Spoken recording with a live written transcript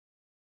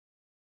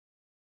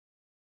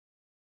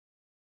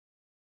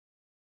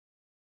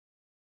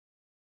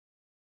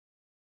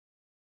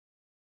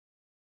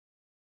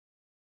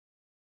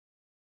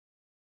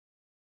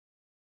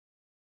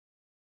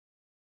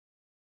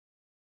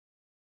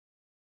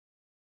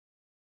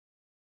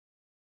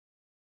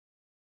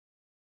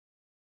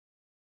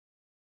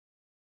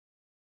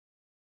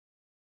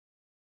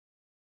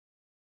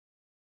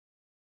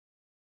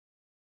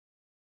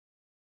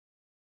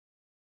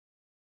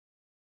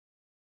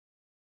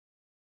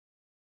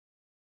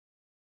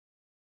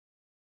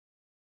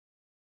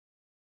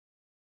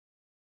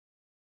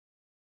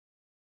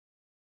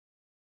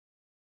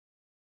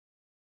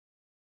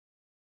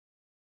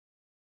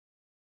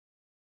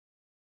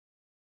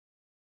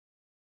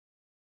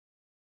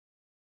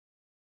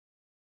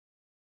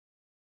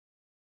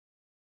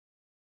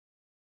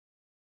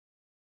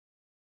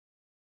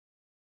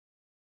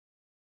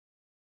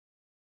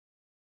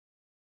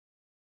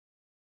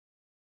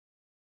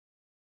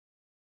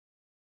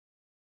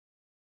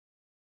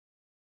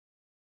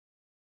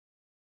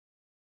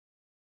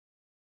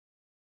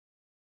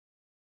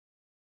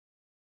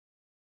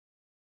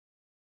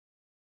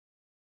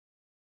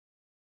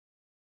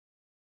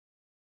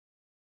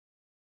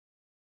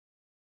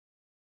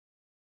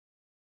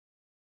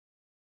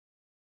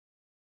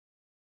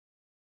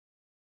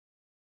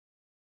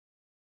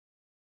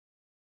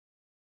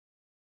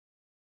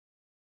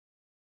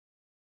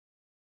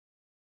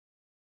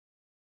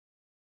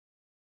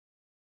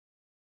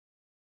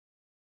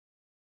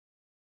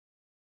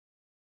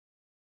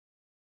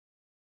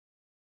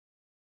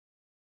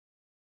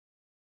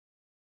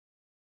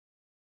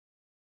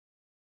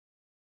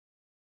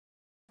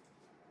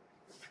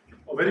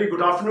A very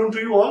good afternoon to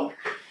you all.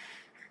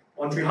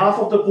 On behalf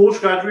of the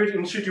Postgraduate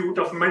Institute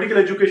of Medical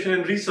Education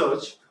and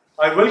Research,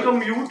 I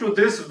welcome you to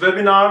this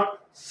webinar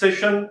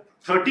session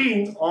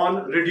 13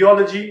 on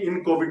radiology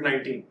in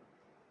COVID-19.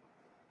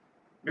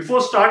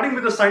 Before starting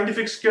with the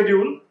scientific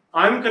schedule,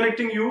 I am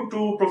connecting you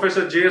to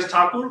Professor J.S.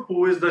 Thakur,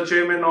 who is the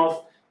chairman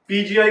of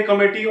PGI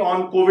Committee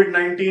on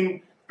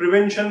COVID-19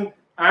 Prevention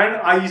and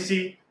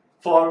IEC,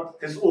 for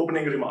his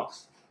opening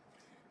remarks.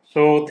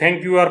 So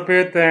thank you,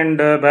 Arpit, and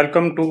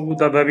welcome to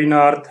the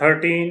webinar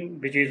 13,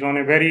 which is on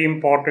a very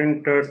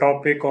important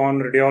topic on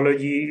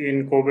radiology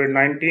in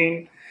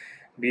COVID-19.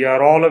 We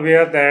are all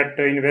aware that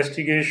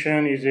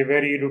investigation is a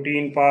very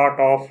routine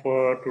part of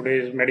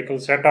today's medical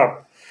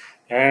setup,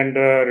 and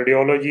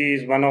radiology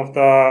is one of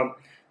the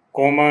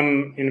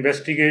common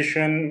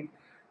investigation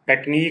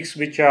techniques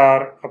which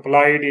are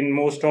applied in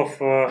most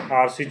of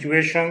our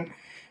situation.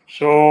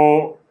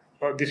 So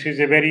this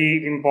is a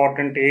very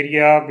important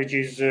area which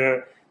is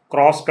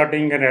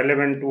cross-cutting and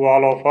relevant to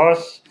all of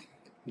us.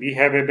 We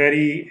have a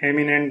very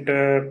eminent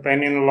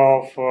panel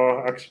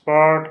of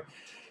experts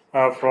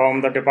from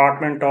the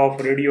Department of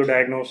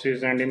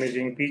Radiodiagnosis and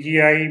Imaging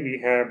PGI. We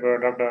have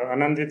Dr.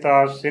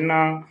 Anandita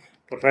Sinha,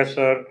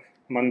 Professor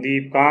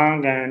Mandeep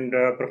Kang, and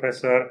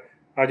Professor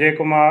Ajay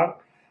Kumar.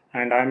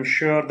 And I'm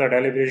sure the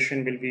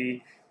deliberation will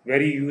be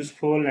very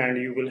useful and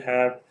you will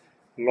have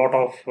a lot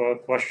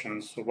of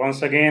questions. So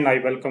once again, I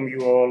welcome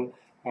you all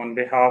on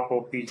behalf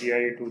of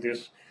PGI to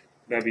this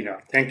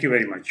webinar. Thank you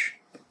very much.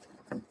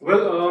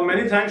 Well,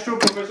 many thanks to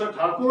Professor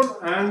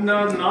Thakur, and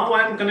now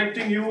I am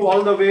connecting you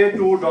all the way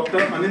to Dr.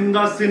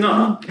 Anandita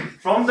Sinha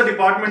from the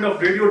Department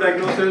of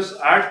Radiodiagnosis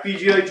at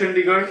PGI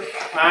Chandigarh,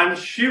 and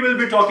she will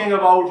be talking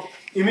about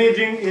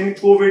imaging in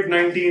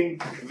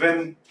COVID-19,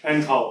 when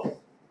and how.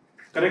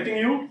 Connecting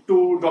you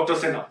to Dr.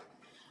 Sinha.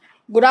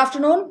 Good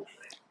afternoon.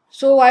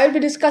 So I will be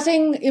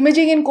discussing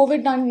imaging in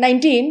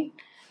COVID-19.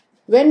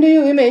 When do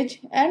you image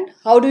and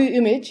how do you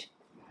image?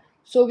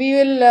 So we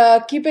will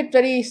keep it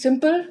very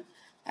simple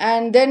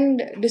and then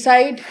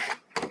decide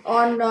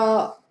on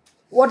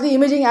what the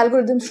imaging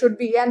algorithms should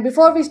be. And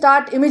before we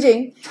start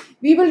imaging,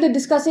 we will be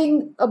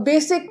discussing a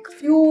basic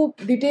few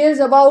details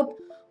about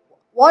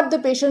what the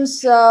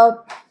patients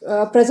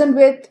present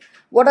with,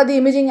 what are the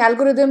imaging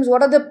algorithms,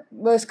 what are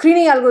the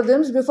screening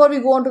algorithms before we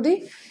go on to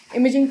the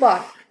imaging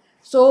part.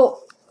 So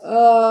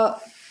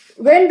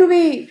when do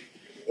we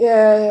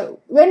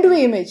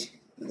image?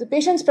 The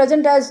patients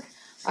present as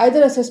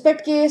either a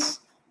suspect case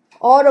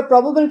or a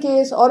probable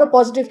case or a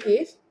positive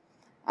case,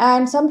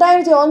 and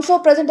sometimes they also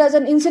present as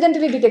an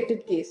incidentally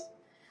detected case,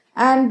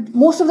 and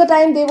most of the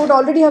time they would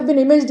already have been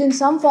imaged in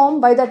some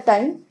form by that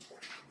time.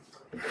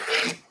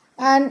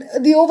 And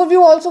the overview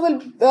also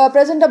will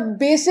present a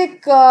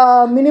basic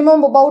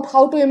minimum about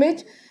how to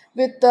image,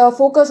 with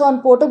focus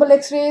on portable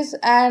x-rays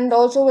and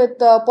also with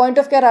point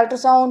of care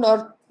ultrasound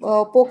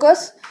or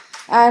POCUS,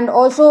 and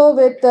also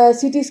with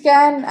CT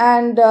scan,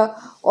 and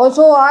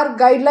also our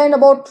guideline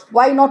about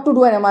why not to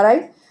do an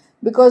MRI,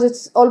 because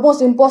it's almost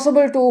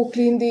impossible to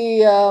clean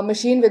the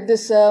machine with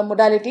this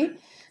modality.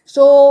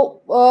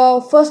 So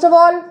first of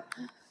all,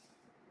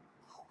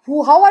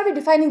 how are we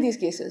defining these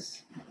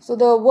cases? So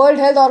the World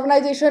Health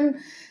Organization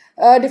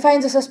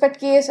defines a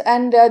suspect case,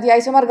 and the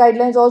ICMR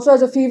guidelines also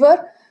as a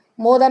fever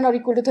more than or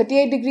equal to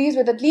 38 degrees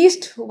with at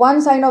least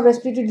one sign of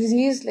respiratory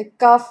disease like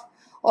cough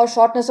or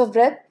shortness of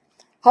breath.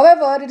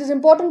 However, it is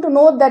important to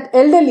note that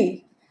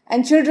elderly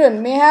and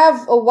children may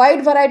have a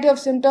wide variety of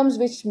symptoms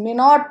which may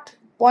not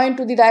point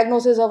to the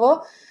diagnosis of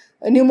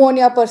a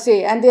pneumonia per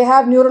se, and they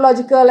have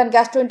neurological and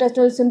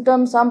gastrointestinal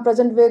symptoms, some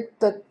present with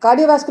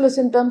cardiovascular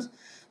symptoms.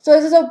 So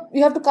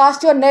you have to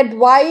cast your net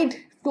wide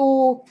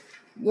to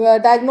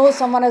diagnose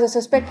someone as a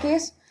suspect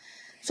case.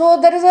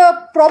 So there is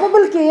a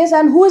probable case,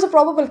 and who is a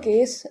probable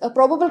case? A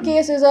probable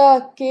case is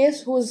a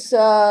case whose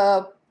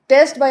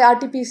test by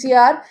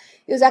RT-PCR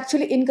is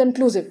actually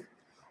inconclusive,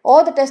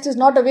 or the test is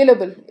not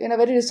available in a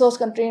very resource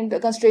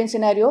constrained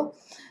scenario.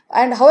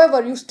 And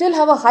however, you still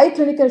have a high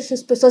clinical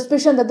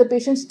suspicion that the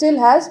patient still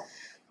has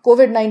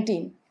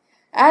COVID-19.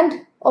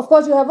 And of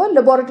course, you have a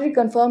laboratory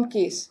confirmed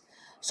case.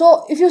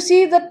 So if you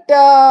see that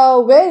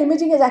where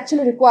imaging is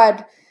actually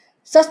required,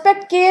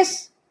 suspect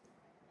case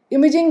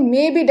imaging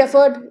may be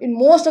deferred in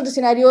most of the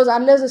scenarios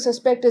unless the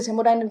suspect is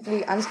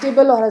hemodynamically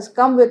unstable or has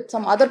come with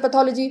some other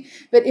pathology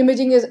where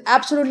imaging is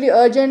absolutely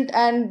urgent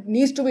and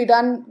needs to be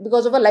done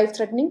because of a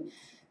life-threatening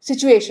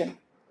situation.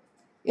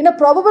 In a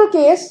probable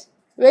case,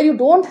 where you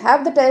don't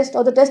have the test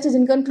or the test is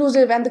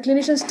inconclusive and the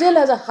clinician still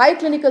has a high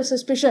clinical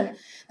suspicion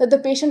that the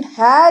patient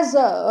has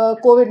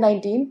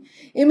COVID-19,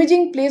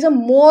 imaging plays a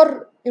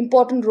more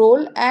important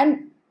role,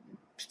 and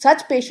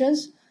such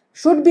patients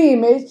should be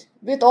imaged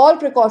with all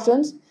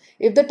precautions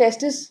if the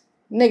test is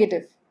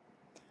negative.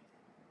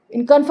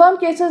 In confirmed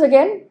cases,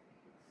 again,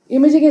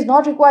 imaging is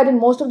not required in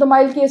most of the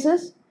mild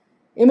cases.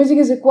 Imaging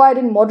is required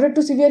in moderate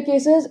to severe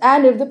cases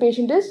and if the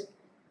patient is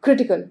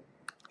critical.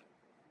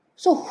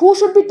 So who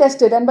should be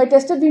tested? And by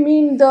tested we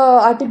mean the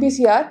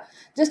RT-PCR.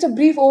 Just a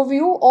brief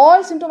overview,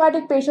 all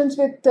symptomatic patients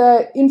with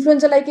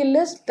influenza-like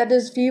illness, that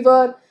is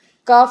fever,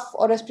 cough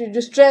or respiratory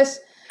distress,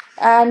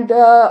 and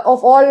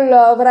of all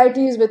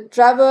varieties, with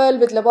travel,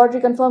 with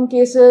laboratory confirmed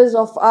cases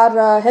of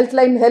our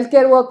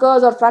healthcare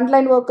workers or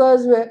frontline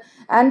workers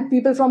and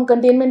people from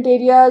containment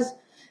areas,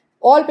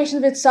 all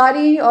patients with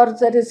SARI, or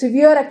that is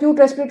severe acute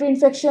respiratory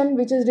infection,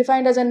 which is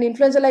defined as an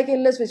influenza-like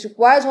illness which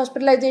requires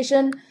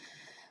hospitalization,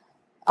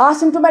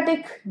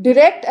 asymptomatic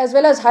direct as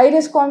well as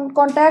high-risk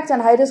contacts,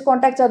 and high-risk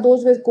contacts are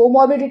those with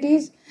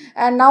comorbidities.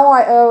 And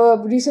now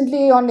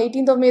recently on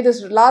 18th of May,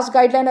 this last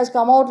guideline has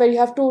come out where you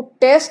have to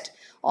test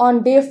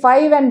on day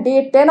 5 and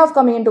day 10 of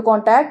coming into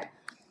contact.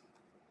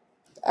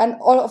 And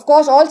of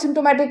course, all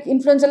symptomatic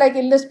influenza-like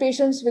illness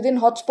patients within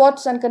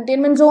hotspots and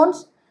containment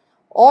zones,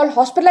 all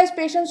hospitalized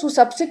patients who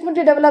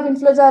subsequently develop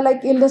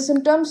influenza-like illness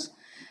symptoms,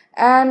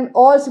 and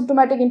all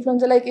symptomatic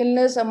influenza-like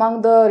illness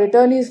among the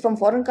returnees from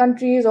foreign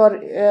countries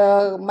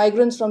or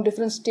migrants from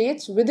different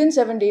states within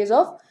 7 days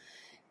of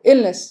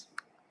illness.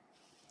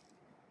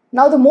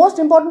 Now, the most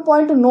important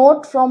point to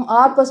note from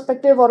our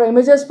perspective or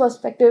imager's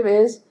perspective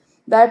is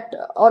that,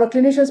 or a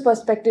clinician's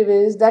perspective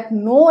is that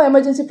no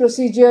emergency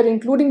procedure,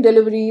 including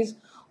deliveries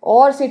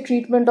or say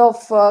treatment of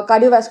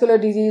cardiovascular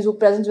disease who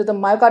presents with a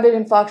myocardial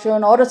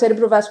infarction or a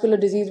cerebrovascular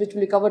disease, which will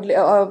be covered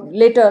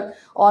later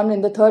on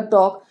in the third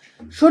talk,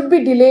 should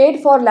be delayed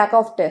for lack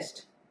of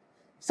test.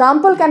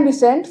 Sample can be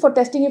sent for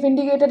testing if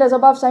indicated as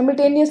above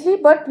simultaneously,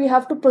 but we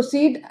have to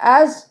proceed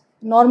as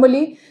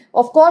normally,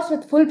 of course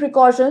with full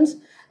precautions,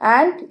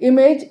 and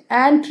image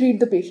and treat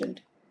the patient.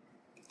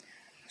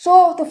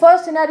 So the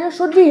first scenario,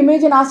 should we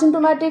image an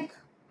asymptomatic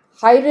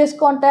high-risk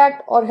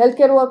contact or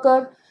healthcare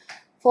worker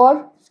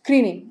for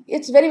screening?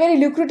 It's very, very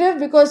lucrative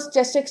because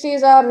chest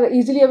X-rays are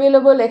easily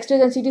available,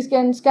 X-rays and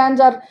CT scans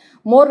are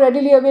more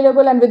readily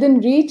available and within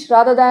reach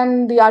rather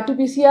than the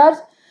RT-PCRs,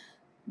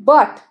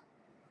 but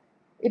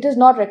it is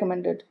not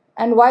recommended.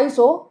 And why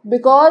so?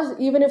 Because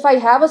even if I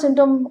have a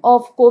symptom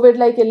of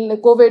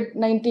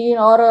COVID-19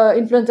 or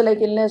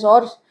influenza-like illness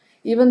or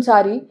even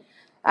SARI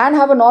and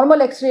have a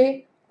normal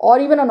X-ray or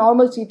even a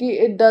normal CT,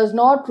 it does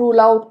not rule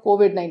out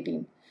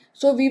COVID-19.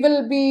 So we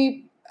will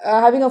be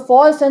having a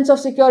false sense of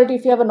security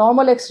if you have a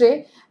normal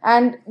X-ray,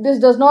 and this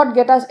does not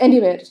get us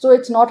anywhere. So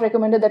it's not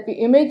recommended that we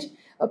image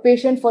a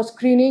patient for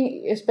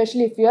screening,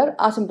 especially if we are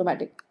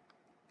asymptomatic.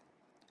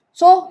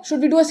 So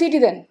should we do a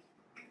CT then?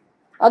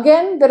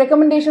 Again, the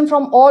recommendation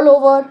from all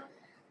over,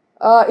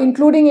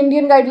 including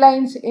Indian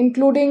guidelines,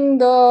 including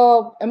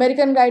the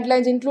American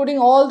guidelines, including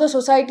all the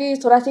societies,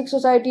 thoracic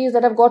societies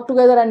that have got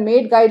together and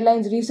made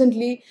guidelines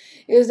recently,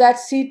 is that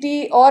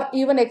CT or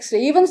even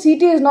X-ray, even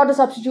CT is not a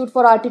substitute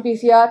for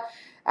RT-PCR,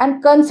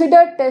 and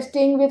consider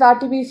testing with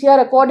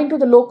RT-PCR according to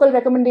the local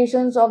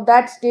recommendations of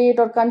that state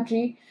or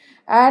country,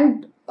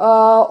 and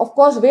of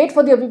course wait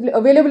for the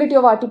availability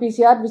of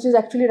RT-PCR, which is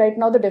actually right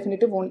now the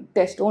definitive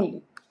test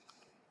only.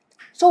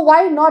 So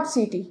why not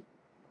CT?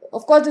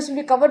 Of course, this will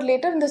be covered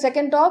later in the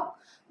second talk,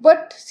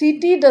 but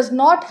CT does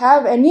not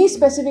have any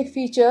specific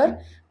feature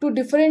to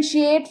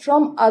differentiate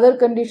from other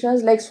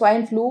conditions like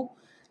swine flu,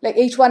 like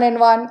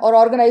H1N1 or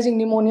organizing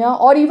pneumonia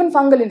or even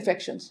fungal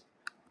infections.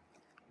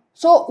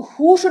 So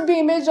who should be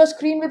imaged or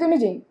screened with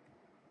imaging?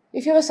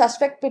 If you have a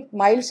suspect with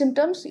mild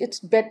symptoms, it's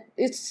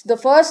the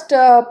first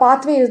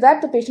pathway is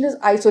that the patient is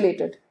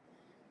isolated.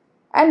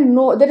 And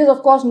there is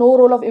of course no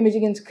role of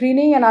imaging in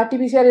screening, and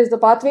RT-PCR is the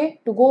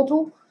pathway to go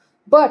through.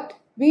 But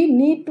we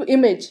need to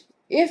image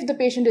if the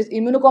patient is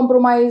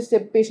immunocompromised, the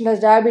patient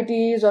has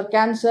diabetes or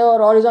cancer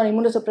or is on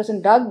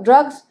immunosuppressant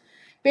drugs,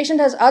 patient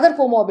has other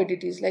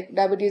comorbidities like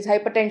diabetes,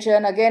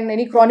 hypertension, again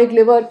any chronic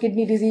liver,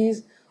 kidney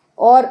disease,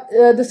 or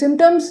the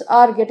symptoms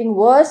are getting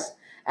worse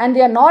and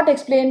they are not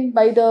explained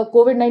by the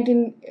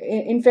COVID-19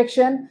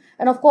 infection,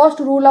 and of course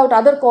to rule out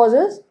other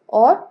causes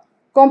or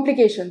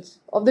complications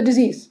of the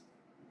disease.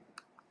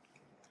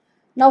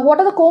 Now, what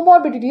are the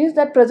comorbidities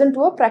that present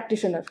to a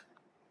practitioner?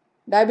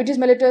 Diabetes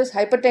mellitus,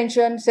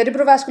 hypertension,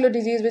 cerebrovascular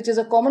disease, which is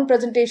a common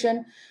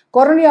presentation,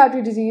 coronary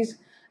artery disease,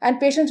 and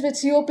patients with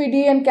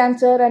COPD and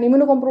cancer and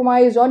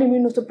immunocompromised or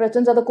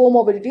immunosuppressants are the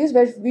comorbidities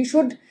where we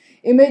should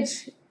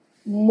image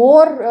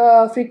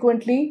more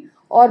frequently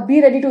or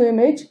be ready to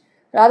image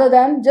rather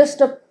than just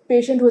a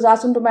patient who is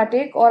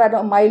asymptomatic or at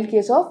a mild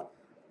case of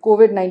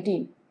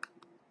COVID-19.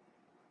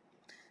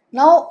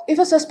 Now, if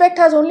a suspect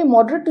has only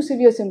moderate to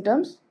severe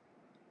symptoms,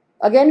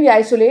 again we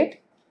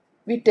isolate,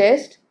 we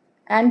test,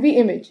 and we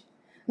image.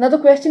 Now the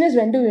question is,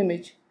 when do we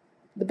image?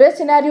 The best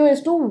scenario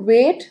is to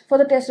wait for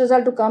the test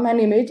result to come and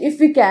image if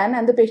we can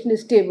and the patient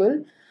is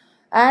stable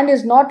and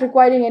is not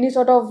requiring any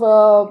sort of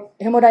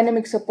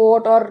hemodynamic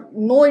support or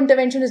no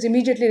intervention is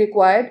immediately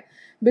required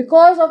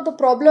because of the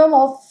problem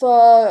of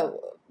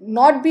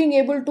not being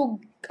able to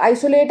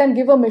isolate and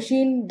give a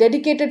machine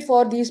dedicated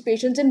for these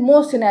patients in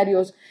most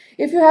scenarios.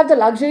 If you have the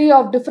luxury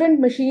of different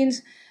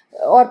machines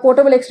or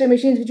portable X-ray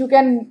machines which you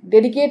can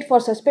dedicate for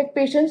suspect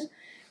patients,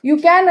 you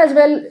can as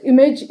well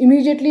image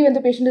immediately when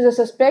the patient is a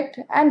suspect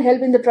and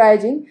help in the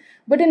triaging.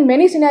 But in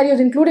many scenarios,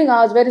 including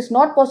ours, where it's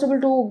not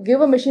possible to give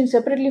a machine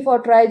separately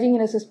for triaging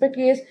in a suspect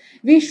case,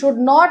 we should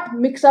not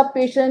mix up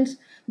patients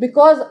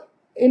because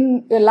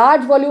in a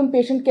large volume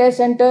patient care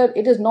center,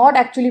 it is not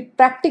actually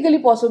practically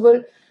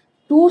possible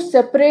to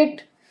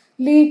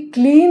separately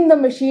clean the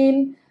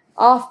machine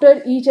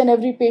after each and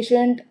every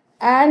patient,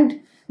 and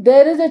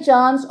there is a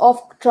chance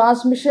of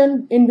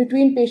transmission in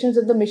between patients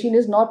if the machine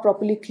is not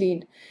properly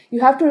cleaned.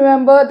 You have to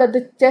remember that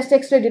the chest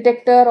X-ray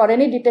detector or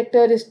any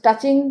detector is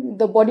touching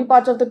the body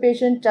parts of the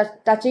patient,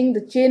 touching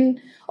the chin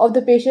of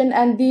the patient,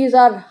 and these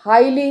are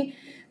highly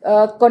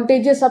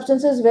contagious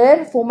substances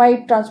where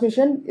fomite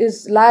transmission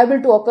is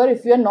liable to occur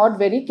if we are not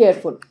very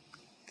careful.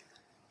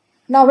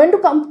 Now, when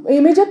to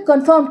image a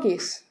confirmed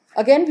case,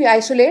 again we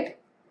isolate,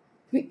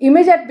 we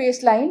image at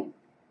baseline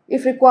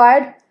if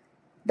required,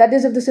 that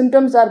is if the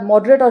symptoms are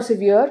moderate or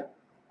severe,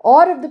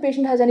 or if the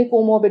patient has any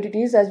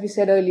comorbidities as we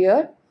said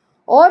earlier,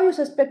 or you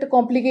suspect a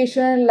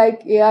complication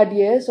like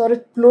ARDS or a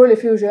pleural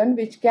effusion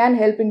which can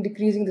help in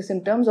decreasing the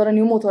symptoms, or a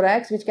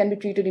pneumothorax which can be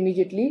treated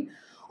immediately,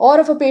 or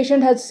if a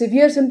patient has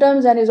severe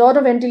symptoms and is on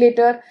a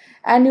ventilator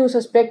and you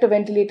suspect a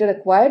ventilator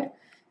acquired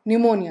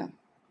pneumonia.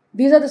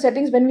 These are the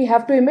settings when we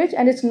have to image,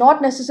 and it's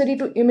not necessary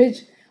to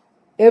image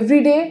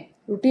every day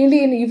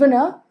routinely in even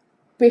a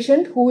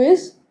patient who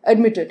is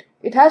admitted.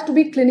 It has to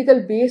be clinical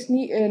based,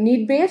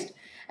 need based,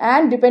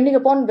 and depending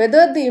upon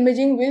whether the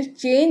imaging will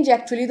change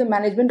actually the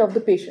management of the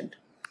patient.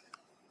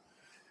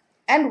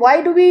 And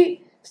why do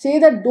we say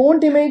that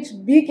don't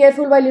image, be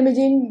careful while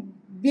imaging,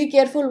 be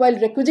careful while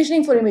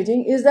requisitioning for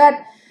imaging, is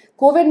that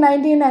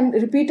COVID-19, and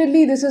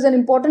repeatedly this is an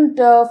important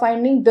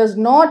finding, does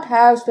not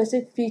have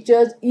specific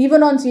features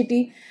even on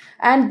CT,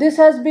 and this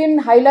has been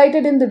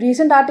highlighted in the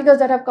recent articles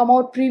that have come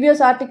out.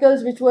 Previous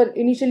articles which were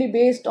initially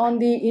based on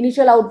the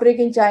initial outbreak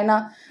in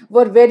China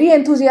were very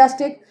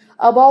enthusiastic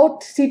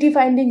about CT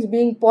findings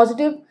being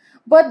positive,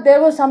 but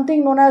there was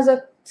something known as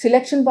a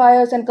selection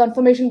bias and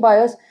confirmation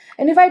bias.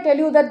 And if I tell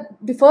you that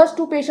the first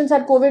 2 patients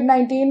had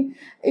COVID-19,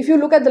 if you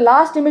look at the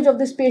last image of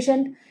this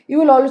patient, you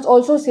will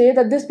also say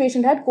that this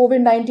patient had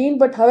COVID-19,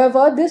 but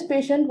however, this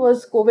patient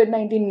was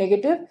COVID-19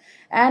 negative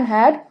and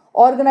had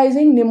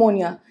organizing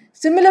pneumonia.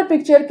 Similar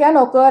picture can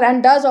occur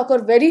and does occur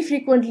very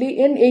frequently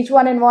in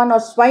H1N1 or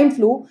swine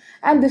flu,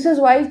 and this is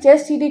why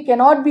chest CT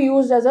cannot be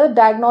used as a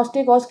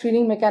diagnostic or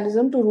screening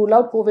mechanism to rule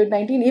out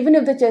COVID-19, even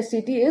if the chest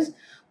CT is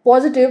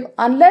positive,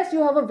 unless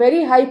you have a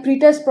very high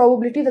pretest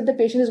probability that the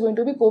patient is going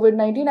to be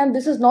COVID-19, and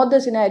this is not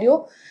the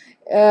scenario,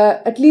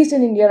 at least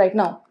in India right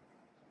now.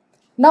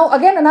 Now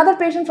again, another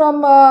patient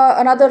from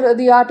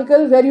the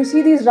article where you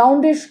see these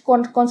roundish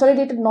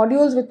consolidated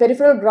nodules with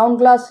peripheral ground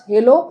glass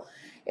halo.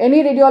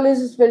 Any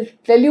radiologist will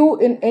tell you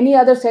in any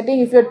other setting,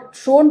 if you had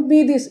shown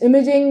me this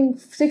imaging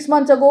 6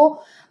 months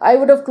ago, I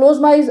would have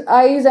closed my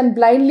eyes and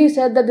blindly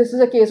said that this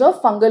is a case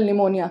of fungal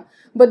pneumonia.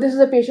 But this is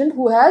a patient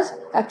who has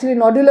actually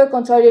nodular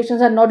consolidations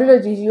and nodular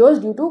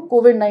GGOs due to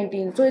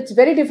COVID-19. So it's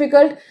very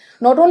difficult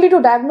not only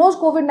to diagnose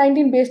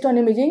COVID-19 based on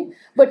imaging,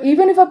 but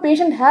even if a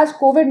patient has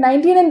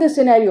COVID-19 in this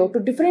scenario, to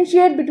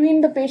differentiate between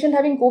the patient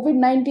having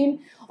COVID-19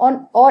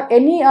 or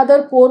any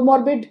other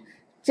comorbid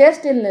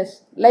chest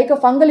illness like a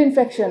fungal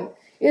infection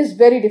is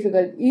very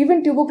difficult.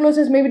 Even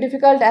tuberculosis may be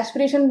difficult,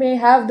 aspiration may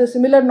have the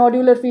similar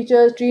nodular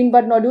features, tree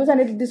bud nodules,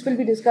 and this will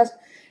be discussed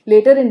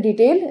later in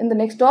detail in the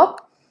next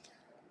talk.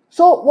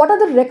 So what are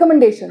the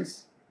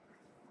recommendations?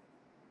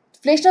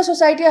 Fleishner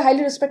Society, a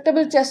highly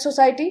respectable chest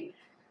society,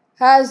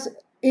 has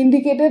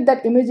indicated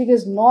that imaging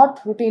is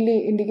not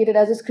routinely indicated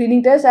as a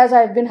screening test, as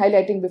I have been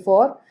highlighting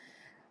before.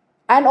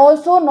 And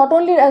also not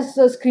only as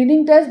a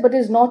screening test, but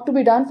is not to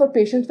be done for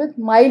patients with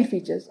mild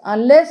features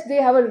unless they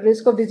have a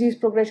risk of disease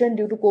progression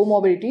due to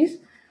comorbidities.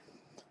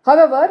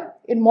 However,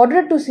 in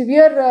moderate to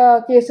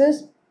severe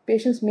cases,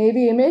 patients may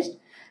be imaged,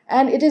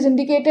 and it is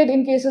indicated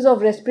in cases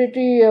of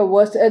respiratory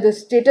the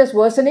status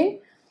worsening.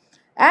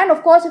 And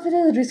of course, if it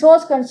is a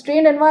resource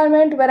constrained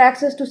environment where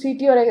access to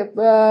CT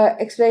or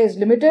X-ray is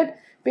limited,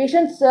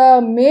 patients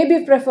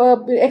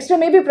X-ray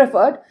may be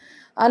preferred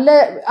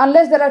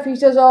unless there are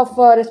features of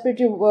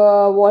respiratory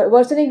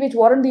worsening which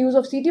warrant the use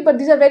of CT, but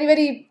these are very,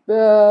 very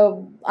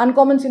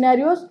uncommon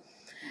scenarios.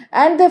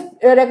 And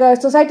the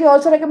society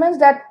also recommends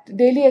that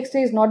daily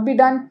X-rays not be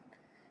done,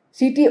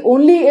 CT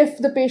only if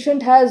the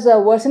patient has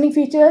worsening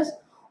features,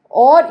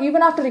 or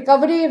even after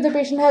recovery, if the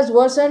patient has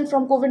worsened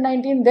from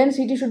COVID-19, then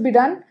CT should be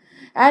done.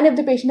 And if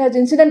the patient has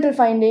incidental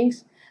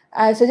findings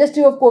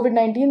suggestive of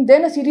COVID-19,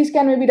 then a CT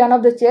scan may be done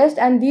of the chest,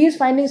 and these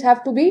findings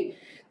have to be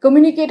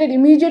communicated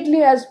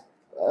immediately as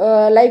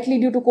likely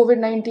due to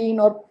COVID-19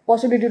 or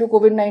possibly due to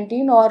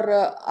COVID-19 or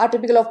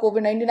atypical of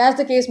COVID-19, as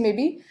the case may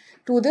be,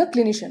 to the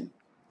clinician.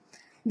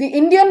 The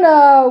Indian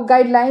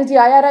guidelines, the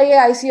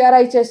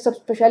IRIA-ICRI chest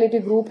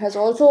subspecialty group has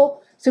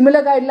also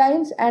similar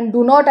guidelines and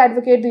do not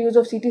advocate the use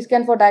of CT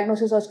scan for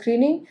diagnosis or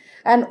screening,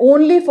 and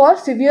only for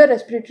severe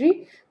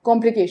respiratory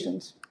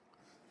complications.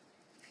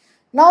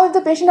 Now, if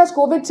the patient has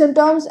COVID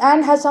symptoms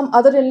and has some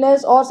other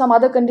illness or some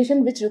other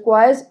condition which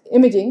requires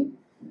imaging,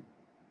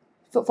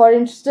 for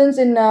instance,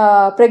 in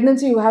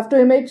pregnancy, you have to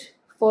image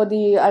for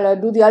the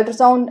do the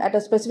ultrasound at a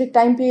specific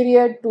time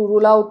period to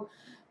rule out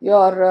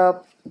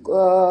your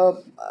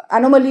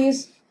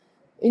anomalies.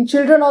 In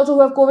children also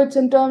who have COVID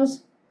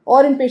symptoms,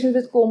 or in patients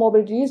with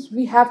comorbidities,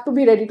 we have to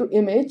be ready to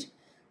image,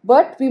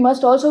 but we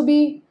must also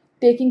be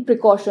taking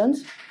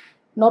precautions,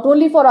 not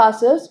only for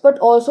ourselves, but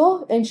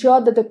also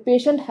ensure that the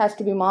patient has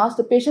to be masked,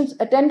 the patient's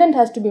attendant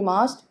has to be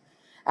masked,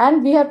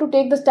 and we have to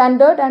take the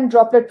standard and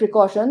droplet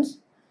precautions.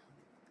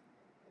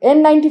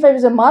 N95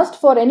 is a must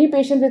for any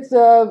patient with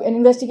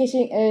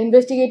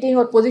investigating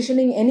or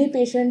positioning any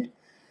patient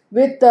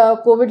with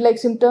COVID-like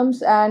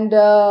symptoms, and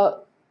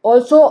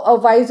also a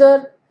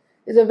visor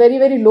is a very,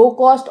 very low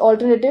cost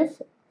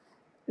alternative.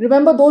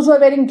 Remember, those who are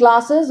wearing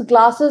glasses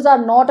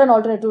are not an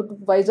alternative to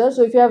visor.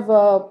 So if you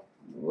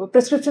have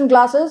prescription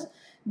glasses,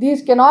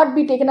 these cannot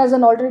be taken as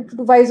an alternative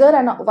to visor,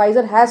 and a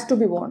visor has to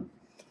be worn.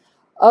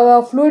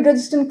 A fluid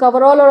resistant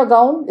coverall or a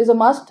gown is a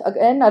must,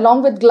 again,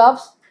 along with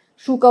gloves,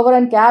 shoe cover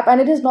and cap. And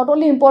it is not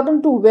only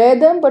important to wear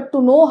them, but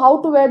to know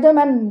how to wear them,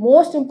 and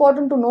most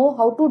important to know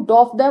how to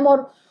doff them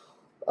or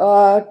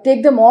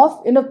take them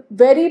off in a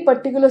very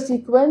particular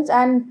sequence.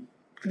 And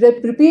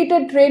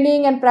repeated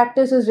training and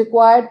practice is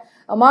required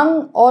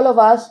among all of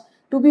us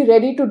to be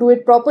ready to do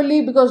it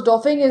properly, because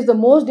doffing is the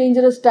most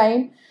dangerous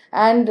time,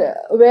 and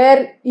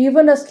where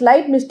even a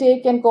slight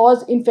mistake can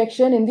cause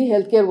infection in the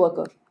healthcare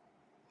worker.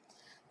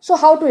 So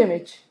how to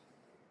image?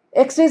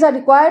 X-rays are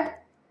required.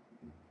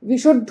 We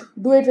should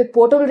do it with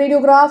portable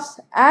radiographs,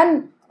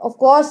 and of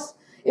course,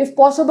 if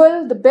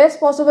possible, the best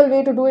possible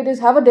way to do it is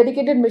have a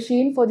dedicated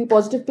machine for the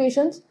positive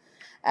patients.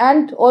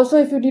 And also,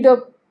 if you need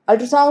a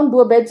ultrasound,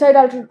 do a bedside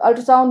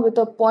ultrasound with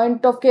a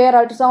point of care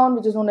ultrasound,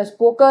 which is known as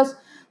POCUS,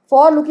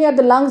 for looking at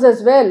the lungs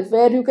as well,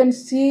 where you can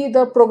see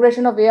the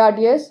progression of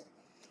ARDS.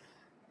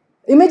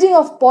 Imaging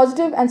of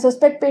positive and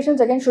suspect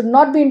patients again should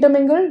not be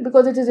intermingled,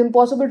 because it is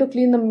impossible to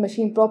clean the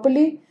machine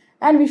properly,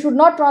 and we should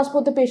not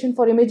transport the patient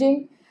for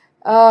imaging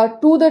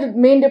to the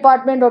main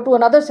department or to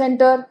another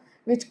center,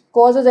 which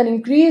causes an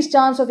increased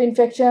chance of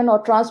infection or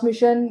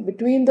transmission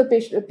between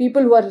the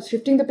people who are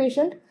shifting the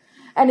patient.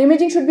 And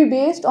imaging should be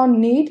based on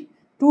need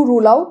to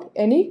rule out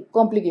any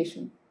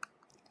complication.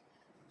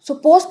 So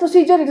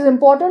post-procedure, it is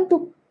important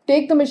to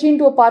take the machine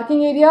to a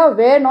parking area,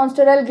 wear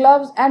non-sterile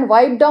gloves, and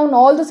wipe down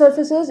all the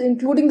surfaces,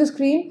 including the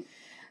screen,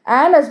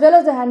 and as well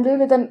as the handle,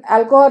 with an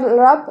alcohol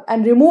rub,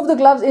 and remove the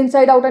gloves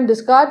inside out and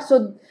discard.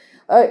 So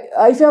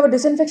if you have a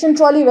disinfection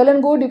trolley, well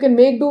and good. You can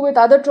make do with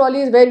other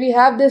trolleys where we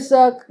have this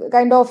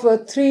kind of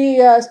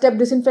three-step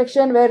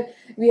disinfection, where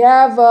we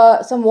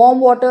have some warm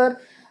water,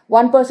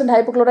 1%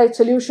 hypochlorite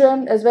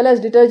solution, as well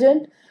as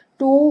detergent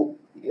to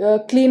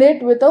clean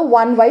it with a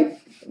one wipe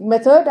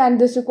method.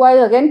 And this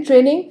requires again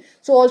training.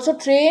 So also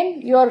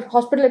train your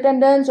hospital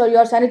attendants or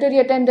your sanitary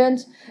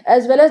attendants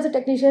as well as the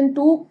technician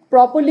to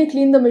properly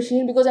clean the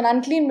machine, because an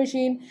unclean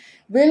machine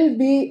will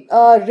be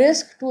a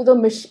risk to the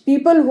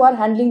people who are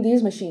handling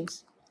these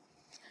machines.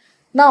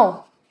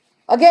 Now,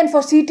 again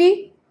for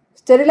CT,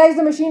 sterilize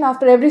the machine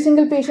after every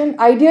single patient.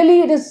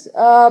 Ideally, it is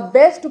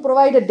best to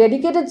provide a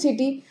dedicated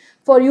CT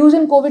for use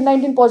in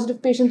COVID-19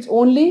 positive patients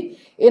only.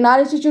 In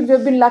our institute, we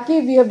have been lucky.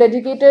 We have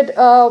dedicated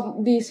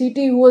the CT,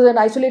 who was an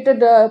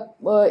isolated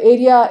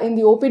area in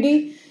the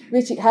OPD,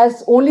 which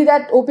has only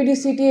that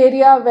OPD CT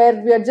area where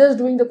we are just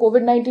doing the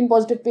COVID-19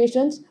 positive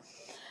patients.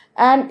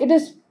 And it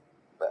is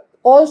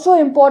also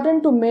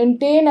important to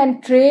maintain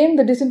and train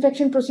the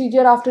disinfection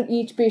procedure after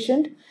each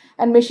patient,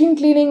 and machine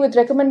cleaning with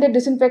recommended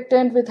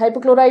disinfectant with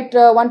hypochlorite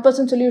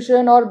 1%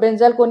 solution or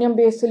benzalkonium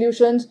based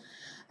solutions,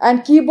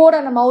 and keyboard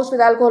and a mouse with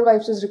alcohol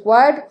wipes is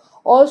required.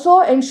 Also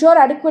ensure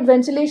adequate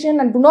ventilation,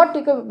 and do not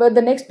take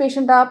the next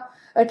patient up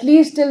at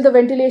least till the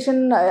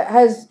ventilation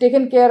has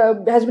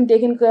been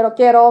taken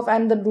care of,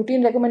 and the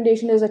routine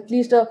recommendation is at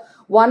least a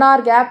 1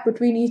 hour gap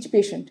between each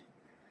patient.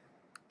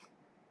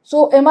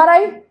 So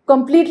MRI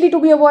completely to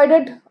be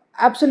avoided,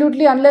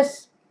 absolutely,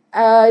 unless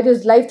it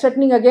is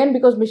life-threatening again,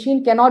 because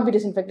machine cannot be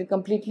disinfected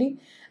completely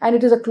and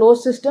it is a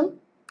closed system.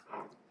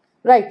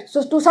 Right,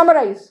 so to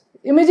summarize,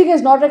 imaging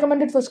is not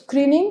recommended for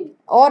screening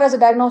or as a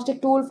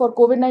diagnostic tool for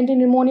COVID-19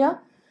 pneumonia.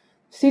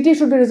 CT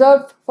should be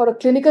reserved for a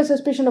clinical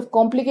suspicion of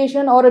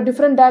complication or a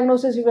different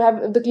diagnosis if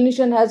the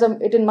clinician has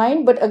it in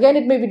mind. But again,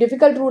 it may be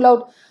difficult to rule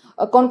out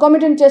a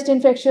concomitant chest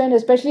infection,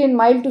 especially in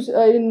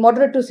in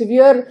moderate to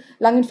severe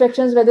lung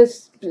infections where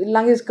this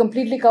lung is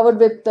completely covered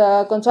with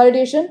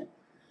consolidation.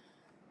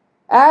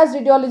 As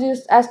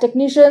radiologists, as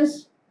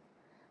technicians,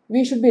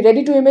 we should be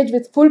ready to image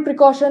with full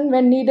precaution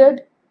when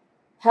needed,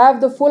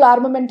 have the full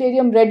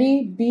armamentarium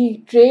ready,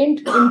 be trained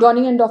in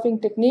donning and doffing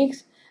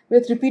techniques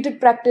with repeated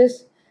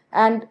practice,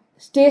 and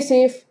stay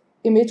safe,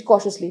 image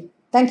cautiously.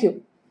 Thank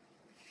you.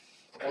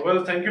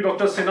 Well, thank you,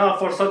 Dr. Sinha,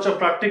 for such a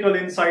practical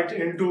insight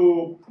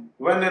into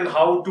when and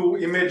how to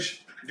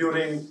image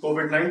during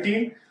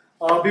COVID-19.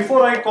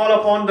 Before I call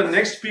upon the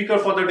next speaker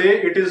for the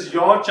day, it is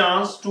your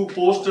chance to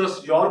post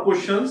us your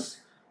questions.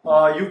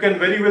 You can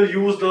very well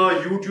use the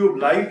YouTube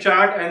live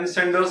chat and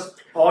send us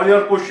all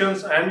your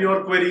questions and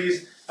your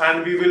queries,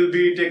 and we will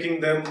be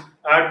taking them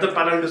at the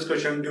panel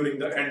discussion during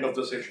the end of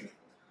the session.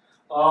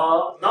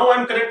 Now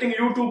I'm connecting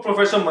you to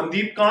Professor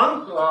Mandeep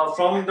Khan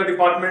from the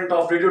Department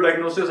of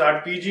Radiodiagnosis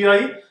at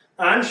PGI,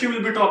 and she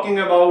will be talking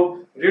about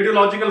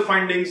radiological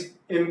findings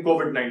in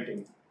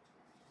COVID-19.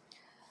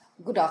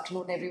 Good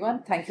afternoon,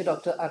 everyone. Thank you,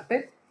 Dr.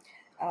 Arpit.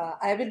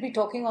 I will be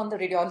talking on the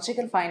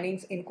radiological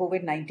findings in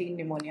COVID-19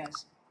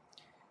 pneumonias.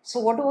 So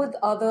what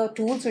are the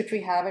tools which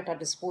we have at our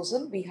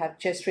disposal? We have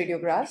chest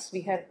radiographs,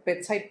 we have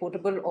bedside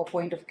portable or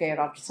point-of-care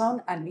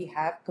ultrasound, and we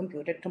have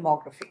computed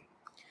tomography.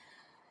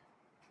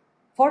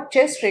 For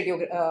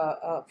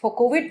for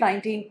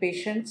COVID-19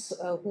 patients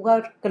who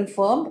are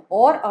confirmed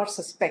or are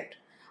suspect,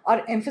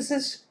 our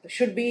emphasis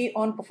should be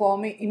on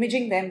performing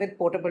imaging them with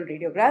portable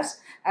radiographs.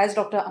 As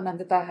Dr.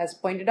 Anandita has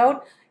pointed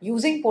out,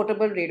 using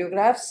portable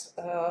radiographs,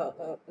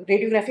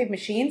 radiographic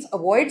machines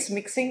avoids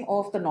mixing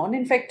of the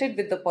non-infected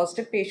with the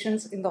positive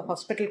patients in the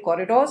hospital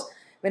corridors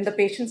when the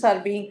patients are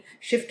being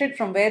shifted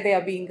from where they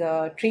are being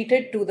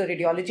treated to the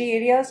radiology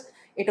areas.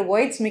 It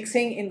avoids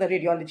mixing in the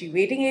radiology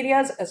waiting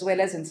areas as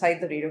well as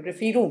inside the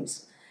radiography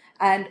rooms,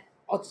 and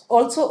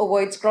also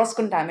avoids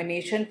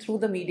cross-contamination through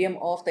the medium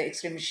of the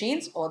X-ray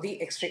machines or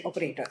the X-ray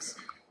operators.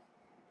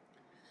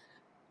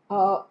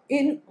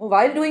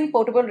 While doing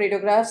portable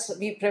radiographs,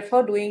 we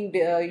prefer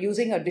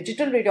using a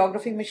digital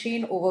radiography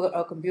machine over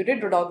a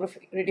computed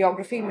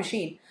radiography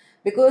machine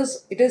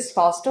because it is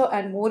faster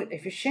and more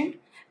efficient,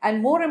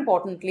 and more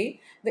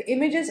importantly, the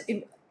image is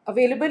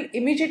available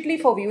immediately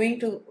for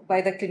viewing by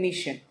the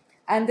clinician.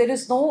 And there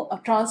is no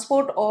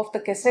transport of the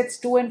cassettes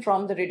to and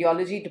from the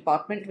radiology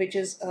department, which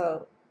is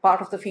part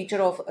of the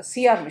feature of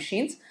CR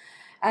machines.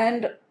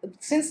 And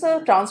since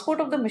the transport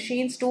of the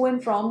machines to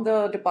and from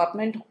the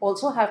department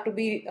also have to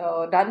be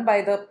done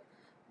by the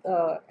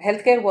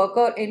healthcare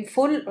worker in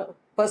full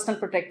personal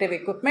protective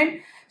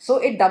equipment, so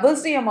it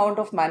doubles the amount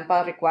of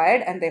manpower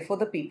required and therefore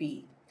the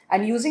PPE.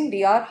 And using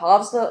DR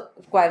halves the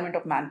requirement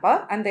of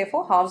manpower and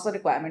therefore halves the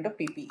requirement of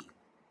PPE.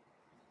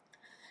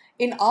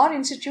 In our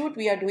institute,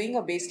 we are doing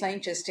a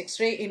baseline chest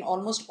X-ray in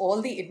almost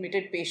all the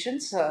admitted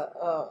patients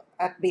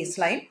at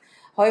baseline.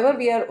 However,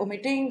 we are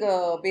omitting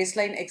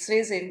baseline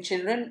X-rays in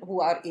children who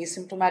are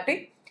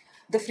asymptomatic.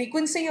 The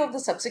frequency of the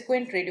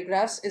subsequent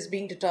radiographs is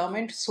being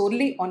determined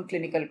solely on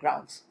clinical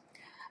grounds.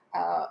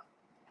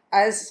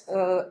 As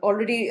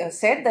already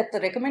said, that the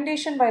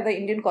recommendation by the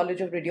Indian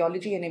College of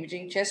Radiology and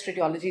Imaging Chest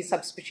Radiology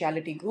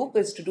Subspecialty Group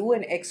is to do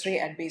an X-ray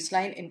at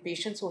baseline in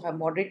patients who have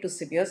moderate to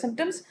severe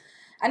symptoms,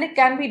 and it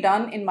can be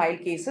done in mild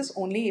cases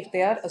only if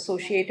there are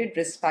associated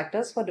risk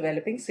factors for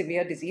developing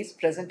severe disease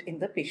present in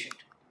the patient.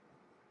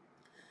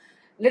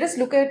 Let us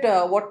look at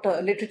what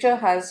literature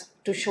has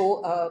to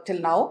show till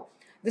now.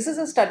 This is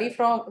a study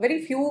from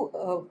very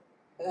few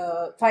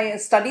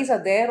studies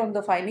are there on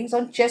the findings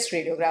on chest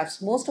radiographs.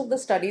 Most of the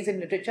studies in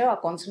literature are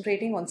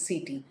concentrating on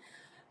CT.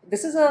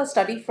 This is a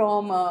study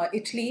from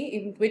Italy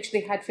in which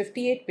they had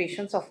 58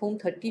 patients, of whom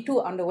 32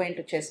 underwent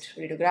a chest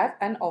radiograph,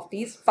 and of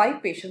these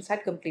 5 patients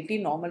had completely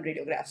normal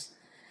radiographs.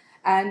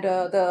 And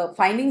the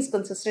findings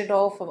consisted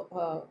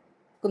of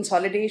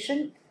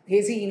consolidation,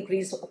 hazy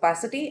increased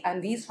opacity,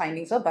 and these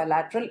findings are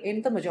bilateral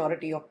in the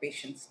majority of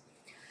patients.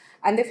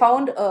 And they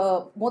found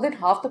more than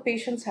half the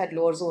patients had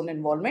lower zone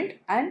involvement,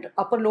 and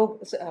upper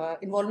lobe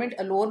involvement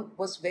alone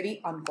was very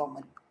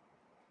uncommon.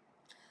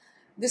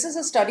 This is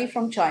a study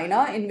from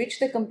China in which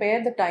they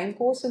compared the time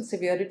course and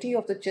severity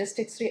of the chest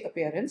X-ray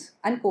appearance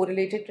and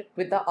correlated it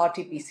with the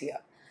RT-PCR.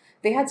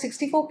 They had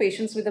 64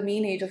 patients with a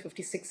mean age of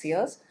 56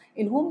 years,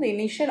 in whom the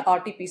initial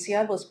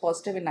RT-PCR was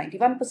positive in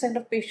 91%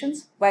 of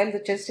patients, while the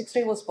chest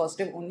X-ray was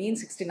positive only in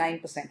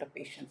 69% of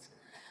patients.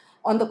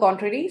 On the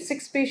contrary,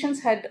 6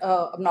 patients had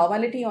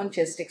abnormality on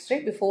chest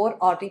X-ray before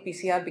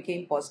RT-PCR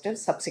became positive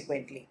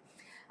subsequently.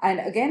 And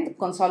again, the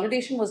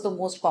consolidation was the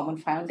most common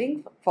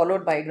finding,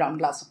 followed by ground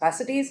glass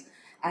opacities,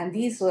 and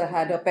these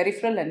had a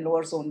peripheral and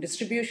lower zone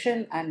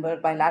distribution and were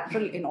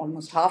bilateral in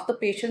almost half the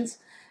patients.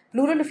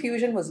 Pleural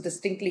effusion was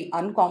distinctly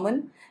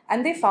uncommon,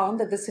 and they found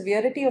that the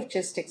severity of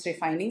chest X-ray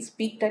findings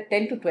peaked at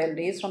 10 to 12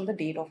 days from the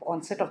date of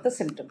onset of the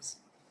symptoms.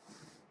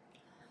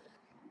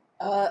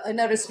 In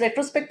a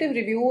retrospective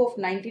review of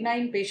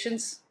 99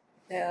 patients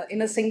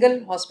in a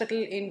single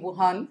hospital in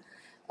Wuhan,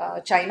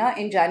 China,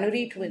 in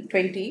January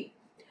 2020,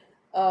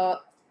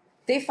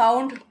 they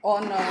found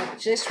on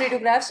chest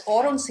radiographs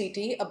or on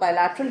CT, a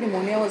bilateral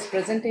pneumonia was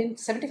present in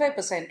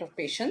 75% of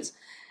patients.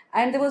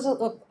 And there was,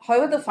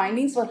 however, the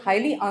findings were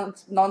highly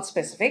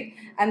non-specific,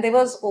 and there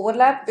was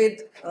overlap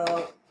with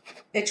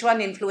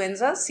H1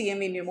 influenza,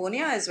 CME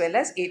pneumonia, as well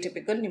as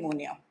atypical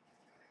pneumonia.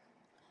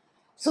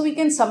 So we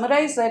can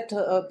summarize that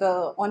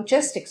on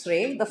chest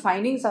X-ray, the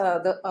findings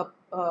are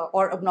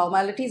or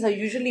abnormalities are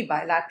usually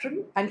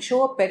bilateral and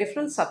show a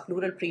peripheral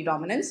subpleural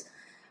predominance,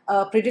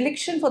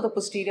 predilection for the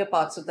posterior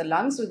parts of the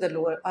lungs with the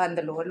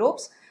lower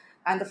lobes,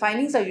 and the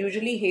findings are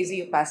usually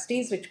hazy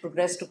opacities which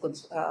progress to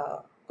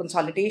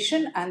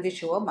consolidation, and they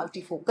show a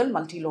multifocal,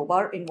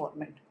 multilobar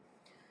involvement.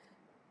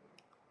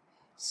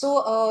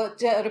 So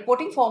the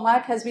reporting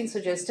format has been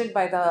suggested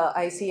by the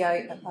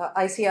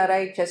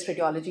ICRI chest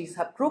radiology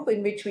subgroup,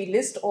 in which we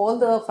list all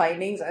the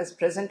findings as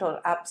present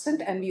or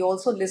absent, and we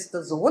also list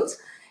the zones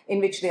in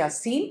which they are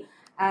seen,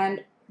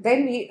 and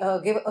then we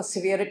give a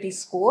severity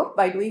score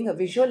by doing a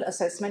visual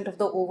assessment of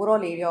the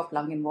overall area of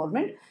lung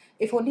involvement,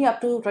 If only up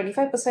to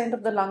 25%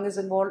 of the lung is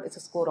involved, it's a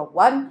score of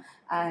 1,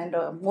 and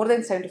more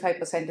than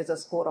 75% is a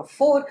score of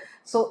 4.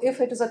 So if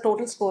it is a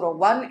total score of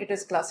 1, it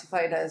is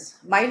classified as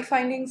mild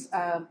findings,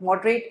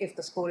 moderate if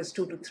the score is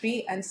 2 to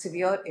 3, and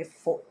severe if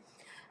 4.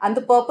 And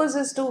the purpose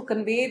is to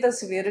convey the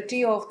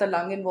severity of the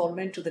lung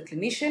involvement to the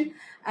clinician,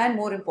 and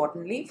more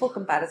importantly, for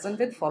comparison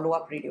with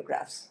follow-up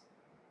radiographs.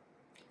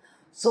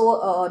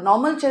 So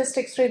normal chest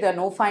X-ray, there are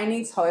no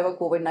findings. However,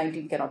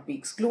 COVID-19 cannot be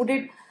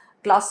excluded.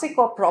 Classic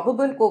or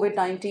probable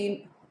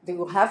COVID-19, they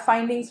will have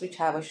findings which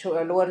have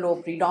a lower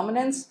lobe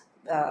predominance,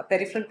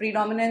 peripheral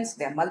predominance.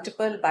 There are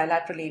multiple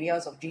bilateral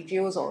areas of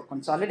GGOs or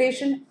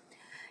consolidation.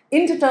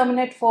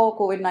 Indeterminate for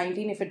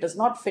COVID-19 if it does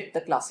not fit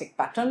the classic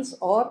patterns,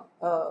 or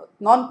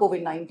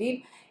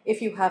non-COVID-19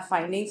 if you have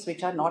findings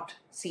which are not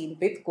seen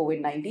with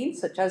COVID-19,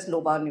 such as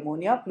lobar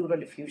pneumonia,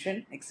 pleural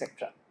effusion,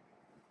 etc.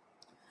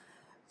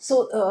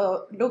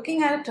 So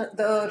looking at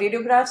the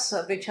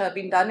radiographs which have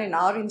been done in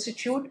our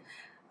institute,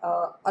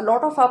 a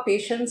lot of our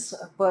patients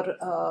were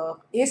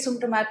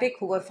asymptomatic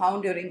who were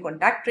found during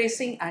contact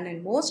tracing, and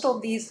in most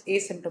of these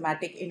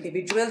asymptomatic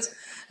individuals,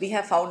 we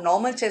have found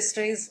normal chest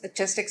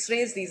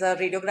X-rays. These are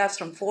radiographs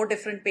from 4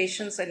 different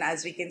patients, and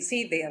as we can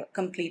see, they are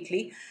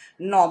completely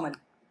normal.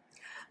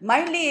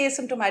 Mildly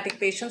asymptomatic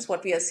patients,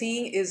 what we are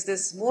seeing is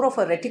this more of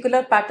a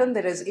reticular pattern.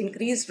 There is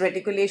increased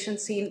reticulation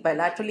seen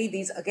bilaterally.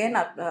 These again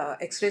are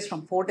X-rays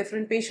from 4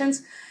 different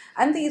patients,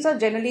 and these are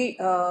generally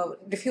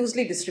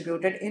diffusely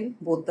distributed in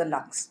both the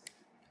lungs.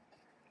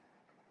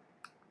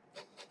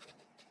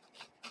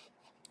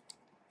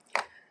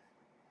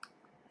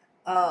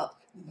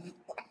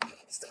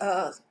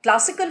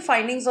 Classical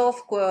findings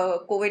of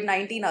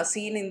COVID-19 are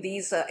seen in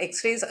these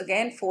X-rays.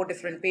 Again, 4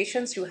 different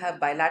patients. You have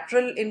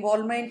bilateral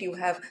involvement, you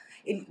have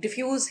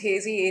diffuse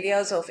hazy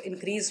areas of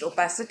increased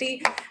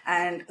opacity,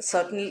 and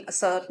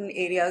certain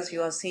areas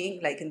you are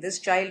seeing, like in this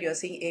child, you are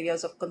seeing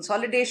areas of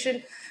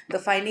consolidation. The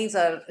findings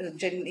are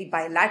generally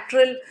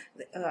bilateral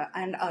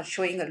and are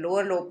showing a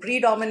lower lobe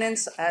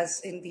predominance, as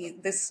in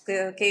this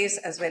case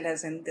as well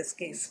as in this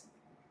case.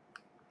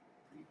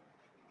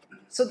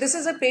 So this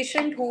is a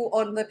patient who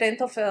on the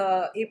 10th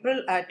of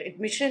April at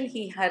admission,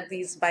 he had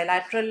these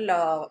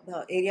bilateral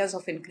areas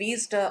of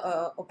increased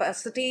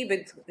opacity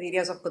with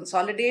areas of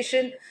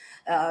consolidation,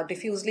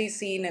 diffusely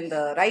seen in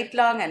the right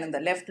lung and in the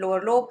left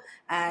lower lobe.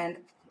 And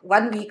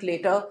 1 week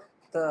later,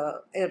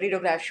 the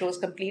radiograph shows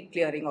complete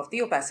clearing of the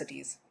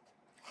opacities.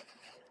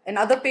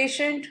 Another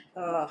patient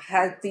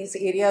had these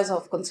areas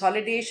of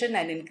consolidation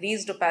and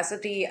increased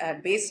opacity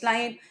at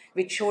baseline,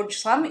 which showed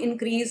some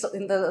increase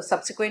in the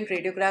subsequent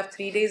radiograph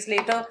 3 days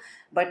later.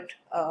 But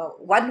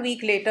 1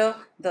 week later,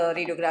 the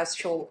radiographs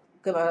show,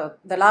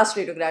 the last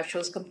radiograph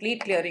shows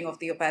complete clearing of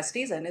the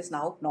opacities and is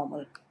now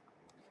normal.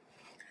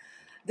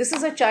 This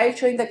is a child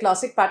showing the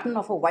classic pattern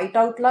of a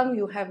whiteout lung.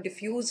 You have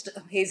diffused,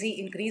 hazy,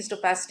 increased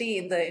opacity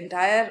in the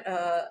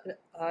entire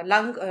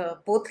lung,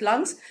 both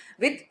lungs,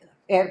 with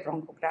air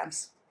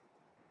bronchograms.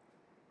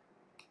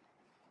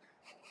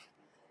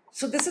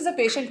 So this is a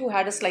patient who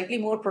had a slightly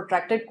more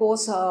protracted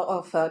course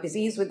of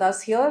disease with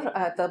us here.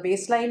 At the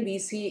baseline, we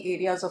see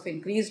areas of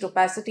increased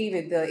opacity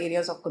with the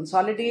areas of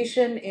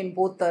consolidation in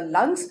both the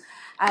lungs.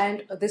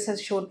 And this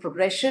has shown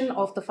progression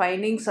of the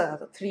findings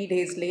 3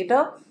 days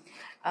later.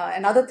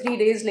 Another 3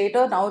 days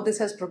later, now this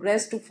has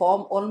progressed to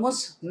form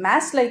almost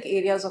mass-like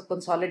areas of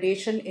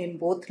consolidation in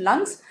both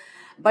lungs.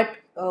 But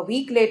a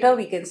week later,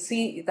 we can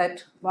see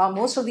that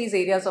most of these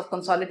areas of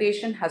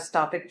consolidation have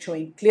started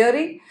showing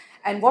clearing.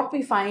 And what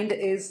we find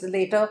is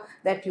later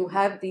that you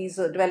have these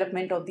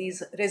development of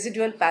these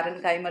residual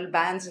parenchymal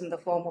bands in the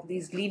form of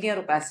these linear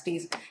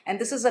opacities. And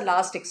this is the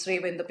last X-ray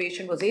when the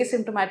patient was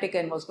asymptomatic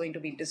and was going to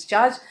be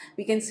discharged.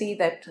 We can see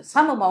that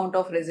some amount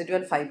of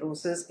residual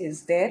fibrosis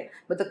is there,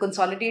 but the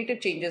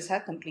consolidated changes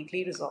have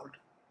completely resolved.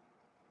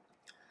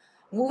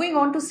 Moving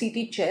on to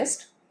CT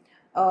chest.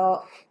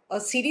 A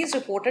series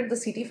reported the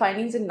CT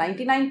findings in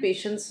 99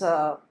 patients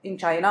in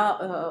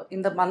China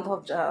in the month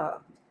of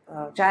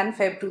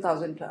Jan-Feb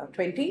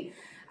 2020,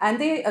 and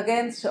they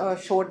again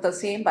showed the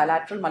same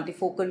bilateral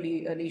multifocal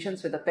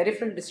lesions with a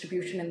peripheral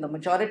distribution in the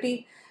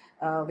majority,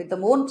 with the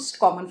most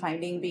common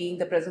finding being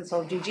the presence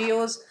of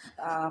GGOs,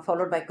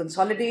 followed by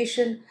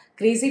consolidation,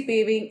 crazy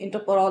paving,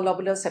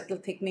 interlobular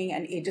septal thickening,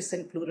 and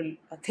adjacent pleural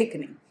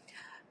thickening.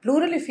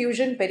 Pleural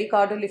effusion,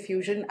 pericardial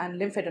effusion,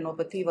 and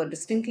lymphadenopathy were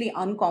distinctly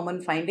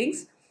uncommon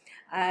findings.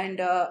 And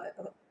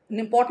an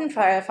important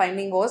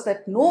finding was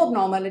that no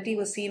abnormality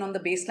was seen on the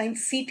baseline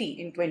CT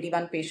in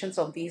 21 patients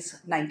of these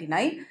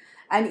 99.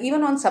 And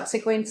even on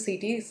subsequent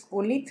CTs,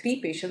 only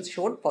 3 patients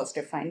showed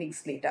positive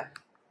findings later.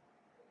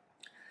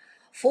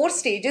 4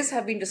 stages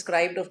have been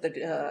described of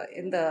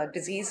in the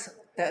disease.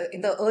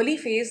 In the early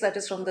phase, that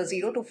is from the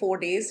 0 to 4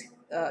 days,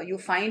 you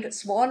find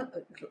small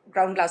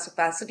ground glass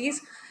opacities,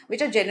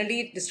 which are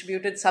generally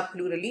distributed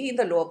subpleurally in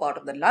the lower part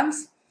of the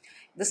lungs.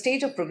 The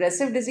stage of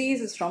progressive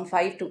disease is from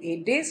 5 to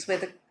 8 days, where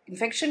the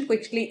infection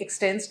quickly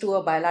extends to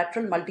a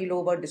bilateral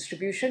multilobar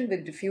distribution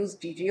with diffuse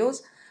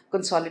GGOs,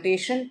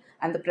 consolidation,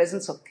 and the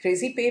presence of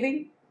crazy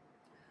paving.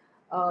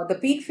 The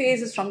peak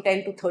phase is from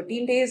 10 to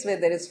 13 days, where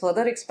there is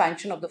further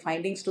expansion of the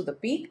findings to the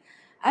peak,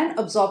 and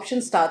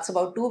absorption starts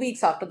about 2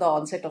 weeks after the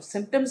onset of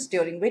symptoms,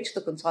 during which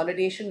the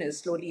consolidation is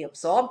slowly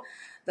absorbed.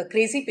 The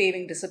crazy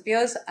paving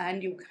disappears,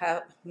 and you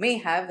may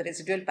have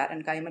residual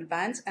parenchymal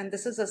bands, and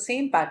this is the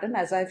same pattern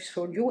as I've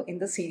showed you in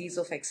the series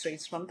of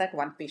X-rays from that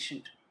one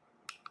patient.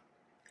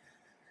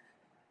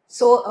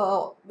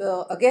 So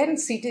again,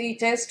 CT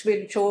test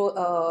will show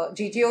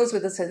GGOs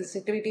with a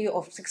sensitivity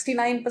of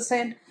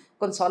 69%,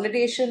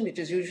 consolidation, which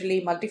is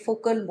usually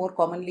multifocal, more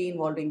commonly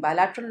involving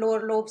bilateral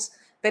lower lobes,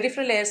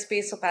 peripheral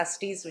airspace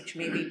opacities, which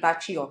may be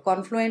patchy or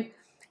confluent,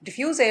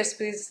 diffuse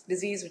airspace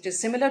disease, which is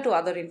similar to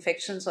other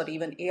infections or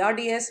even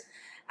ARDS,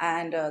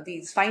 and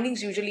these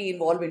findings usually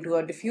evolve into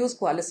a diffuse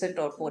coalescent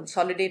or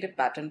consolidated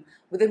pattern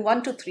within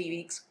 1 to 3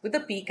 weeks, with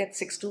a peak at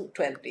 6 to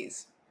 12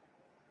 days.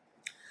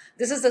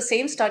 This is the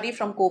same study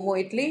from Como,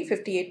 Italy,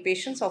 58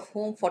 patients, of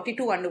whom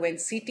 42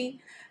 underwent CT.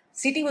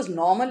 CT was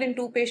normal in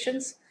 2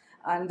 patients,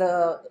 and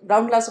the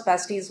ground glass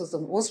opacities was the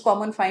most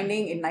common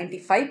finding in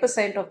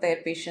 95% of their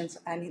patients,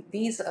 and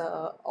these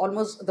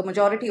almost the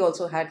majority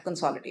also had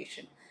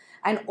consolidation.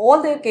 And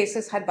all their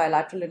cases had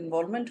bilateral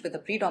involvement with a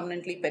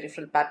predominantly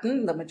peripheral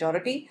pattern, the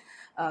majority,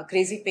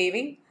 crazy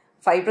paving,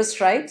 fibrous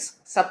stripes,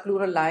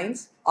 subpleural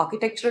lines,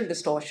 architectural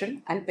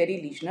distortion, and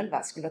perilesional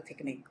vascular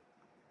thickening.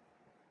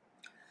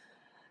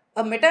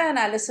 A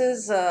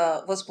meta-analysis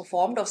was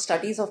performed of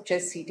studies of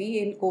chest CT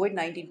in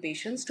COVID-19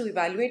 patients to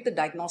evaluate the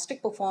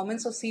diagnostic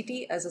performance of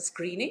CT as a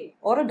screening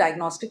or a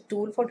diagnostic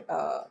tool for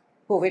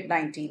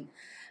COVID-19.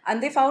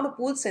 And they found a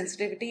pooled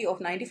sensitivity of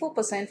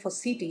 94% for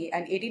CT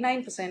and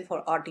 89%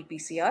 for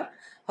RT-PCR.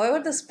 However,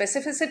 the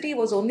specificity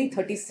was only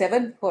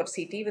 37 for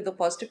CT, with a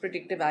positive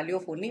predictive value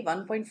of only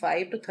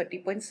 1.5 to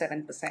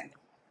 30.7%.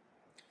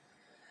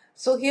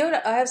 So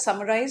here I have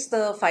summarized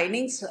the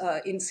findings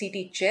in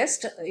CT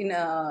chest in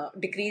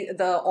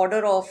the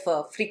order of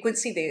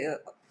frequency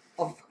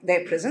of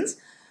their presence.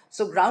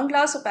 So ground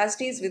glass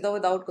opacities with or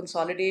without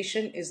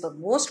consolidation is the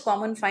most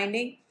common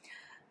finding.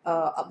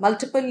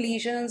 Multiple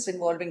lesions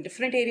involving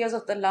different areas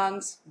of the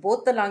lungs,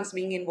 both the lungs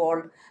being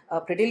involved,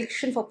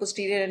 predilection for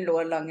posterior and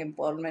lower lung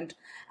involvement,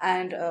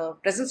 and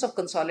presence of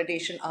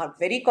consolidation are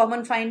very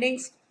common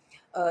findings.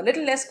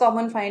 Little less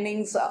common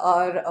findings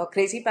are a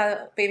crazy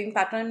paving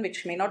pattern,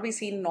 which may not be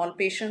seen in all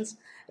patients,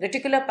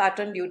 reticular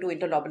pattern due to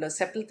interlobular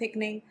septal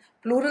thickening,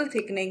 pleural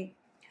thickening,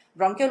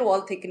 bronchial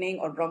wall thickening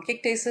or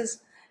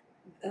bronchiectasis.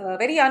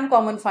 Very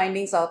uncommon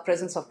findings are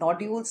presence of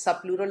nodules,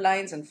 subpleural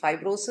lines, and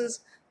fibrosis,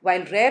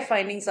 while rare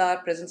findings are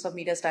presence of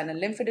mediastinal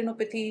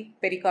lymphadenopathy,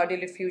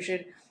 pericardial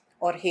effusion,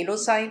 or halo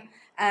sign,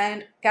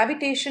 and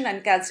cavitation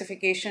and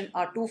calcification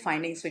are 2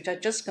 findings which are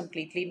just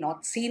completely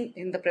not seen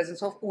in the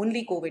presence of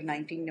only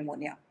COVID-19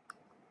 pneumonia.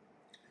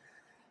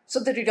 So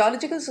the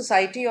Radiological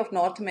Society of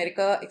North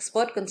America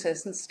expert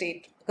consensus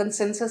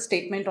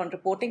statement on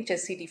reporting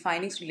chest CT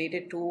findings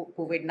related to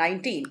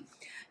COVID-19.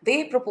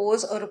 They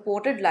propose a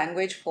reported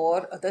language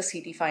for the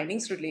CT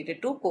findings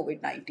related to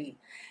COVID-19.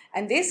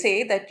 And they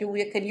say that you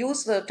can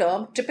use the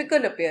term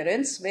typical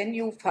appearance when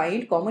you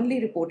find commonly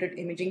reported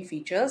imaging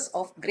features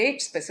of great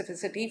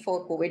specificity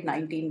for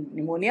COVID-19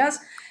 pneumonias.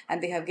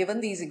 And they have given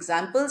these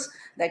examples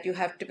that you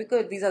have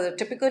these are the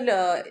typical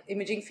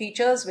imaging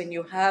features when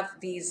you have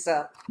these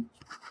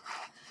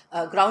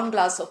ground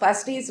glass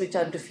opacities which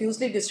are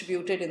diffusely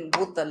distributed in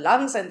both the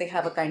lungs, and they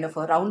have a kind of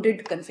a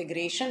rounded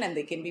configuration, and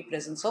they can be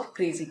presence of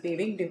crazy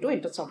paving due to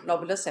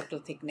interlobular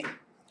septal thickening.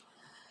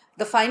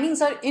 The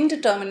findings are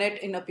indeterminate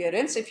in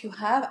appearance if you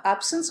have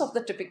absence of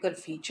the typical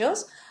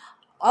features,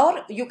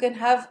 or you can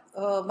have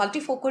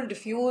multifocal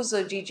diffuse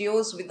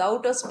GGOs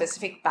without a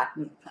specific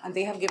pattern. And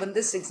they have given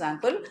this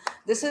example.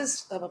 This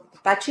is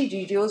patchy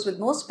GGOs with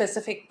no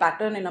specific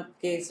pattern in a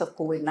case of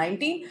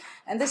COVID-19.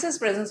 And this is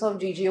presence of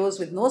GGOs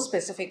with no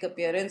specific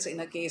appearance in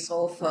a case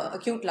of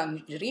acute lung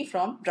injury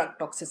from drug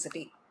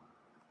toxicity.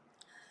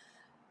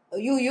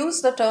 You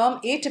use the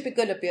term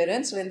atypical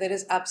appearance when there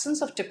is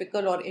absence of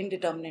typical or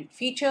indeterminate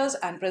features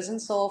and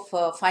presence of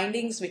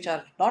findings which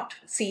are not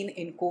seen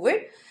in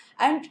COVID.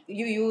 And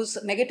you use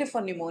negative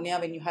for pneumonia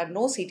when you have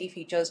no CT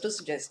features to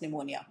suggest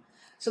pneumonia.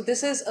 So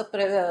this is a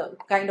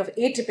kind of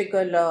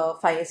atypical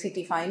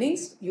CT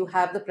findings. You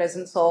have the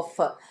presence of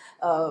these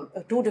are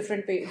 2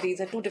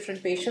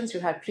 different patients. You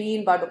have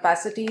pre-in-bud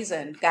opacities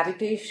and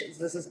cavitation.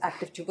 This is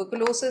active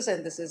tuberculosis,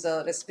 and this is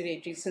a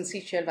respiratory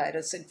syncytial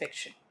virus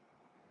infection.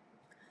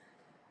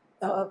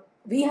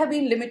 We have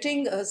been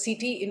limiting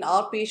CT in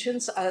our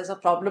patients as a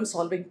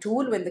problem-solving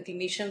tool when the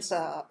clinicians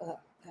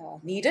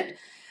need it.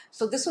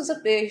 So this was a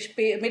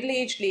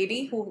middle-aged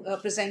lady who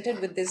presented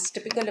with this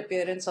typical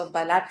appearance of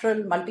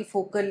bilateral,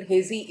 multifocal,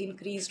 hazy,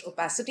 increased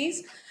opacities.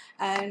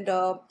 And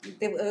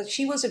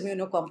she was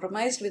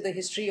immunocompromised with a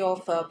history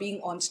of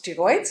being on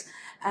steroids.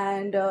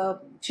 And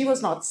she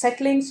was not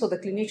settling, so the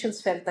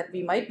clinicians felt that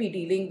we might be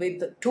dealing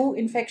with 2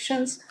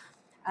 infections.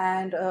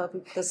 And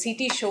the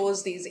CT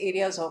shows these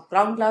areas of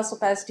ground glass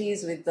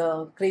opacities with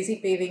the crazy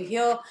paving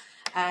here.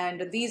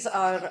 And these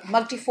are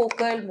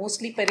multifocal,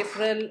 mostly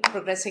peripheral,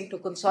 progressing to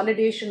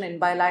consolidation in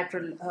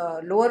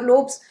bilateral lower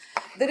lobes.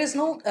 There is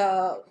no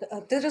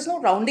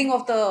rounding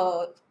of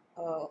the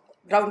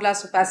ground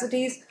glass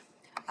opacities,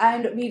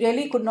 and we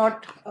really could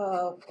not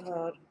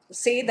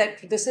say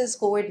that this is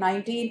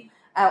COVID-19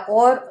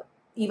 or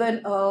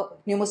even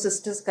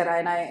pneumocystis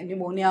carinii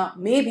pneumonia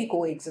may be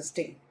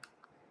coexisting.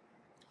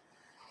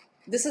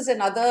 This is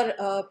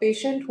another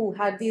patient who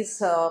had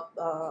these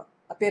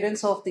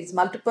appearance of these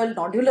multiple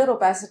nodular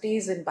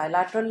opacities in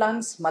bilateral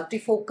lungs,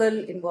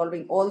 multifocal,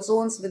 involving all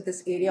zones, with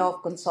this area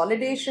of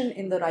consolidation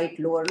in the right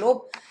lower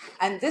lobe.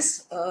 And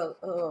this,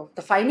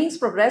 the findings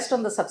progressed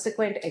on the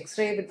subsequent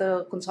X-ray, with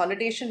the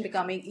consolidation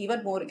becoming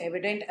even more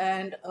evident,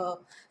 and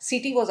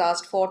CT was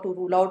asked for to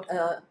rule out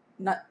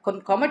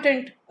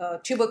concomitant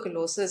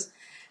tuberculosis.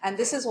 And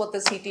this is what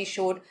the CT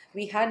showed.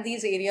 We had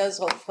these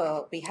areas of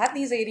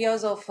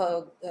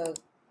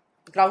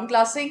ground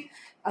glassing,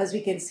 as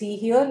we can see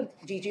here,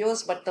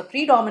 GGOs, but the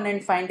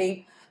predominant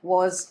finding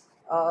was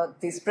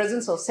this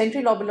presence of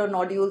centrilobular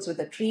nodules with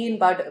a tree in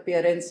bud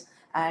appearance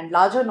and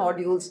larger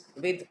nodules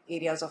with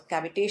areas of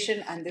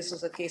cavitation, and this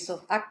was a case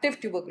of active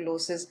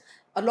tuberculosis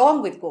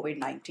along with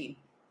COVID-19.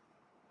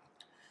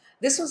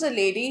 This was a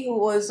lady who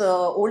was an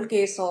old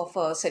case of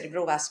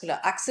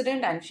cerebrovascular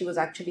accident, and she was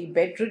actually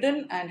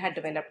bedridden and had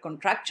developed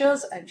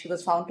contractures, and she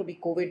was found to be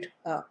COVID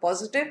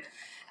positive.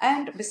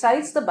 And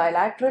besides the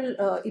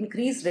bilateral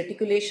increased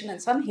reticulation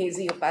and some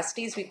hazy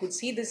opacities, we could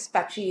see this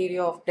patchy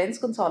area of dense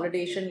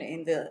consolidation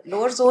in the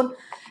lower zone.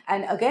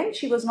 And again,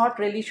 she was not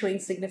really showing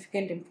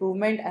significant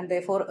improvement, and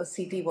therefore a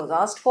CT was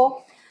asked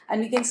for.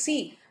 And we can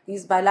see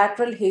these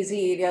bilateral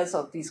hazy areas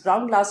of these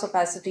ground glass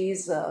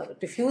opacities,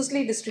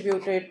 diffusely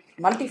distributed,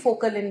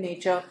 multifocal in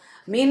nature,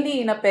 mainly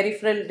in a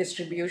peripheral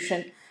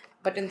distribution.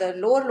 But in the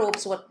lower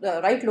lobes,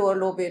 right lower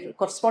lobe,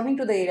 corresponding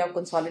to the area of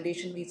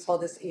consolidation, we saw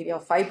this area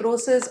of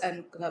fibrosis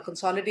and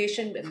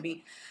consolidation, and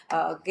we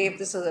gave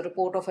this as a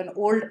report of an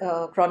old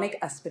chronic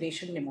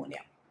aspiration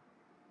pneumonia.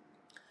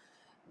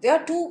 There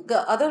are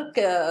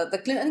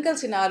the clinical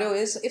scenario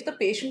is, if the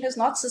patient is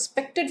not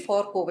suspected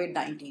for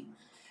COVID-19,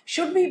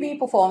 should we be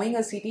performing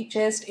a CT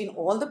chest in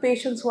all the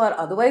patients who are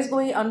otherwise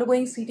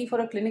undergoing CT for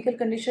a clinical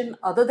condition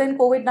other than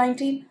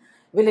COVID-19?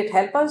 Will it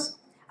help us?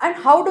 And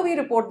how do we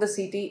report the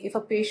CT if a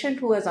patient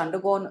who has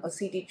undergone a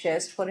CT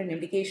chest for an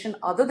indication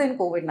other than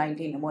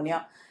COVID-19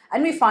 pneumonia,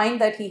 and we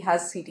find that he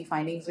has CT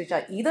findings which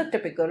are either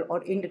typical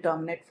or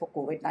indeterminate for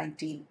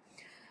COVID-19?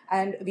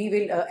 And we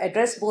will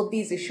address both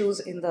these issues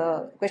in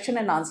the question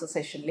and answer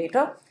session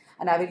later.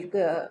 And I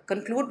will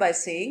conclude by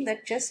saying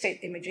that chest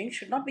imaging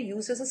should not be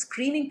used as a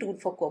screening tool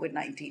for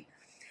COVID-19.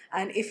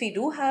 And if we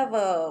do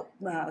have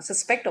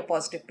suspect or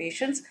positive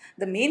patients,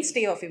 the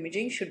mainstay of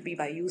imaging should be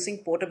by using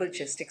portable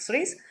chest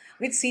X-rays,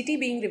 with CT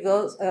being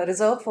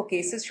reserved for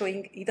cases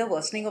showing either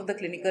worsening of the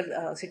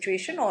clinical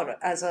situation or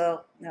as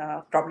a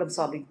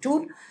problem-solving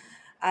tool.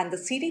 And the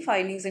CT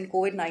findings in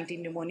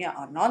COVID-19 pneumonia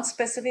are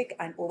non-specific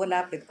and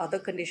overlap with other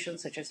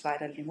conditions such as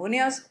viral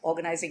pneumonias,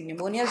 organizing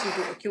pneumonias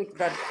due to acute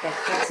blood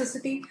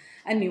toxicity,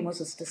 and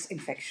pneumocystis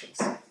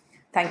infections.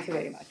 Thank you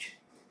very much.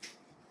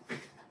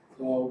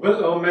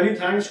 Many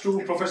thanks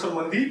to Professor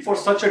Mandeep for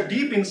such a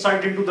deep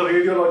insight into the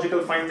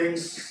radiological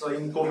findings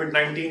in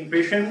COVID-19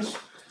 patients.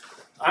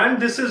 And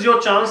this is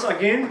your chance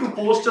again to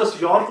post us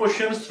your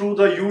questions through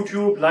the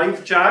YouTube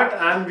live chat,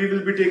 and we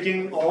will be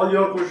taking all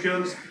your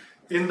questions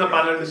in the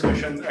panel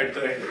discussion at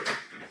the end.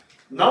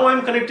 Now I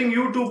am connecting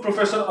you to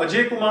Professor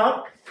Ajay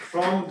Kumar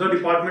from the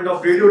Department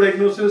of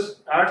Radiodiagnosis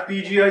at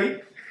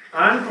PGI,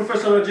 and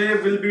Professor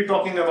Ajay will be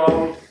talking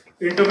about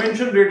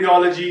intervention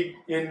radiology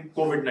in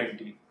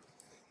COVID-19.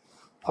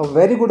 A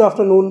very good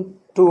afternoon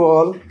to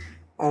all,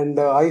 and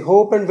I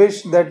hope and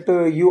wish that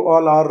you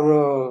all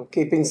are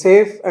keeping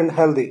safe and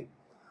healthy.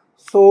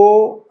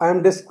 So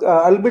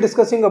I'll be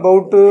discussing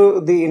about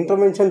the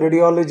intervention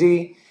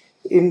radiology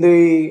in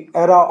the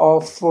era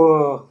of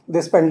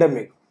this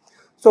pandemic.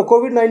 So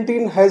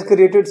COVID-19 has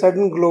created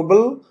certain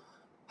global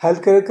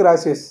healthcare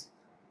crisis,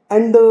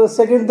 and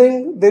second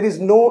thing, there is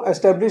no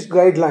established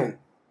guideline.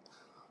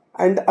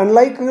 And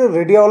unlike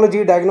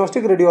radiology,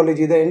 diagnostic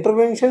radiology, the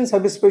intervention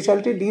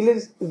subspecialty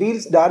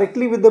deals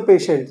directly with the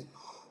patient.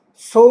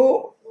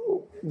 So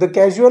the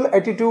casual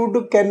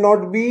attitude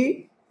cannot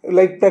be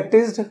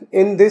practiced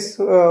in this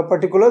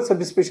particular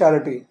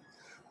subspecialty.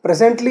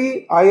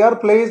 Presently, IR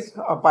plays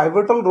a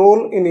pivotal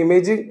role in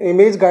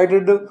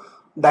image-guided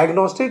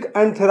diagnostic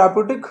and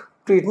therapeutic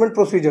treatment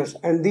procedures,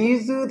 and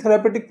these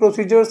therapeutic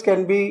procedures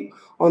can be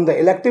on the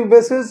elective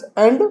basis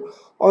and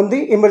on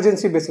the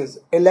emergency basis.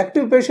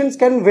 Elective patients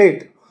can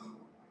wait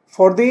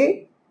for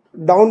the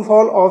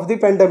downfall of the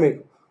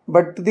pandemic,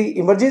 but the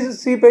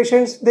emergency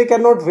patients, they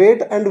cannot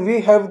wait, and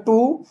we have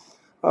to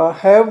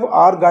have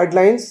our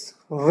guidelines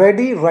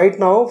ready right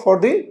now for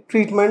the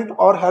treatment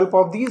or help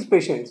of these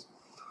patients.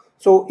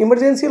 So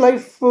emergency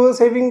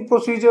life-saving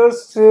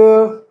procedures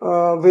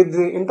with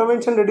the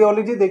intervention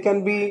radiology, they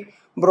can be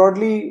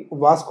broadly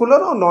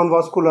vascular or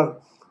non-vascular.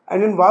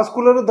 And in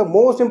vascular, the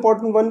most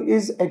important one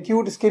is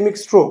acute ischemic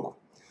stroke.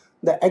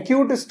 The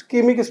acute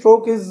ischemic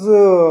stroke is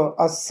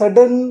a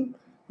sudden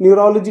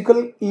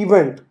neurological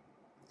event,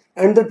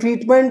 and the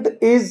treatment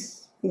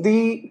is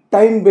the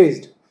time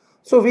based.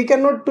 So we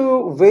cannot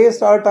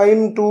waste our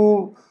time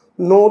to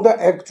know the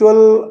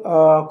actual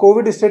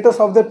COVID status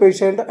of the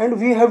patient, and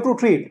we have to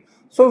treat.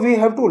 So we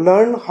have to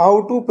learn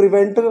how to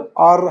prevent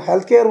our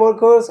healthcare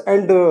workers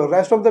and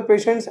rest of the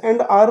patients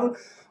and our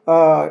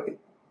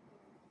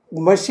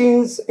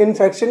machines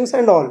infections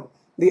and all.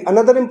 The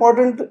another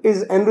important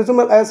is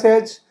aneurysmal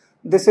ASH.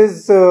 This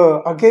is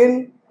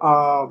again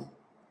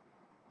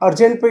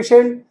urgent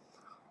patient.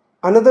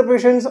 Another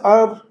patients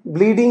are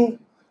bleeding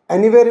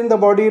anywhere in the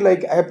body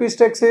like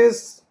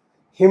epistaxis,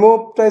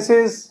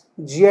 hemoptysis,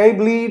 GI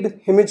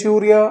bleed,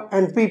 hematuria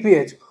and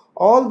PPH.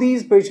 All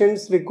these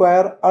patients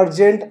require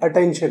urgent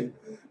attention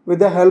with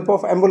the help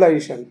of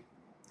embolization.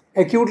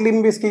 Acute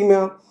limb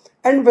ischemia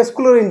and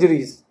vascular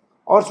injuries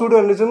or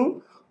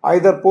pseudoaneurysm,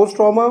 either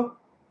post-trauma,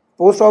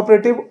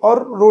 post-operative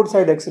or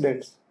roadside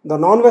accidents. The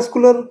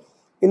non-vascular,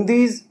 in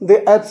these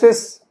they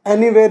abscess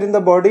anywhere in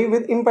the body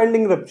with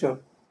impending rupture.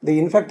 The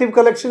infective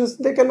collections,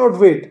 they cannot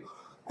wait.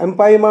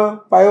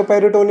 Empyema,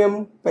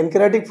 pyoperitoneum,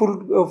 pancreatic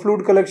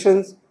fluid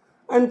collections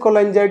and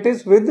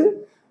cholangitis with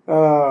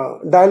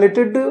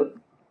dilated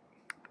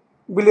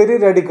biliary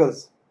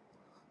radicals.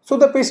 So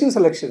the patient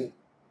selection.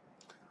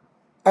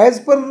 As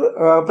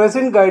per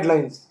present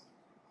guidelines,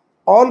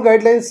 all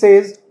guidelines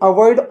says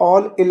avoid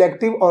all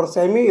elective or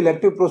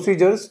semi-elective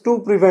procedures to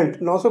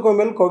prevent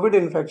nosocomial COVID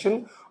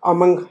infection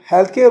among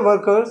healthcare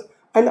workers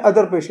and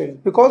other patients,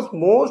 because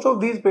most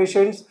of these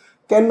patients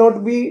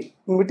cannot be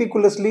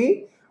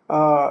meticulously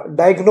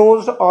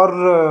diagnosed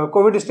or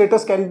COVID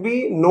status can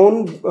be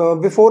known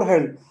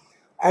beforehand.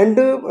 And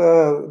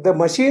the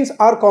machines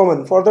are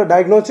common for the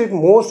diagnostic.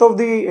 In most of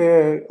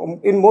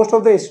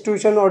the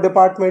institution or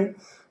department,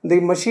 the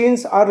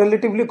machines are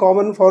relatively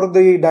common for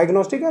the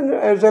diagnostic and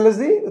as well as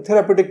the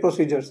therapeutic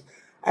procedures.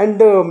 And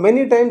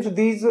many times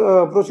these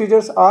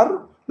procedures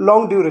are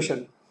long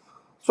duration.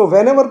 So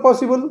whenever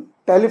possible,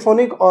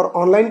 telephonic or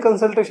online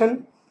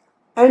consultation.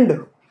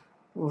 And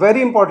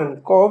very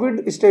important,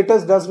 COVID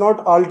status does not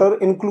alter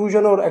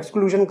inclusion or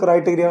exclusion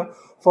criteria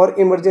for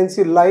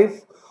emergency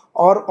life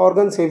or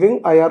organ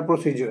saving IR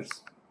procedures.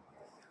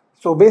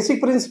 So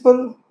basic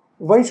principle,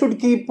 one should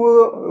keep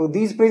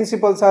these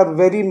principles are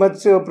very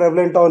much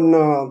prevalent on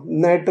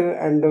net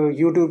and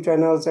YouTube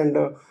channels and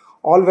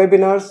all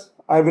webinars.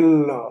 I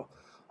will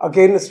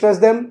again stress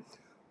them.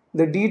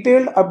 The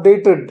detailed,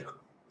 updated,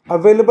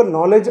 available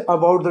knowledge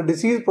about the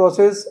disease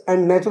process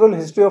and natural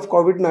history of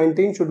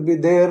COVID-19 should be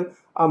there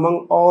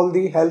among all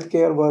the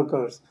healthcare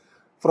workers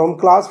from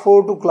class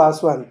 4 to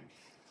class 1.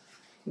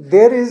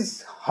 There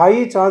is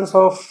high chance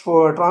of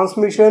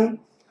transmission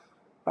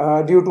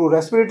due to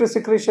respiratory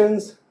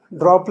secretions,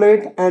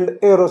 droplet and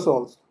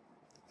aerosols.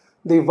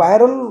 The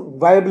viral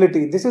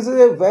viability, this is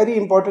a very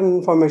important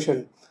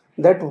information,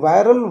 that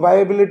viral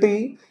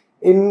viability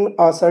in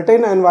a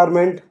certain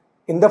environment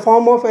in the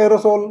form of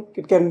aerosol,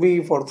 it can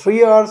be for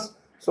 3 hours.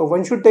 So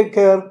one should take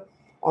care.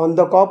 On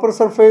the copper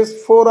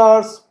surface 4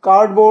 hours,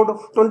 cardboard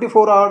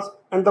 24 hours,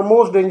 and the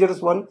most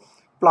dangerous one,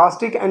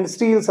 plastic and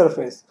steel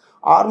surface.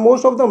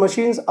 Most of the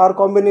machines are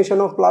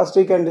combination of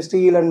plastic and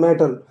steel and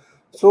metal.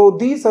 So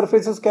these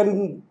surfaces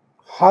can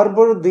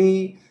harbor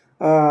the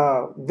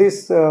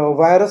this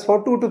virus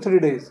for 2 to 3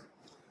 days.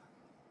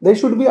 There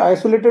should be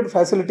isolated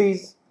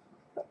facilities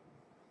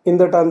in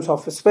the terms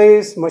of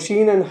space,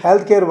 machine and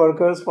healthcare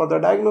workers for the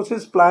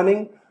diagnosis,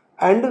 planning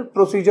and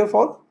procedure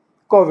for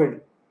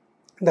COVID.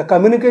 The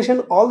communication,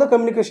 all the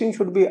communication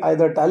should be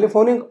either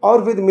telephonic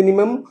or with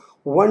minimum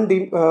 1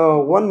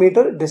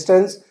 meter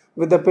distance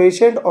with the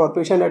patient or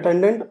patient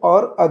attendant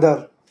or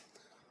other.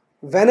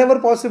 Whenever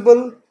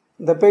possible,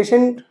 the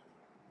patient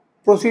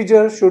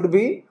procedure should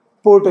be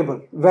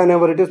portable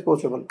whenever it is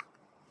possible.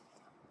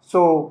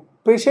 So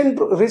patient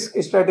risk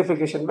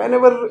stratification,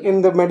 whenever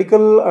in the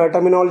medical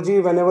terminology,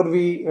 whenever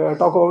we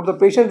talk about the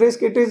patient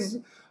risk, it is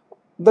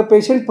the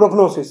patient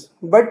prognosis.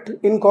 But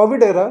in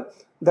COVID era,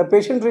 the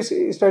patient risk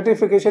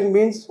stratification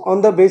means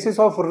on the basis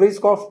of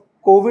risk of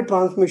COVID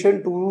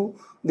transmission to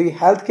the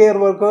healthcare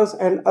workers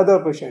and other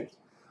patients.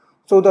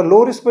 So the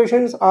low risk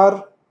patients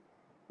are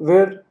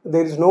where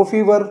there is no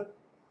fever,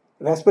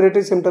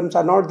 respiratory symptoms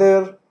are not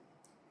there,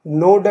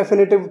 no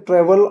definitive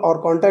travel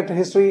or contact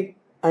history,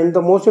 and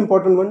the most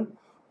important one,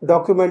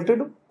 documented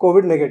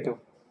COVID negative.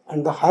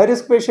 And the high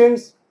risk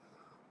patients,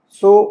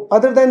 so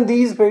other than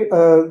these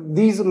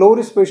low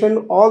risk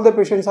patients, all the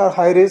patients are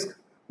high risk,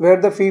 where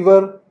the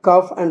fever,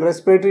 cough and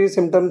respiratory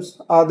symptoms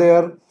are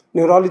there,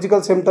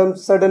 neurological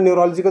symptoms, sudden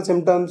neurological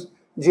symptoms,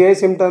 GI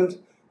symptoms,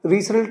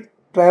 recent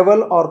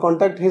travel or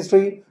contact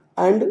history,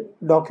 and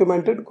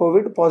documented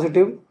COVID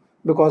positive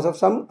because of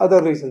some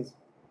other reasons.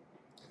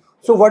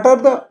 So what are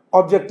the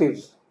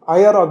objectives,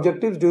 IR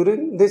objectives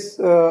during this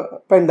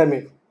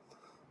pandemic?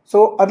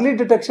 So early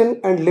detection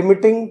and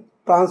limiting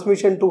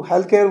transmission to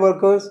healthcare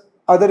workers,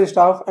 other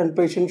staff and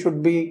patients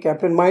should be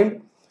kept in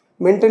mind.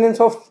 Maintenance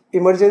of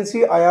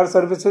emergency IR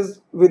services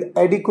with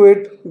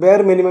adequate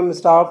bare minimum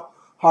staff,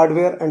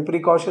 hardware and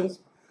precautions.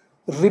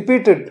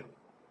 repeated,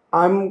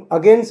 I'm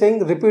again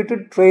saying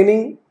repeated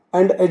training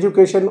and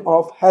education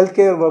of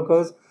healthcare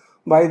workers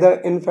by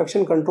the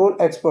infection control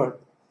expert,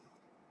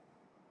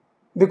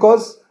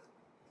 because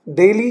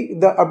daily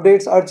the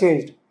updates are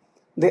changed.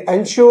 We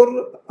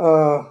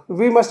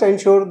must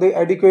ensure the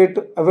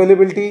adequate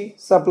availability,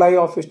 supply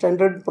of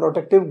standard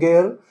protective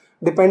gear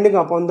depending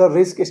upon the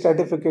risk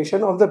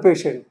stratification of the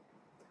patient.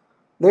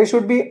 There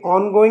should be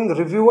ongoing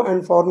review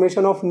and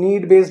formation of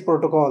need-based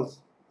protocols.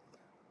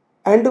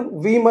 And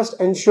we must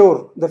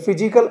ensure the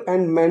physical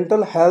and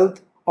mental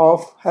health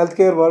of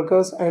healthcare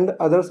workers and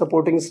other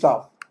supporting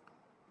staff.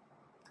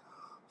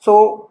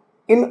 So,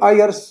 in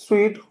IR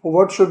suite,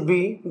 what should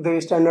be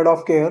the standard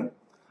of care?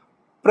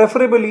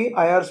 Preferably,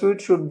 IR suite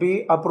should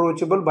be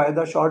approachable by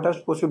the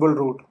shortest possible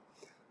route.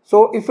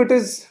 So, if it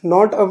is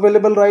not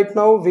available right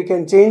now, we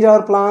can change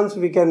our plans,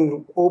 we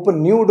can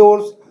open new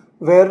doors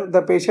where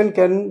the patient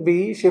can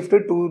be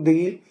shifted to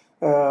the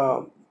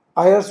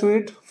IR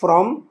suite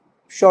from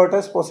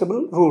shortest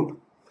possible route.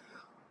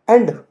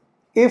 And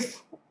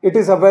if it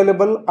is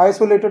available,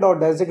 isolated or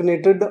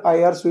designated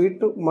IR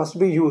suite must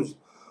be used.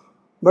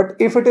 But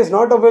if it is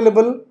not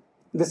available,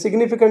 the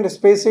significant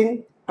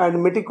spacing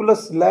and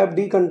meticulous lab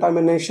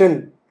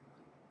decontamination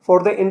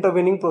for the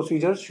intervening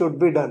procedures should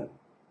be done.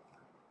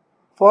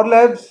 For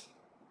labs,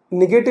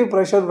 negative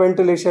pressure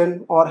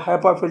ventilation or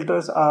HEPA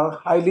filters are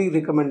highly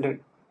recommended,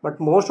 but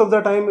most of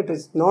the time it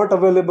is not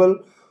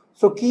available.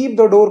 So keep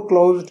the door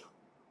closed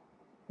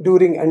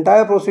during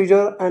entire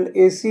procedure, and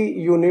AC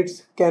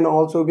units can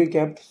also be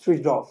kept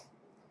switched off.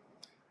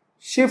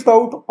 Shift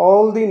out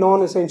all the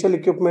non-essential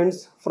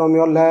equipments from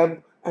your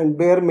lab, and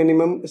bare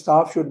minimum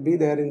staff should be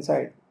there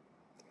inside.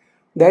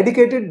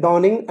 Dedicated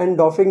donning and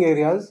doffing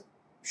areas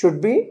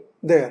should be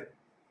there.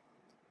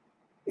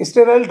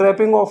 Sterile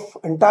draping of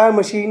entire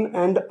machine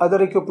and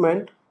other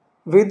equipment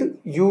with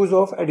use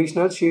of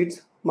additional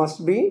sheets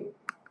must be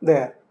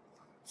there.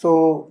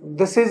 So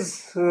this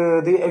is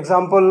the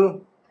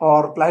example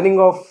or planning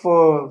of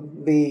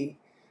the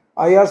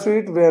IR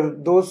suite, where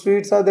those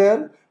suites are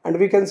there, and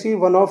we can see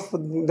one of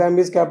them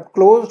is kept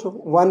closed,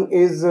 one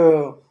is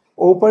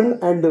open,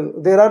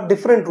 and there are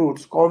different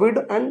routes,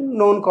 COVID and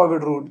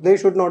non-COVID route. They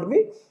should not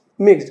be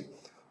mixed.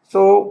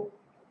 So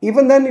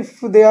even then,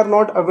 if they are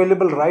not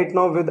available right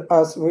now with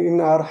us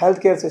in our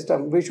healthcare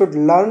system, we should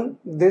learn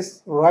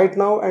this right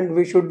now, and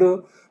we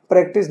should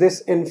practice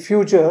this in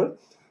future,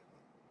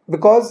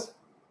 because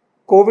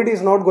COVID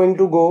is not going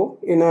to go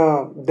in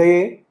a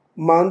day,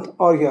 month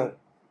or year.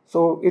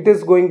 So it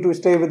is going to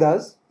stay with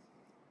us.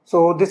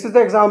 So this is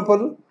the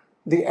example.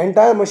 The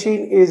entire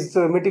machine is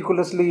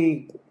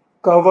meticulously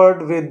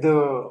covered with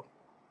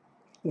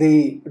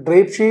the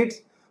drape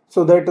sheets,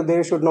 so that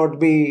there should not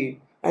be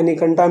any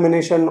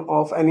contamination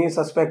of any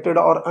suspected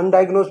or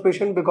undiagnosed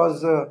patient,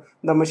 because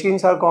the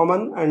machines are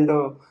common, and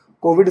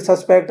COVID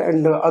suspect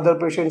and other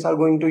patients are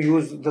going to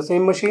use the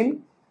same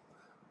machine.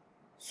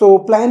 So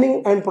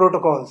planning and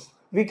protocols.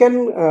 We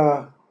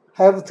can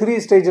have 3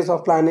 stages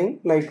of planning,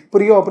 like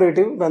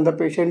pre-operative, when the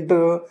patient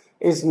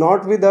is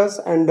not with us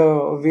and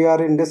we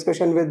are in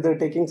discussion with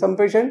taking some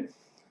patient.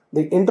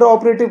 The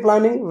intraoperative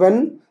planning,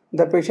 when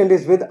the patient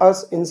is with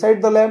us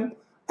inside the lab,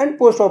 and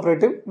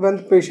post-operative, when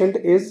the patient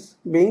is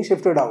being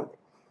shifted out.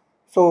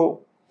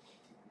 So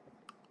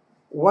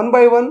one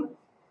by one,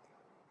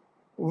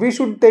 we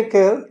should take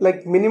care,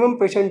 like minimum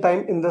patient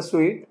time in the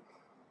suite,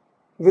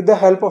 with the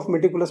help of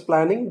meticulous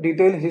planning,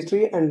 detailed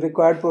history and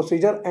required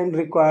procedure and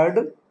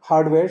required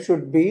hardware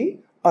should be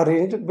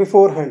arranged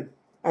beforehand.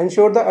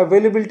 Ensure the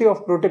availability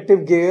of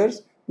protective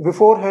gears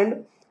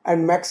beforehand,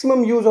 and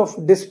maximum use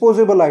of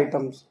disposable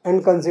items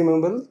and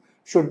consumables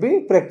should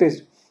be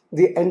practiced.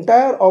 The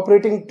entire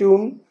operating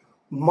team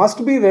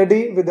must be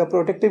ready with the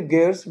protective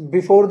gears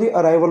before the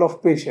arrival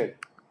of patient.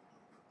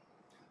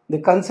 The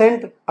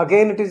consent,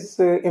 again it is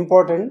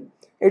important.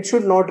 It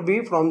should not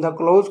be from the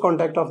close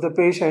contact of the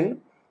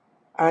patient,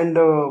 and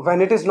when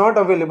it is not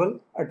available,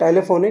 a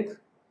telephonic,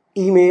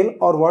 email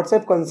or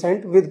WhatsApp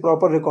consent with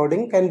proper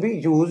recording can be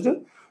used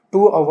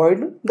to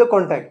avoid the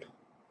contact.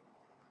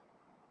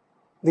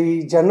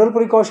 The general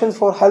precautions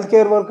for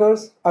healthcare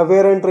workers,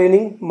 aware and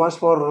training must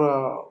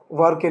for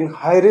work in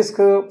high risk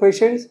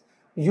patients.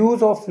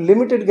 Use of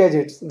limited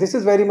gadgets, this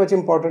is very much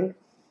important.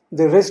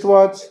 The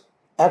wristwatch,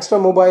 extra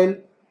mobile,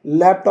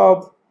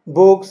 laptop,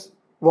 books,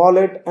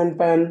 wallet and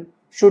pen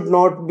should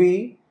not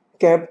be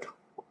kept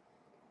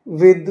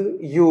with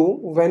you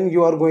when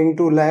you are going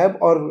to lab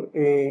or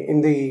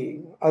in the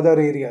other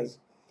areas.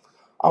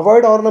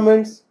 Avoid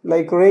ornaments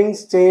like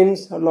rings,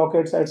 chains,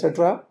 lockets,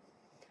 etc.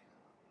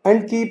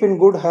 And keep in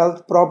good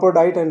health. Proper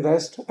diet and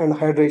rest and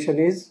hydration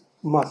is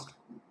must.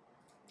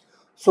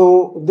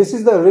 So this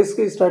is the risk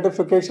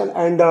stratification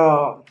and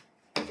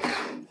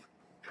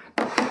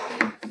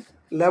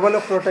level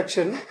of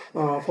protection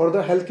for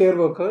the healthcare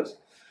workers.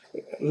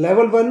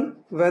 Level 1,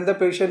 when the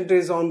patient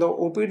is on the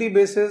OPD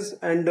basis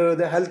and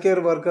the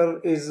healthcare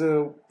worker is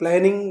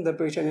planning the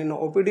patient in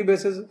OPD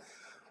basis.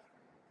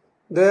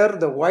 There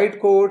the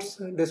white coats,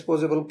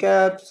 disposable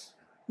caps,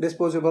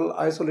 disposable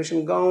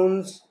isolation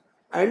gowns,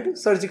 and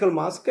surgical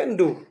mask can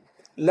do.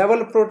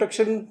 Level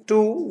protection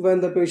 2,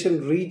 when the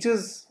patient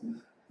reaches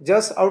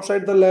just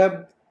outside the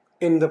lab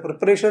in the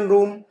preparation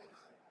room.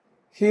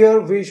 Here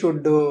we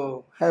should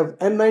have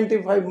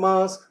N95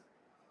 mask,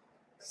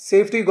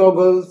 safety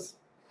goggles,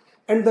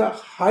 and the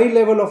high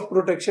level of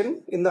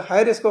protection in the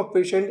high risk of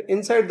patient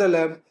inside the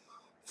lab,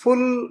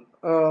 full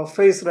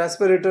face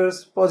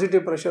respirators,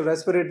 positive pressure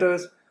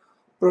respirators,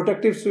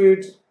 protective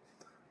suits,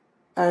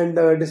 and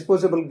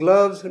disposable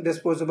gloves,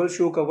 disposable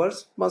shoe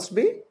covers must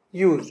be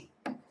used.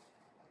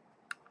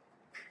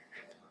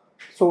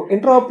 So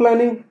intra-op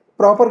planning,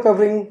 proper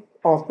covering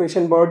of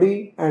patient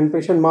body and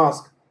patient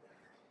mask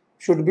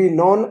should be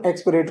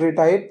non-expiratory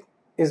type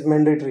is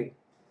mandatory.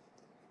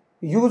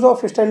 Use of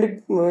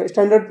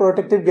standard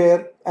protective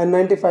gear,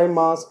 N95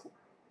 mask,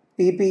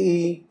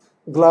 PPE,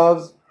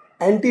 gloves,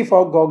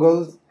 anti-fog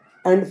goggles,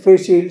 and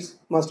face shields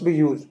must be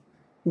used.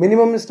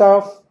 Minimum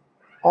staff,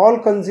 all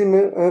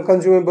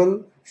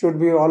consumable should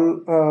be all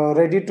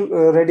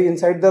ready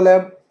inside the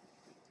lab.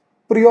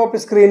 Pre-op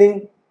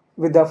screening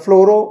with the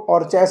fluoro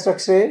or chest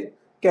X-ray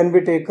can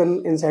be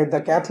taken inside the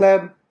cath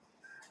lab.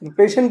 The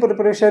patient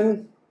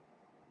preparation,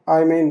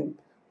 the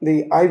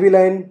IV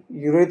line,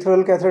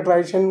 urethral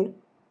catheterization,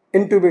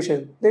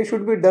 intubation, they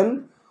should be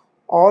done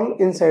all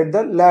inside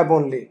the lab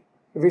only.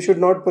 We should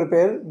not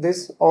prepare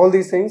all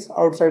these things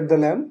outside the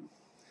lab.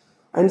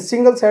 And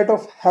single set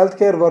of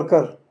healthcare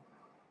worker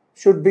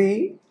should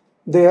be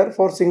there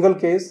for single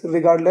case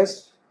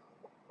regardless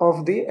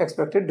of the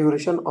expected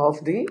duration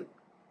of the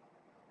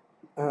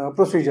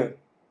procedure.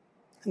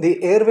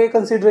 The airway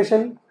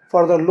consideration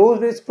for the low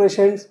risk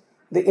patients,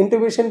 the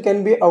intubation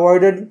can be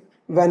avoided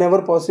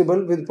whenever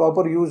possible with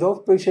proper use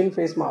of patient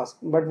face mask.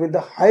 But with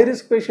the high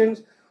risk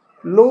patients,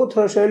 low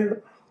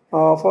threshold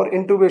for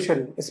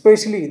intubation,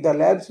 especially the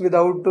labs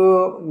without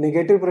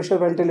negative pressure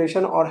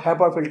ventilation or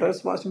HEPA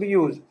filters must be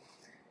used.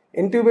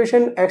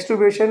 Intubation,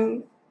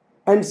 extubation,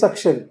 and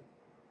suction,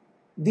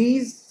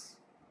 these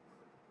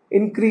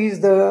increase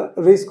the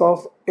risk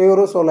of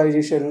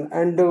aerosolization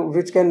and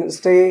which can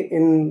stay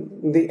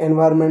in the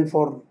environment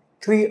for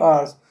 3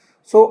 hours.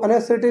 So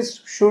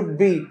anesthetist should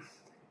be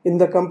in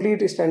the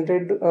complete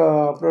standard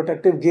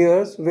protective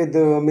gears with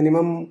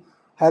minimum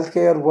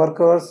healthcare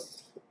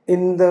workers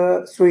in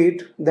the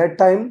suite that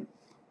time.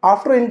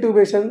 After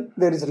intubation,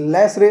 there is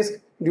less risk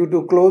due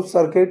to closed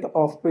circuit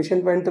of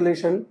patient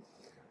ventilation,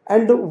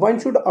 and one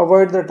should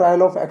avoid the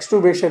trial of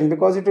extubation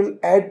because it will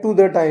add to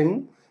the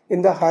time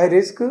in the high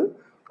risk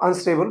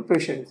unstable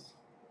patients.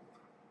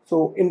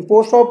 So in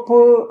post-op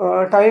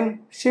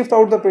time, shift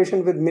out the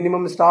patient with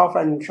minimum staff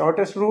and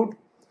shortest route.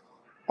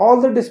 All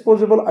the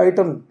disposable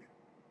items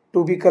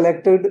to be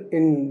collected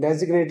in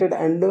designated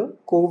and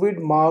COVID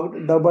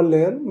marked double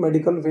layer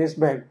medical waste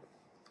bag.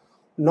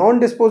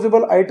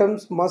 Non-disposable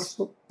items must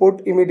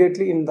put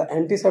immediately in the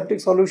antiseptic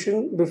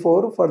solution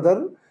before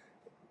further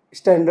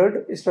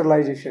standard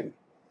sterilization.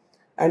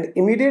 And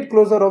immediate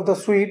closure of the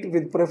suite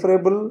with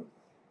preferable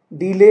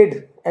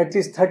delayed at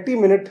least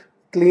 30-minute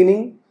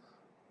cleaning,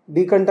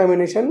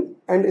 decontamination,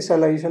 and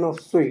sterilization of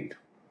suite.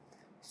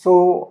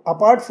 So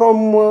apart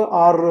from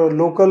our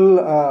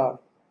local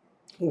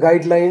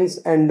guidelines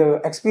and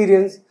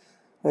experience,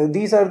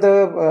 these are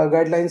the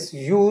guidelines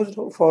used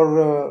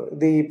for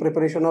the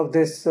preparation of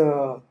this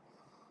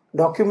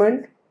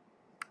document.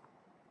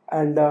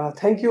 And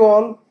thank you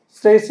all.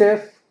 Stay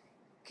safe,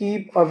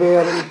 keep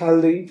aware and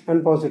healthy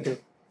and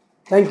positive.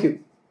 Thank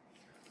you.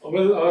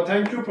 Well,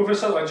 thank you,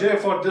 Professor Ajay,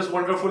 for this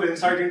wonderful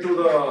insight into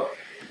the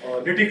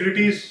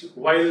nitty-gritties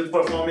while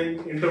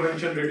performing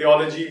intervention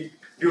radiology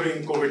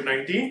during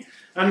COVID-19.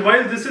 And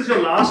while this is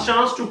your last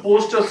chance to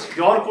post us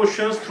your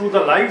questions through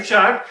the live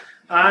chat,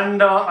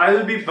 and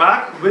I'll be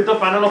back with the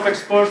panel of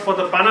experts for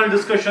the panel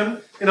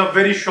discussion in a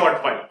very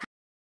short while.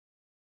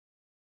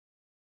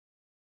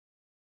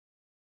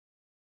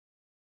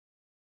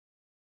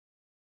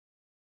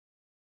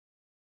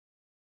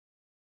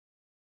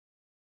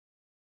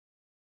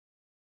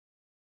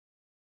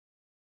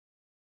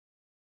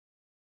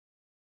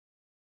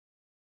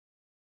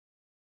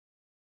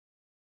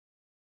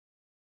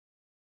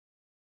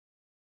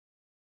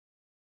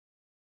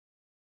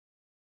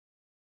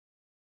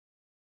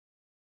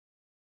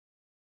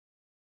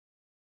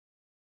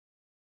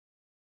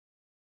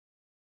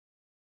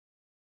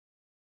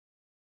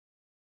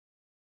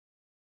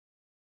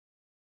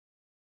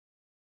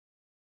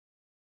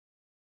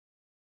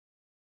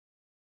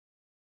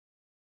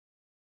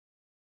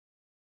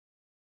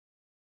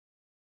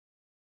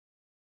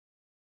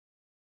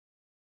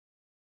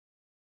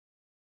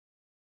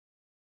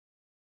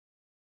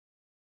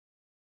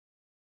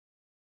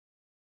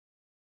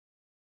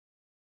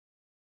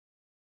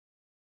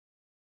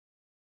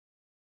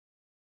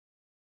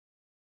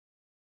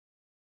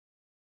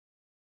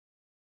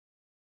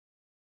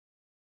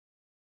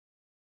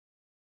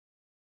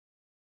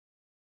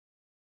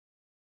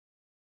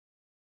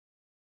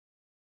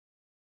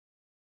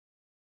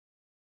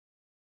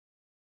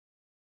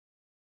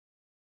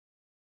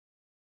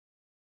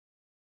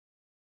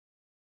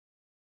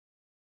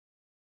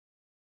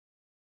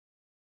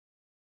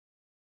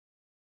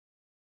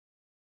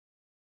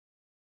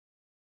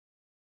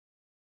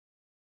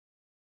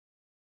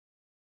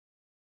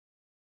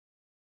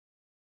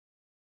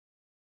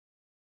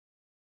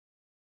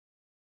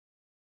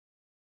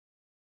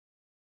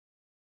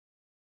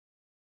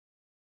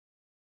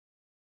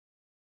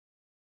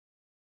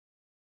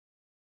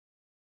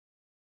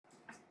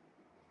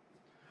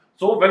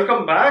 So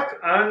welcome back,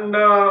 and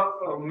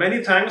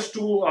many thanks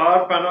to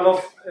our panel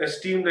of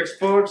esteemed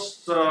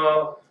experts,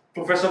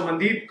 Professor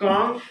Mandeep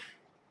Khan,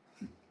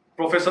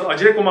 Professor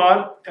Ajay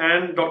Kumar,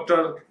 and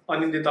Dr.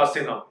 Anindita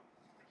Sinha.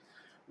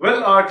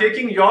 Well,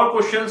 taking your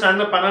questions and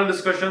the panel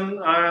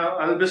discussion,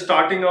 I'll be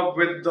starting up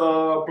with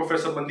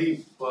Professor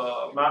Mandeep.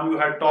 Ma'am, you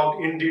had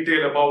talked in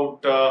detail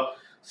about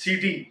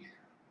CT,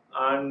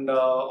 and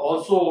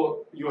also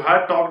you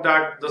had talked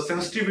that the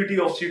sensitivity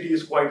of CT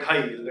is quite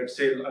high, let's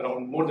say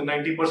around more than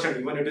 90%,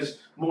 even it is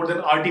more than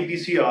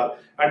RT-PCR.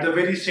 At the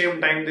very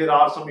same time, there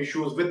are some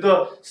issues with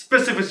the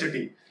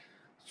specificity.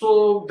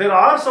 So there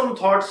are some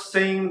thoughts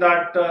saying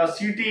that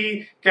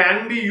CT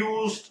can be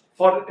used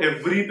for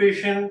every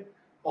patient,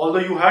 although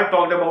you had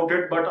talked about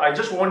it, but I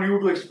just want you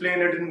to explain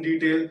it in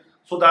detail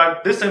so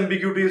that this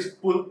ambiguity is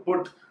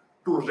put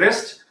to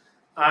rest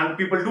and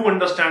people do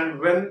understand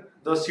when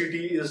the CT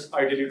is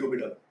ideally to be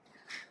done.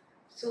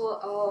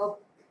 So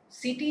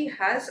CT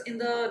has, in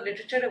the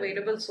literature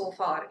available so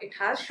far, it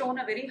has shown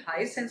a very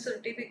high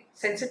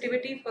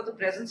sensitivity for the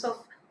presence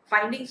of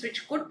findings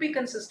which could be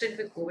consistent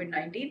with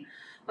COVID-19.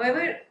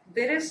 However,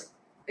 there is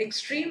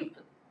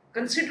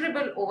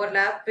considerable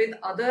overlap with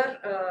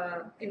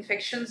other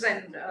infections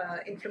and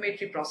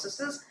inflammatory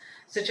processes,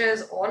 such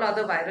as all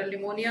other viral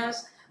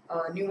pneumonias,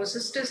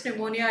 pneumocystis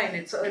pneumonia in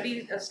its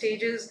early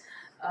stages,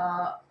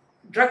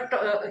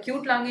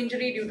 acute lung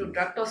injury due to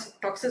drug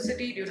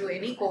toxicity due to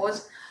any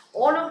cause.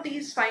 All of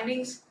these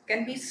findings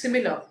can be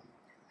similar,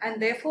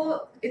 and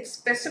therefore its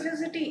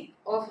specificity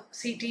of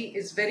CT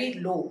is very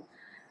low.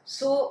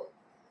 So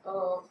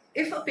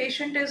if a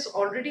patient is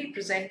already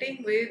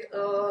presenting with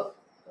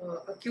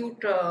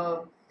acute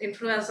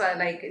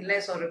influenza-like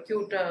illness or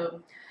acute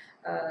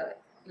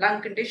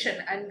lung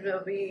condition, and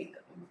we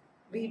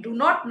do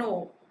not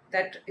know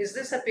that is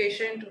this a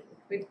patient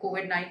with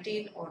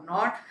COVID-19 or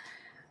not,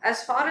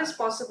 as far as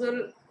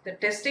possible, the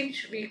testing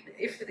should be,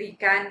 if we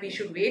can, we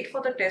should wait for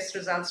the test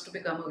results to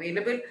become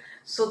available,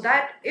 so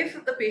that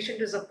if the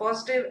patient is a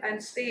positive,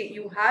 and say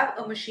you have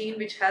a machine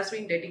which has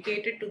been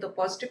dedicated to the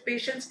positive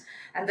patients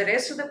and the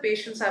rest of the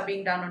patients are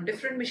being done on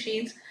different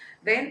machines,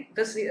 then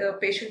the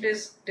patient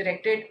is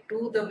directed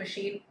to the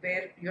machine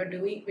where you're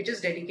doing, which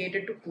is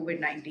dedicated to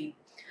COVID-19.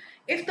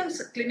 If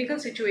the clinical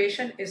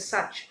situation is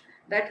such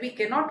that we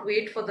cannot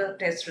wait for the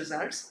test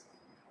results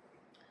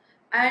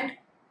and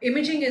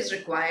imaging is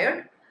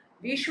required,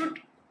 we should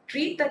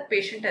treat that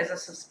patient as a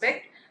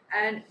suspect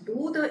and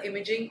do the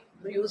imaging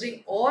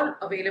using all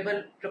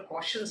available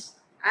precautions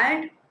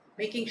and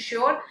making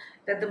sure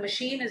that the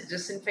machine is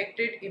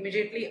disinfected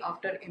immediately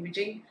after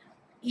imaging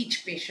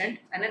each patient,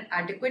 and an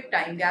adequate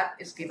time gap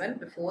is given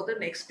before the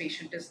next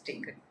patient is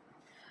taken.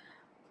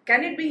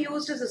 Can it be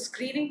used as a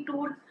screening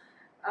tool?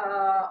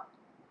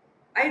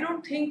 I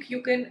don't think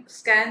you can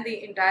scan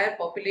the entire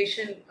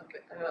population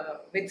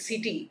with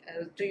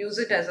CT to use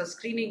it as a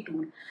screening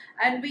tool,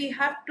 and we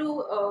have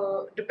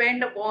to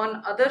depend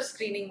upon other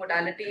screening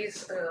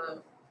modalities.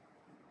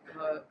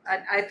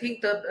 And I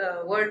think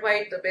the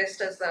worldwide the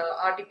best is the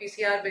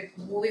RT-PCR, with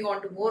moving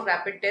on to more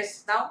rapid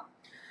tests now.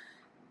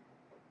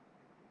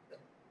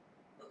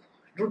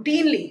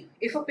 Routinely,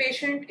 if a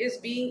patient is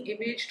being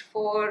imaged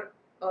for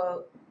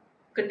a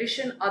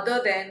condition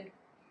other than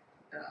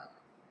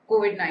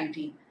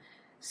COVID-19,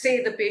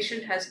 say the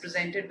patient has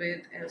presented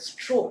with a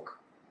stroke,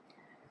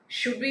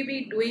 should we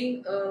be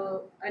doing,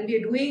 and we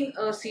are doing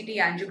a CT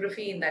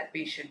angiography in that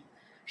patient,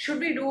 should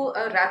we do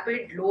a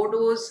rapid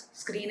low-dose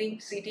screening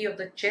CT of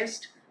the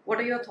chest? What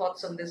are your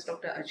thoughts on this,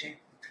 Dr. Ajay?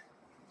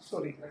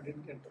 Sorry, I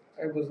didn't get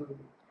that. I was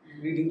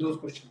reading those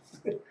questions.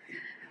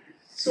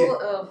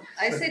 So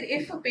I said,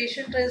 if a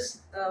patient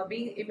is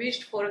being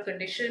imaged for a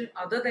condition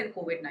other than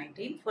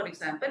COVID-19, for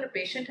example, a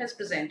patient has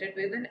presented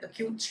with an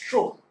acute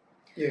stroke.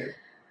 Yeah.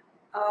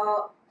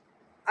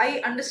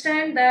 I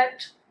understand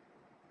that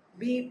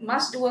we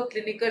must do a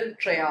clinical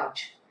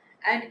triage,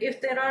 and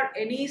if there are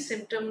any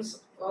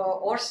symptoms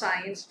or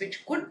signs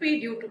which could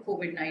be due to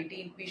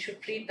COVID-19, we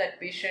should treat that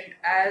patient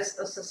as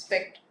a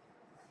suspect,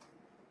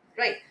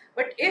 right?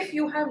 But if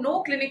you have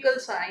no clinical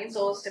signs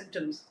or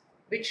symptoms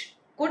which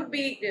could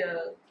be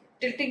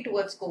tilting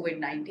towards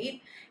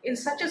COVID-19, in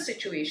such a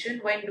situation,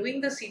 when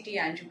doing the CT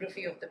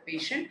angiography of the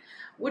patient,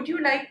 would you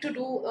like to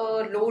do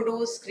a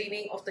low-dose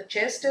screening of the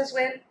chest as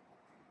well?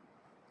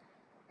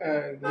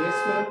 Yes,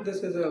 ma'am, this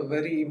is a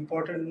very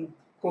important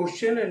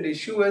question and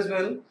issue as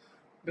well,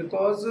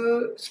 because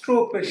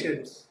stroke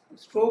patients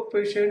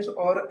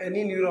or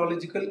any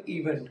neurological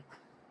event,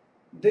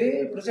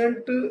 they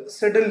present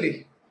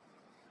suddenly,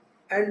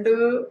 and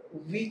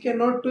we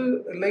cannot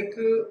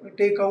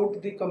take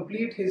out the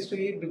complete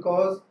history,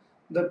 because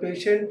the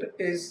patient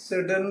is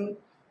sudden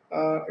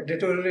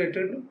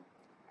deteriorated,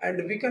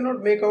 and we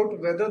cannot make out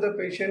whether the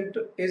patient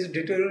is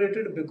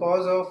deteriorated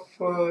because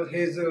of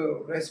his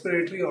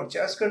respiratory or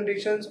chest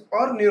conditions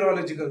or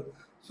neurological.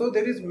 So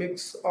there is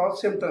mix of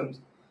symptoms.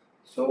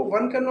 So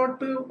one cannot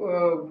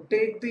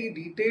take the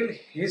detailed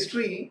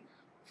history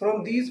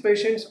from these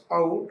patients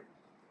out,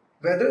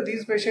 whether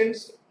these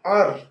patients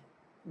are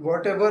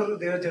whatever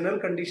their general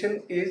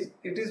condition is,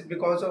 it is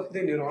because of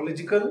the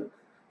neurological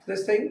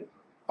this thing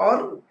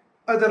or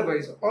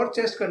otherwise, or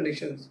chest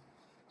conditions.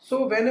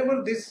 So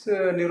whenever this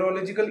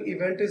neurological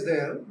event is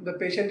there, the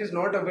patient is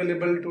not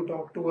available to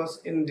talk to us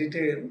in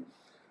detail,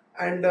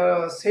 and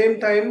same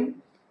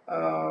time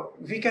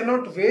we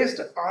cannot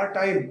waste our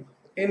time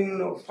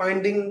in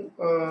finding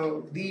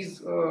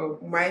these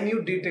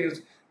minute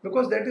details,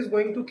 because that is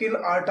going to kill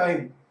our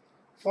time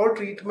for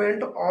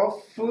treatment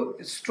of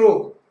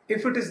stroke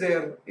if it is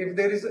there, if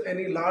there is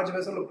any large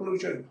vessel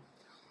occlusion.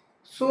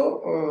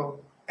 So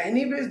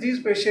anyways,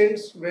 these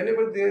patients,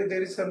 whenever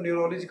there is some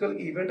neurological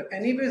event,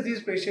 anyways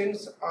these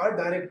patients are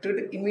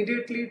directed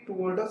immediately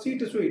toward a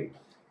CT suite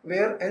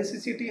where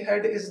NCCT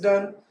head is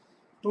done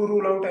to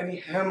rule out any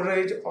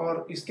hemorrhage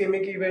or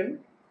ischemic event.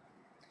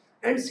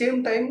 And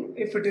same time,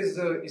 if it is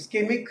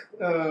ischemic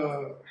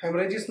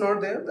hemorrhage is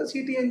not there, the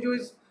CT angio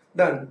is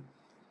done.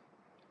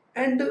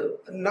 And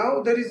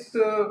now there is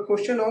a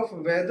question of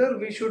whether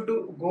we should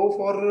go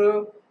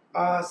for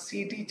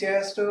CT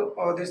chest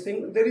or this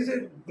thing. There is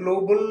a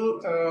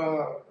global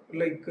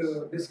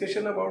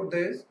discussion about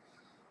this.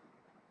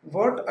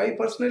 What I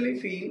personally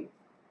feel,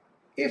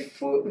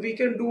 if we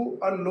can do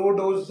a low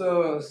dose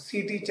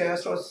CT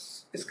chest or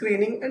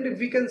screening, and if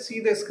we can see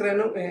the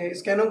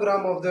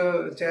scanogram of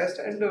the chest,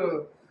 and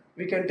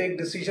we can take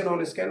decision on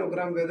a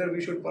scanogram whether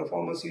we should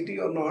perform a CT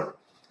or not.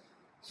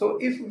 So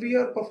if we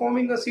are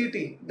performing a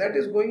CT, that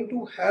is going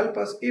to help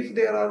us if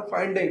there are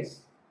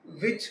findings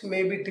which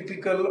may be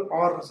typical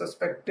or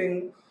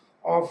suspecting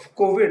of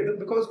COVID,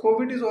 because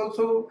COVID is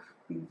also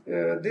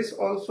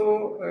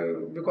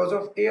because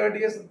of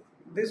ARDS,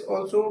 this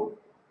also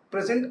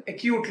present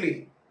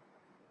acutely.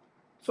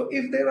 So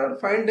if there are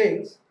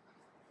findings,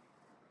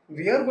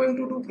 we are going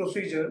to do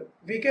procedure,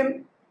 we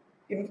can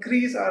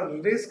increase our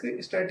risk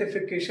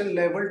stratification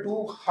level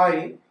to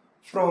high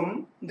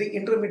from the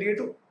intermediate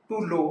to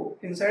low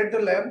inside the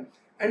lab,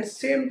 and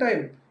same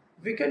time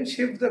we can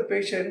shift the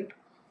patient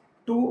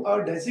to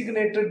a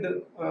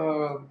designated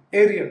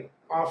area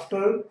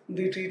after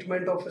the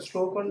treatment of a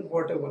stroke and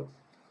whatever.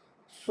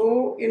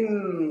 So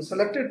in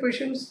selected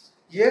patients,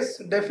 yes,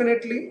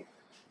 definitely,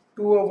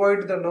 to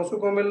avoid the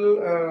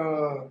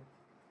nosocomial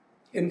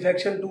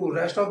infection to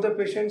rest of the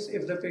patients,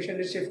 if the patient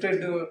is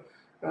shifted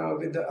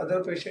with the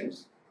other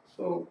patients,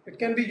 so it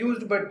can be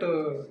used, but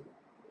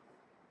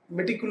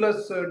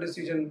meticulous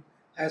decision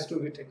has to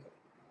be taken.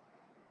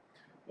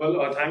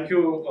 Well, thank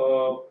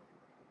you,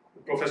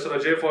 Professor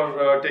Ajay,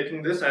 for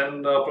taking this,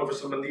 and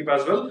Professor Mandeep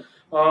as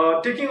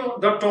well. Taking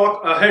the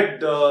talk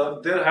ahead,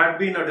 there had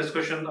been a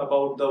discussion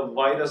about the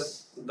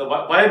virus, the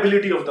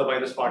viability of the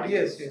virus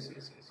particles, Yes.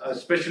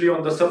 Especially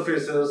on the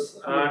surfaces.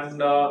 Yes.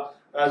 And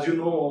as you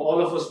know, all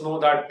of us know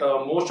that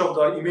most of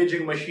the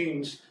imaging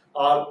machines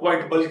are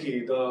quite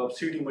bulky, the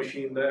CT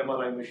machine, the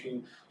MRI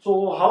machine. So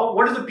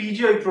what is the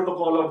PGI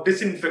protocol of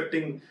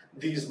disinfecting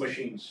these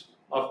machines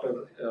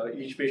after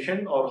each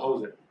patient, or how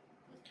is it?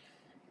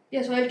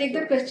 Yeah, so I'll take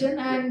that question,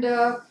 and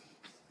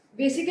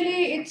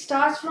basically it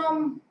starts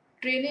from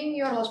training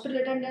your hospital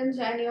attendants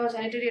and your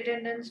sanitary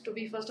attendants to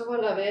be first of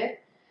all aware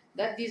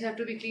that these have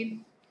to be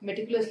cleaned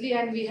meticulously,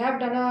 and we have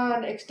done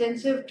an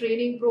extensive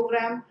training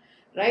program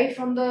right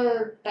from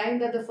the time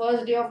that the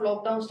first day of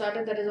lockdown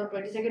started, that is on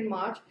 22nd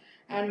March,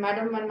 and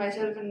Madam and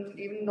myself and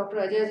even Dr.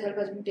 Ajay's help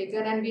has been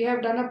taken, and we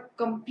have done a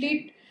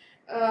complete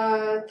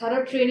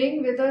thorough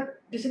training with a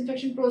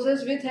disinfection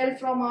process with help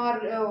from our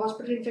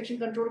hospital infection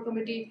control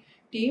committee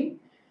team.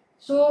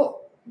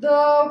 So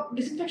the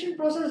disinfection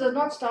process does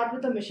not start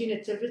with the machine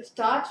itself. It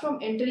starts from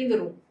entering the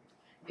room.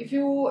 If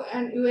you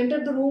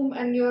enter the room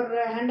and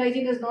your hand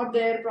hygiene is not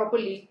there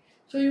properly,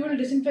 so you will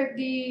disinfect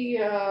the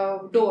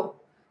door.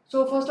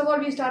 So first of all,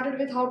 we started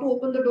with how to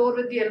open the door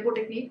with the elbow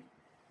technique.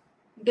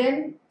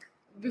 Then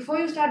before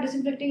you start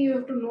disinfecting, you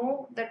have to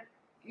know that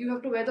you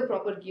have to wear the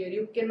proper gear.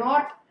 You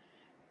cannot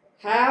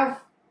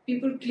have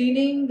people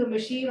cleaning the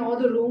machine or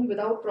the room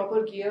without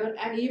proper gear,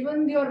 and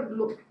even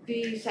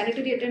the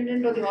sanitary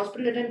attendant or the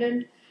hospital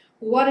attendant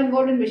who are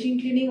involved in machine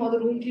cleaning or the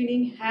room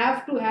cleaning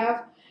have to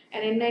have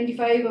an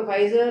N95, a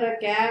visor, a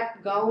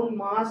cap, gown,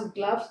 mask,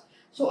 gloves.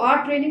 So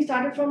our training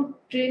started from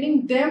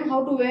training them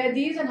how to wear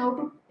these and how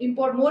to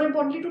more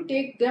importantly, to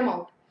take them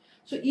out.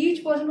 So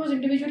each person was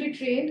individually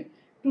trained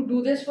to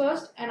do this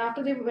first, and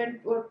after they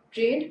were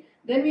trained,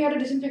 then we had a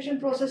disinfection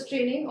process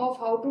training of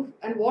how to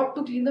and what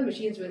to clean the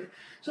machines with.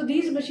 So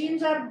these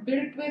machines are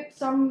built with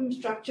some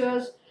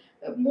structures,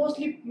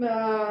 mostly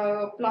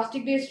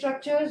plastic-based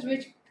structures,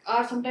 which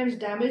are sometimes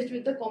damaged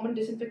with the common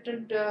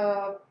disinfectant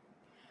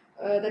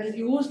that is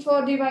used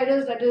for the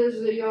virus. That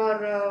is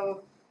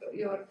your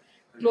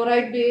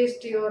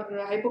chloride-based, your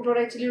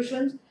hypochlorite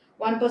solutions.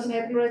 1%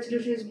 hypochlorite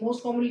solution is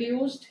most commonly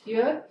used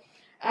here,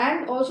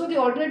 and also the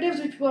alternatives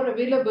which were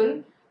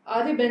available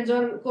are the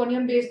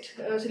benzalkonium based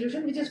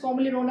solution, which is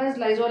commonly known as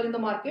Lysol in the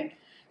market.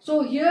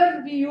 So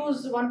here we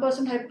use 1%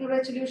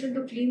 hypochlorite solution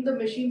to clean the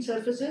machine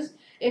surfaces,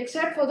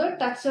 except for the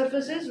touch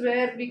surfaces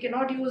where we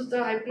cannot use the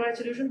hypochlorite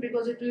solution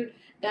because it will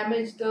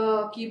damage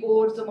the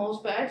keyboards, the mouse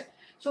pads.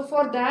 So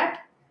for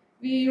that,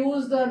 we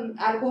use the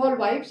alcohol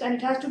wipes, and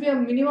it has to be a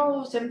minimum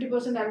of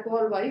 70%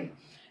 alcohol wipe.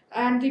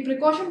 And the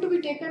precaution to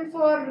be taken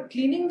for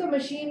cleaning the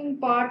machine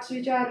parts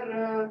which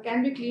are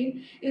can be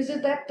cleaned is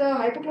that the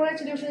hypochlorite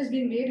solution is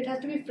being made. It has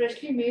to be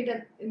freshly made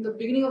in the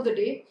beginning of the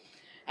day.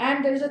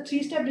 And there is a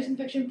 3-step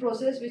disinfection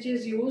process which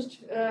is used.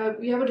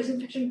 We have a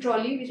disinfection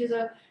trolley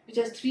which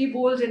has 3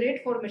 bowls in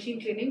it for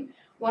machine cleaning.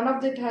 One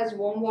of it has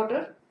warm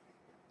water.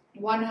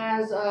 One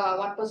has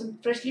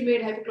 1% freshly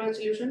made hypochlorite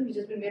solution which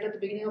has been made at the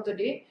beginning of the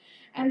day,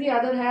 and the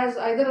other has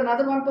either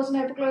another 1%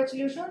 hypochlorite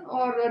solution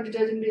or a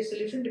detergent-based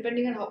solution,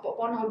 depending on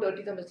upon how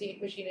dirty the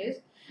machine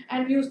is.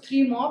 And we use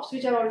 3 mops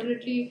which are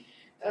alternately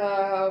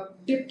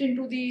dipped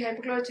into the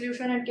hypochlorite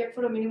solution and kept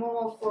for a minimum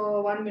of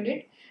 1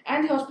 minute.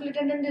 And the hospital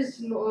attendant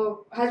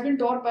has been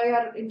taught by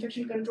our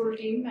infection control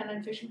team and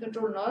infection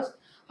control nurse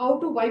how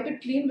to wipe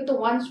it clean with a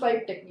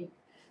one-swipe technique.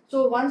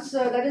 So once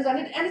that is done,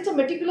 and it's a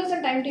meticulous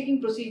and time-taking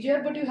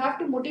procedure, but you have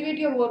to motivate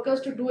your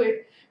workers to do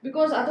it,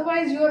 because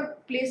otherwise you are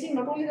placing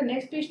not only the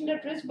next patient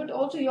at risk, but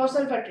also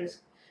yourself at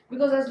risk.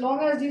 Because as long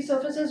as these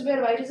surfaces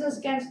where viruses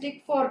can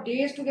stick for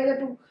days together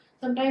to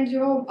sometimes,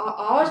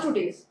 hours to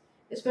days,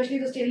 especially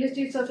the stainless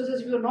steel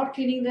surfaces, if you are not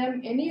cleaning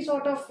them, any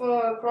sort of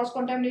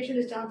cross-contamination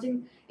is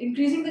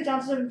increasing the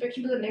chances of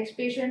infection to the next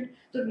patient,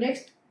 the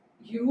next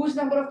huge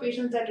number of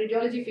patients that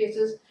radiology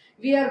faces.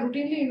 We are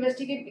routinely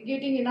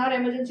investigating in our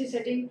emergency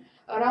setting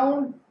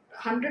around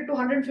 100 to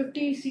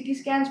 150 CT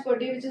scans per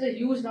day, which is a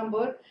huge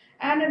number,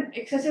 and an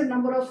excessive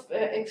number of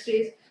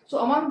X-rays. So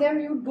among them,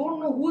 you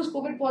don't know who's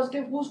COVID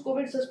positive, who's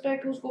COVID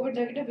suspect, who's COVID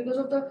negative because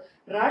of the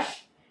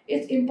rush.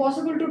 It's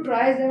impossible to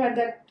triage them at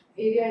that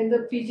area in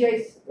the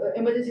PGI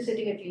emergency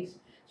setting at least.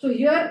 So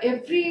here,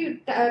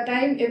 every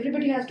time,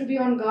 everybody has to be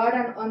on guard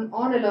and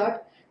on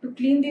alert to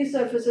clean these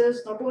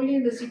surfaces, not only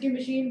in the CT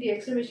machine, the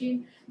X-ray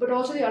machine, but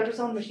also the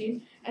ultrasound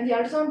machine. And the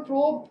ultrasound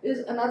probe is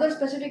another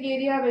specific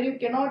area where you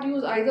cannot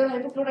use either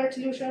hypochlorite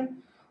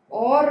solution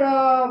or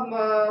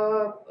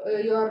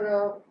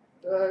your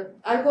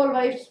alcohol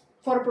wipes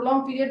for a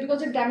prolonged period,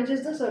 because it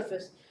damages the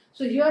surface.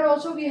 So here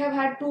also we have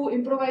had to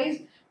improvise.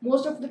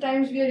 Most of the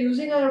times we are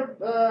using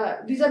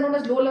these are known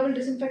as low-level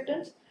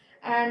disinfectants,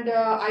 and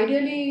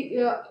ideally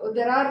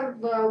there are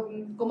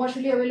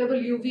commercially available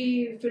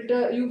UV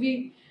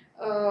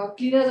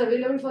cleaners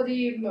available for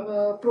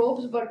the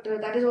probes, but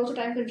that is also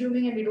time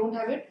consuming and we don't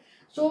have it.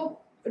 So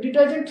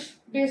detergent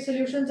based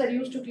solutions are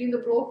used to clean the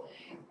probe.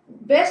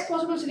 Best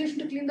possible solution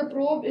to clean the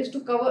probe is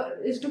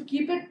to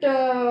keep it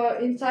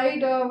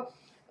inside a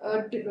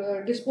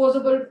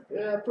disposable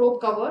probe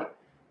cover,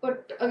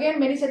 but again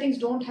many settings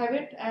don't have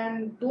it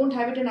and don't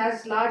have it in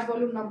as large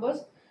volume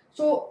numbers.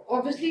 So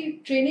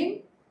obviously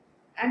training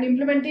and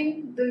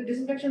implementing the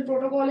disinfection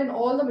protocol in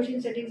all the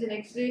machine settings in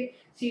X-ray,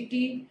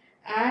 CT,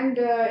 and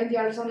in the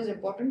ultrasound is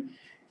important.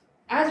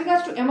 As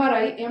regards to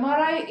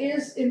MRI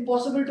is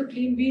impossible to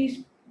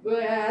clean.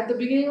 At the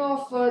beginning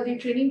of the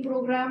training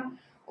program,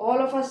 all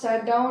of us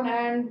sat down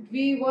and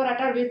we were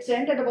at our wits'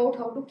 end about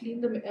how to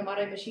clean the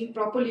MRI machine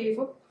properly if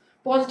a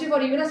positive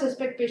or even a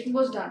suspect patient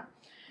was done.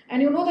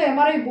 And the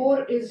MRI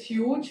bore is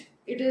huge.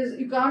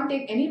 You can't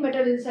take any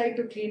metal inside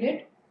to clean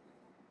it.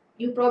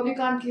 You probably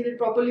can't clean it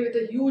properly with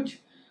a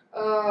huge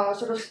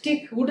sort of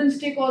wooden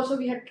stick also.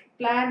 We had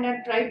planned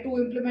and tried to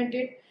implement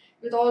it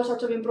with all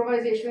sorts of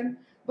improvisation,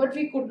 but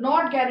we could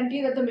not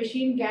guarantee that the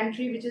machine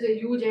gantry, which is a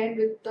huge end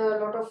with a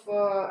lot of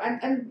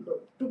and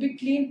to be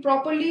cleaned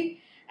properly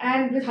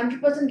and with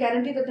 100%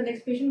 guarantee that the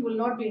next patient will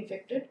not be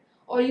infected,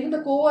 or even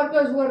the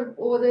co-workers who are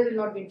over there will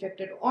not be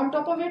infected. On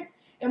top of it,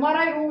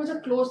 MRI room is a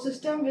closed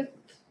system with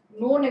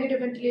no negative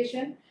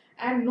ventilation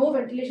and no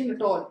ventilation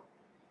at all,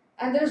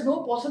 and there is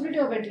no possibility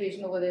of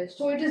ventilation over there.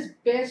 So it is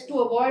best to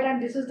avoid, and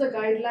this is the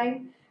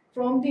guideline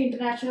from the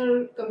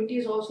international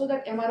committees also,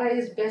 that MRI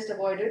is best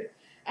avoided.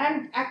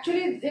 And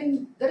actually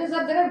there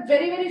are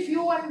very, very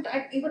few, and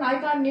even I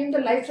can't name the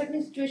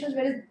life-threatening situations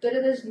where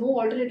there is no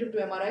alternative to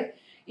MRI.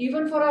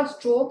 Even for a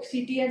stroke,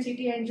 CT and CT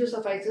angio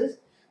suffices.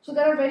 So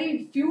there are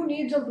very few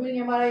needs of doing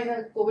MRI in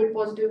a COVID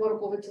positive or a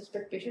COVID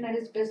suspect patient, and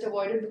it's best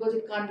avoided because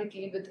it can't be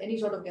cleaned with any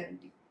sort of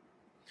guarantee.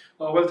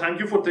 Well, thank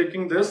you for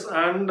taking this.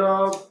 And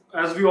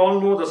as we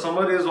all know, the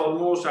summer is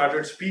almost at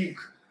its peak,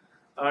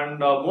 and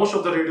most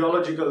of the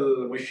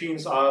radiological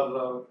machines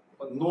are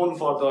known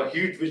for the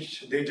heat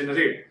which they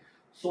generate.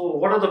 So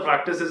what are the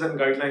practices and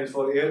guidelines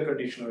for air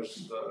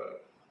conditioners?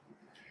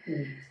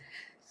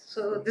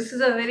 So this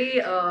is a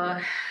very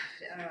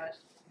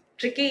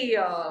tricky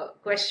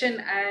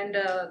question, and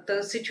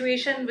the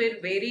situation will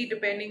vary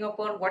depending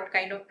upon what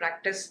kind of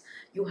practice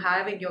you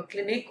have in your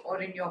clinic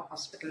or in your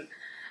hospital.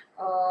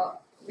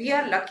 We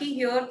are lucky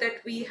here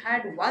that we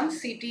had one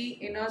CT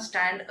in a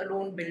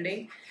stand-alone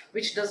building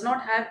which does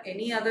not have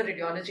any other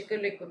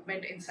radiological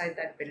equipment inside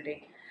that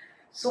building.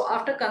 So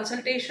after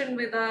consultation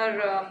with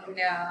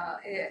our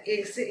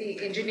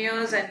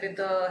engineers and with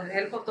the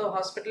help of the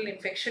hospital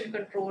infection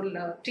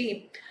control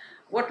team,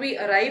 what we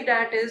arrived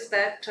at is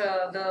that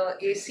the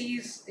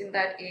ACs in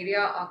that area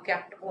are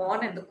kept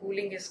on and the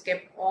cooling is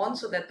kept on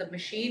so that the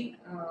machine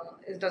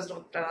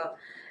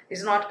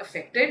is not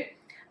affected.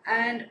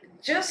 And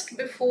just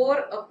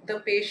before the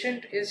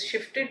patient is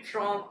shifted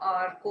from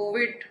our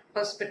COVID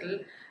hospital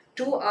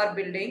to our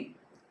building,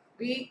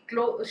 we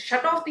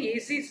shut off the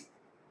ACs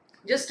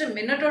just a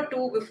minute or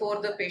two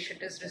before the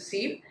patient is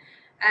received,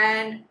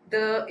 and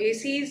the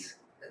ACs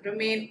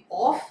remain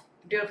off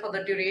for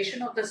the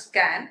duration of the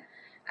scan,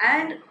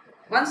 and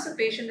once the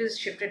patient is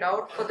shifted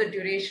out, for the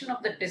duration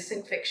of the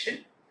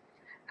disinfection.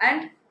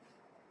 And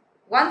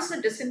once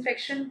the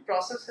disinfection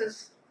process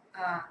has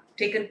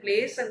taken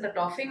place and the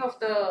doffing of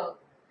the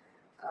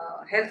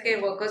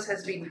healthcare workers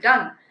has been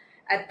done,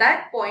 at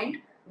that point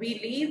we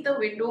leave the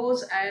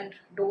windows and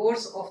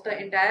doors of the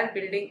entire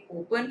building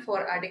open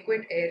for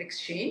adequate air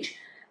exchange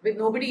with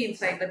nobody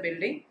inside the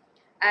building.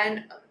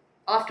 And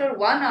after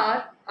 1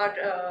 hour,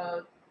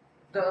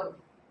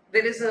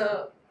 there is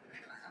a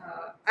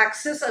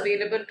access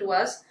available to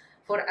us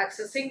for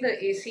accessing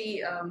the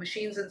AC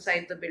machines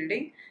inside the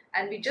building,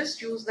 and we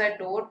just use that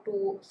door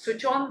to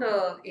switch on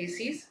the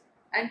ACs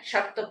and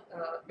shut the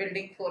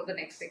building for the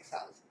next 6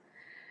 hours.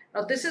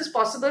 Now this is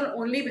possible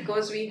only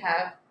because we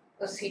have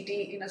a CT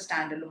in a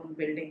standalone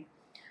building.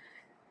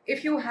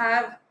 If you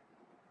have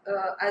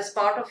as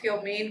part of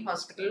your main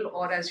hospital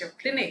or as your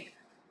clinic,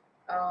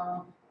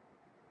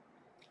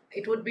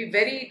 it would be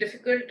very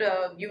difficult.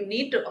 You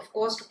need to, of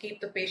course, to keep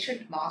the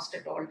patient masked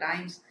at all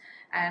times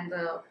and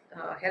the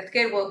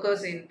healthcare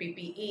workers in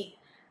PPE.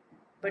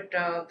 But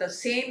the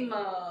same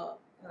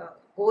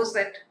goes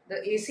that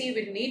the AC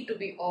will need to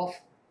be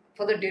off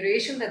for the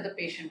duration that the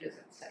patient is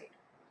inside.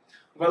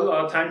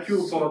 Well, thank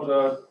you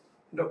for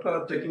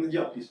Dr. taking,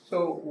 yeah, please.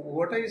 So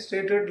what I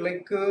stated,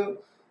 like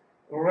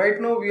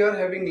right now we are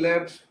having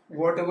labs,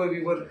 whatever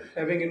we were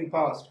having in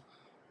past,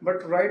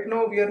 but right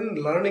now we are in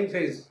learning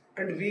phase,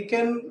 and we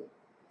can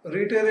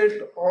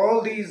reiterate all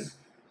these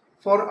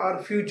for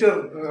our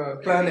future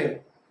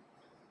planning.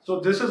 So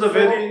this is a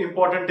very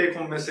important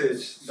take-home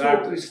message.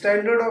 So the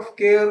standard of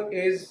care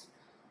is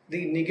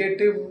the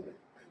negative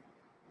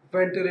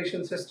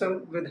ventilation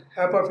system with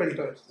HEPA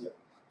filters. Yeah.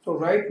 So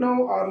right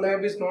now our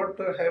lab is not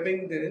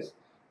having this,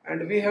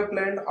 and we have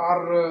planned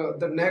our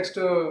the next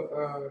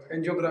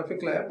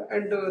angiographic lab,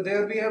 and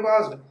there we have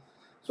asked.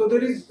 So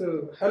there is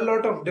a hell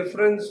lot of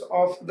difference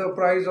of the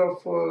price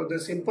of the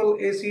simple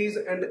ACs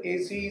and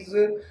ACs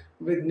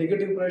with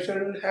negative pressure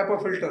and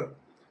HEPA filter.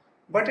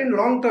 But in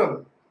long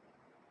term,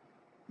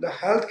 the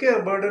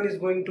healthcare burden is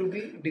going to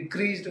be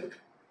decreased,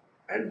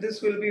 and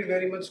this will be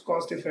very much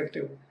cost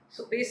effective.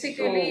 So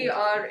basically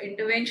our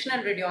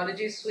interventional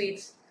radiology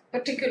suites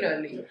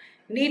particularly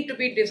need to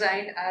be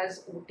designed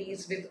as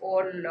OTs with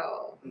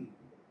all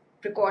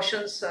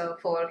precautions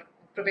for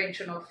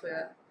prevention of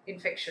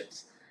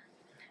infections.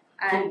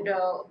 And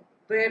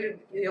where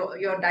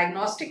your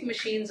diagnostic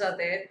machines are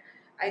there,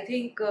 I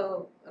think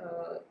there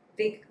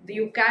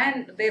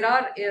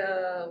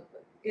are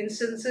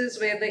instances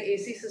where the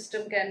AC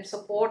system can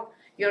support,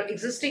 your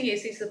existing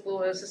AC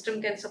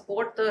system can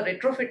support the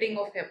retrofitting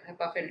of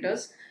HEPA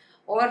filters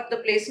or the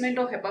placement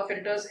of HEPA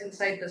filters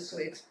inside the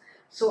suites.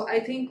 So I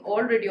think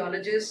all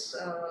radiologists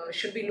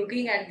should be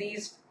looking at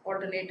these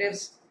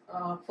alternatives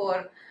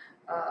for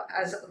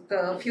as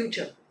the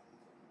future,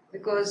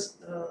 because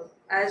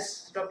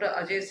as Dr.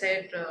 Ajay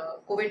said,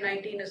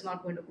 COVID-19 is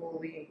not going to go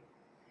away.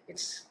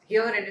 It's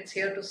here and it's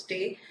here to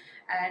stay,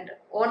 and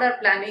all our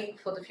planning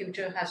for the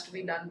future has to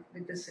be done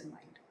with this in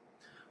mind.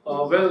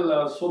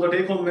 So the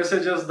take-home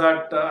message is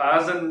that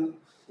as and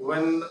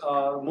when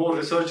more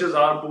researchers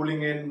are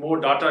pulling in, more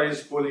data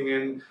is pulling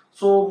in,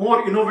 so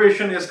more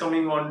innovation is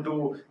coming on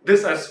to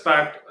this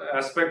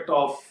aspect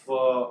of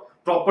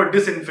proper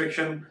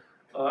disinfection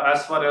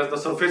as far as the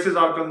surfaces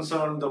are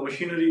concerned, the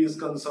machinery is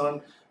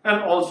concerned,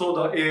 and also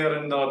the air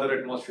and the other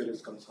atmosphere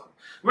is concerned.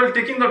 Well,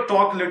 taking the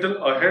talk a little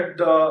ahead,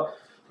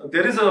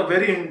 there is a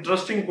very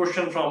interesting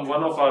question from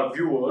one of our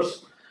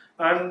viewers.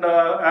 And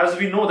as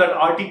we know that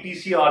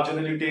RT-PCR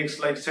generally takes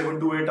like 7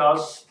 to 8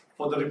 hours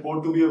for the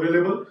report to be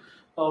available,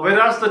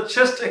 whereas the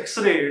chest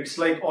X-ray, it's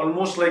like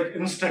almost like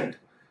instant.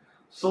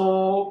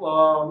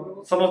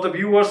 So some of the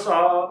viewers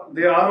are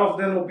of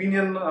the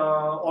opinion,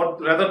 or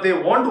rather they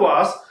want to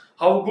ask,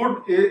 how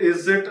good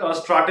is it a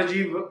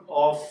strategy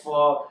of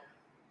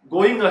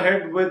going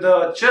ahead with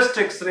the chest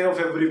X-ray of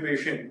every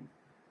patient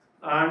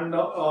and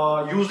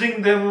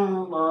using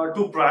them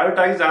to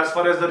prioritize as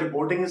far as the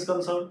reporting is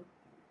concerned?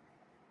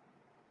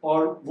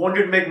 Or won't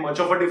it make much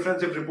of a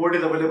difference if report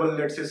is available,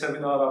 let's say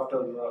 7 hours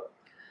after?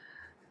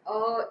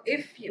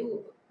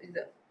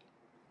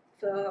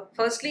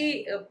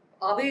 Firstly,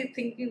 are we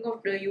thinking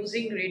of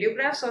using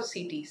radiographs or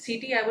CT?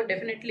 CT, I would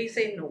definitely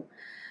say no.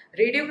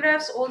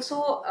 Radiographs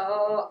also,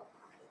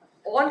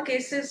 all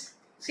cases,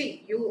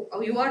 see, you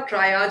are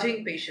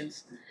triaging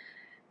patients.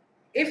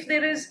 If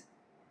there is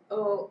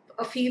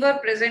a fever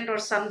present or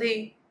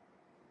something,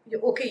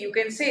 okay, you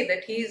can say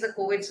that he is a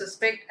COVID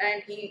suspect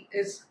and he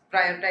is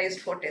prioritized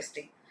for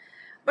testing.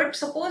 But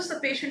suppose the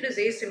patient is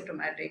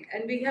asymptomatic,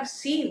 and we have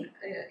seen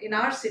in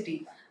our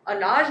city a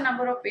large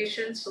number of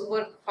patients who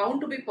were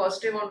found to be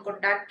positive on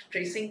contact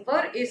tracing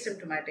were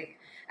asymptomatic,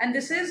 And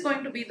this is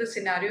going to be the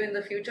scenario in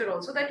the future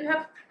also, that you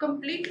have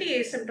completely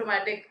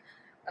asymptomatic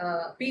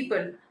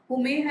people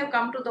who may have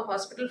come to the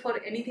hospital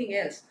for anything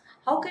else.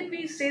 How can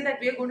we say that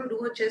we are going to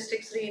do a chest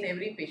X-ray in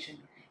every patient?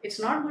 It's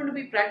not going to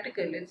be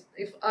practical.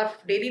 If our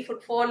daily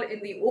footfall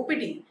in the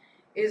OPD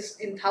is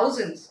in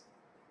thousands,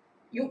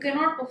 you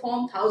cannot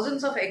perform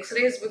thousands of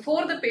X-rays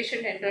before the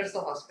patient enters the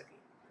hospital.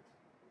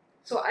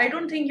 So I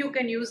don't think you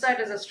can use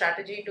that as a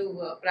strategy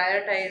to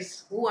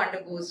prioritize who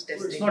undergoes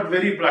testing. It's not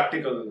very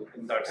practical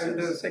in that sense. And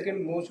the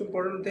second most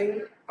important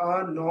thing,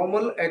 a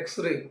normal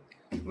X-ray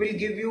will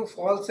give you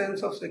false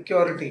sense of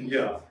security.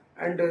 Yeah.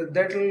 And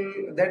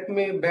that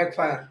may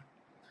backfire.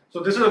 So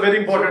this is a very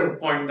important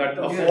point, that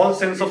a false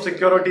sense of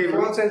security.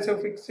 False sense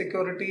of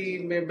security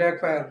may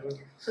backfire.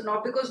 So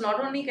not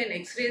only can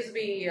X-rays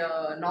be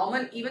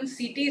normal, even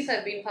CTs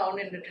have been found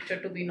in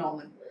literature to be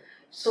normal.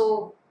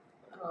 So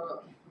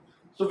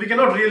we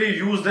cannot really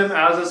use them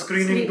as a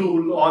screening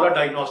tool or a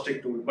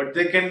diagnostic tool, but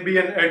they can be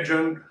an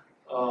adjunct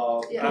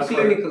as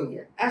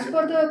clinical. As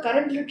per the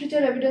current literature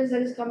evidence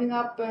that is coming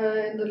up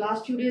in the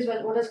last few days,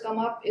 what has come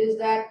up is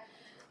that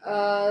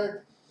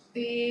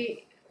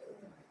the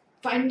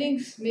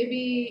findings may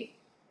be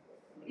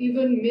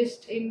even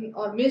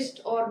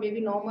missed or maybe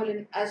normal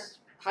in as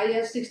high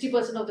as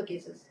 60% of the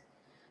cases.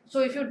 So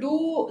if you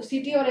do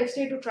CT or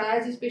X-ray to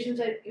triage these patients,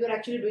 you are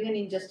actually doing an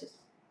injustice.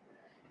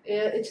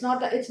 It's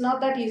not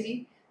that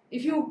easy.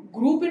 If you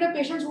group in a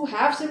patients who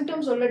have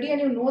symptoms already and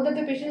you know that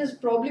the patient is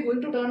probably going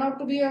to turn out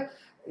to be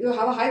you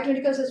have a high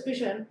clinical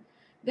suspicion,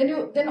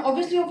 then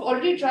obviously you've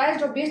already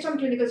triaged or based on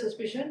clinical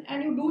suspicion,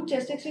 and you do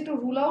chest X-ray to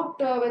rule out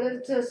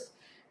whether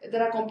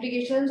there are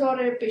complications or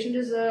a patient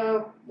is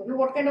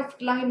what kind of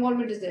lung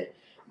involvement is there.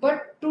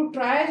 But to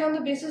triage on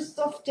the basis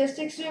of chest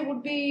X-ray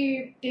would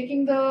be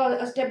taking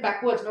a step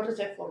backwards, not a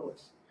step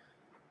forwards.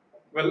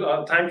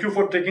 Well, thank you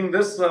for taking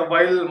this.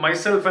 While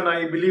myself and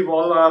I believe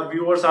all our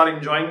viewers are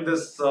enjoying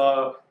this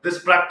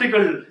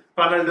practical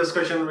panel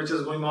discussion which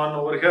is going on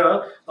over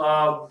here,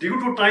 due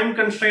to time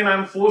constraint, I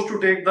am forced to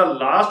take the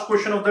last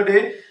question of the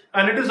day,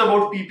 and it is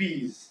about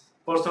PPEs,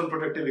 personal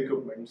protective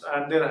equipments.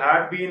 And there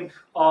had been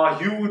a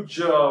huge,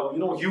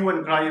 hue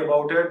and cry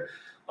about it.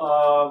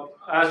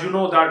 As you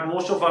know that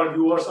most of our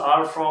viewers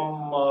are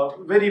from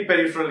very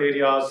peripheral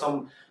areas,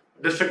 some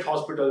district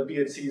hospital,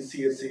 PHCs,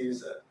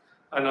 CHCs,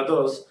 and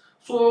others.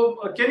 So,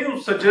 can you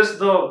suggest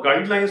the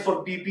guidelines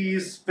for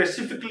PPEs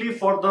specifically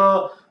for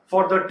the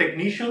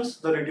technicians,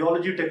 the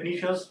radiology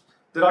technicians?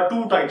 There are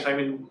two types. I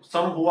mean,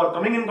 some who are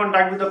coming in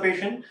contact with the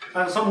patient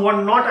and some who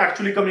are not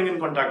actually coming in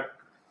contact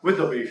with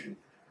the patient.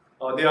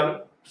 They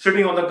are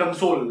sitting on the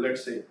console,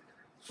 let's say.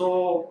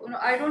 So,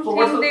 I don't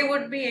think there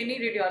would be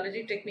any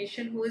radiology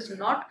technician who is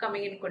not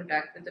coming in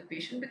contact with the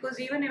patient, because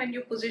even when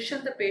you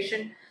position the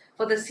patient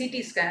for the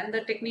CT scan,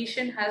 the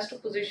technician has to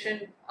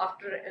position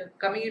after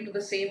coming into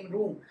the same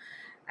room,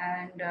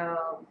 and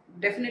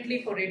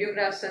definitely for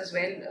radiographs as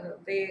well.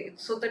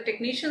 So the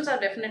technicians are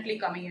definitely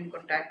coming in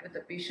contact with the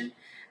patient,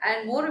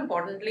 and more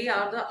importantly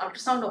are the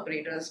ultrasound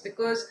operators,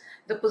 because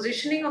the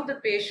positioning of the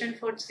patient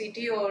for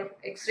CT or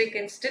X-ray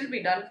can still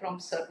be done from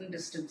certain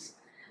distance.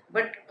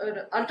 But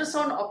an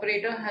ultrasound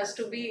operator has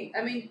to be,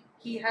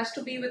 he has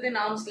to be within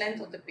arm's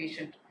length of the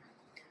patient.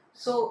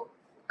 So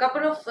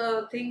couple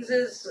of things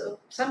is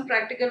some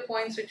practical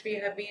points which we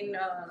have been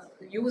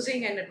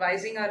using and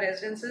advising our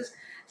residents is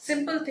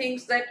simple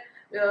things that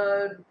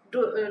the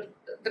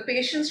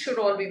patients should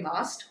all be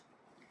masked.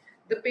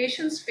 The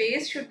patient's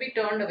face should be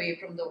turned away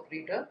from the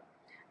operator,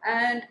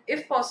 and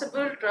if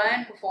possible try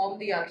and perform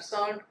the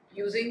ultrasound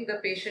using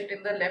the patient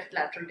in the left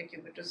lateral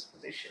decubitus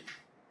position,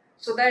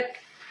 so that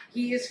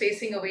he is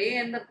facing away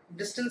and the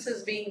distance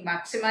is being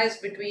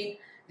maximized between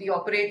the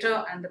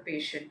operator and the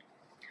patient.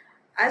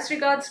 As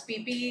regards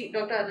PPE,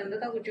 Dr.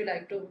 Anandata, would you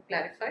like to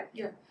clarify?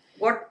 Yeah.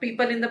 What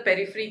people in the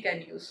periphery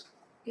can use?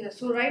 Yeah,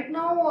 so right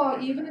now,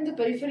 even in the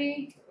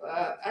periphery,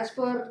 as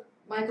per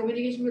my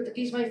communication with at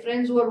least my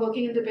friends who are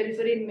working in the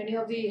periphery in many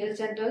of the health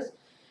centers,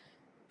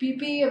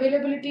 PPE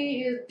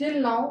availability is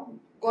till now,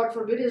 God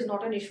forbid, is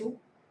not an issue.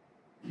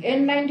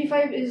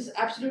 N95 is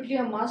absolutely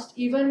a must.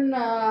 Even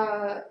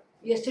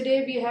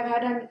yesterday, we have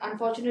had an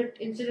unfortunate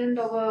incident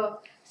of a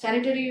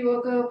sanitary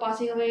worker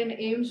passing away in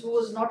AIMS who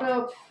was not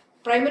a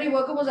primary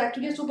worker, was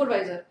actually a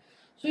supervisor.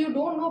 So you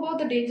don't know about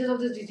the dangers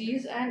of this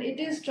disease, and it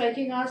is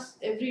striking us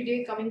every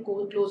day, coming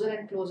closer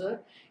and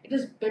closer. It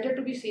is better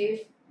to be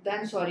safe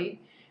than sorry.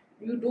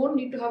 You don't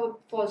need to have a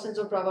false sense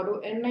of bravado.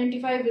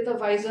 N95 with a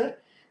visor.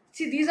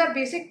 See, these are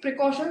basic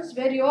precautions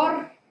where you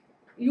will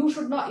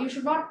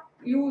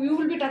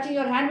be touching,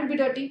 your hand will be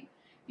dirty.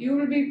 You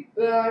will be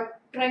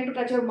trying to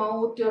touch your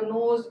mouth, your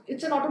nose.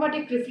 It's an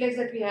automatic reflex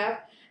that we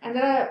have, and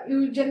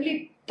you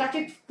generally touch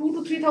it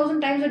 2,000 to 3,000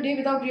 times a day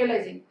without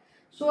realizing.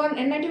 So an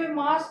N95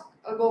 mask,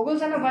 a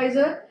goggles and a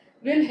visor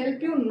will help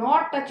you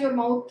not touch your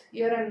mouth,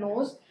 ear and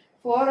nose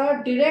for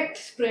a direct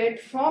spread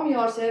from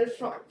yourself,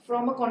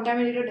 from a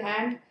contaminated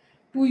hand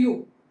to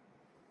you.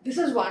 This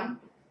is one.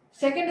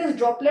 Second is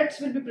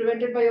droplets will be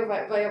prevented by a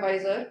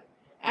visor.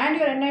 and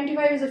your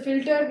N95 is a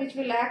filter which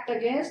will act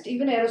against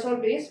even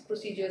aerosol based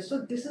procedures.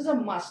 So this is a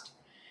must.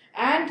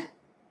 And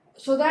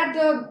so that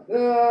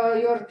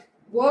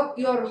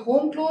your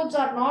home clothes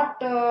are not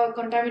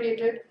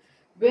contaminated,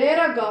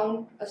 wear a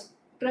gown,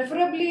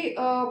 preferably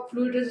a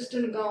fluid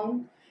resistant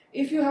gown.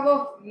 If you have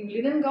a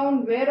linen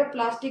gown, wear a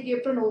plastic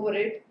apron over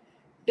it.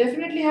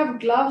 Definitely have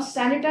gloves,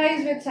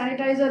 sanitize with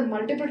sanitizer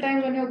multiple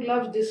times on your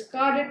gloves,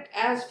 discard it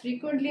as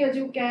frequently as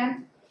you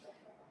can.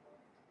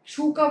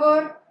 Shoe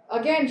cover,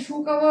 again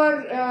shoe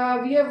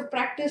cover, we have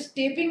practiced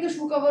taping the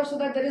shoe cover so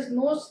that there is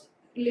no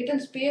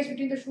latent space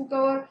between the shoe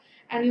cover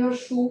and your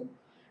shoe.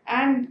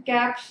 And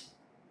caps,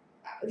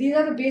 these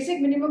are the basic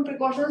minimum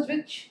precautions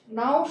which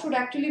now should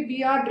actually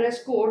be our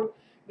dress code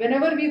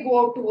whenever we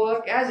go out to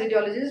work as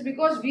radiologists,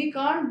 because we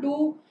can't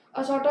do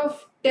a sort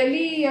of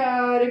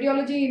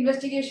radiology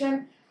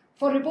investigation.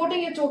 For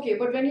reporting it's okay,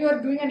 but when you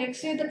are doing an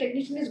x-ray, the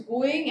technician is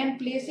going and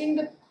placing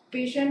the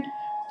patient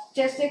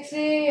chest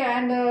x-ray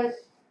and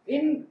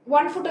in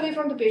 1 foot away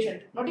from the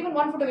patient, not even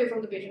 1 foot away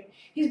from the patient.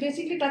 He's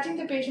basically touching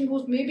the patient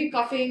who's maybe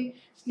coughing,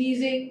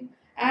 sneezing,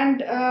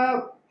 and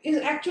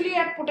is actually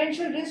at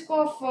potential risk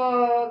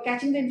of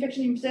catching the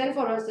infection himself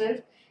or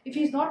herself if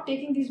he's not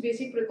taking these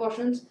basic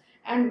precautions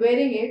and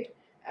wearing it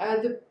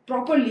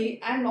properly,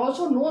 and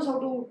also knows how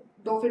to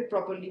doff it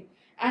properly.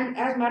 And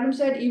as madam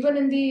said, even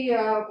in the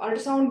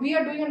ultrasound, we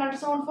are doing an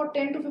ultrasound for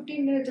 10 to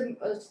 15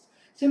 minutes.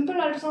 Simple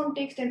ultrasound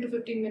takes 10 to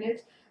 15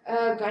 minutes.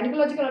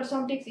 Gynecological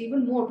ultrasound takes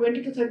even more,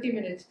 20 to 30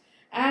 minutes.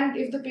 And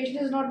if the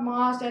patient is not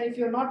masked and if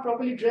you're not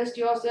properly dressed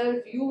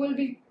yourself, you will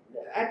be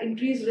at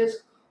increased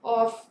risk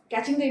of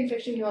catching the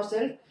infection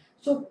yourself.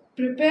 So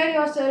prepare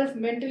yourself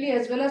mentally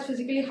as well as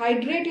physically.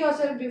 Hydrate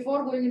yourself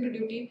before going into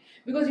duty,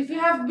 because if you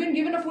have been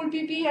given a full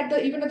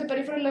PPE even at the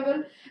peripheral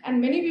level, and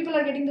many people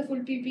are getting the full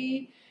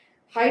PPE,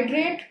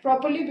 hydrate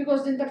properly,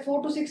 because in that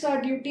 4 to 6 hour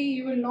duty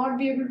you will not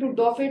be able to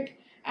doff it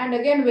and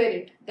again wear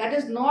it. That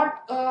is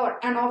not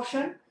an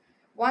option.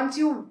 Once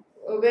you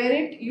wear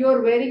it, you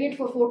are wearing it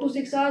for 4 to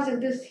 6 hours in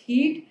this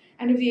heat,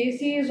 and if the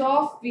AC is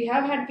off, we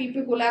have had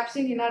people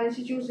collapsing in our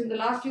institutes in the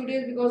last few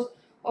days because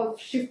of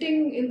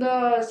shifting in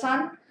the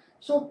sun.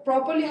 So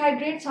properly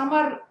hydrate. Some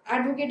are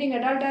advocating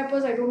adult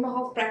diapers. I don't know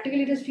how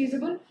practically it is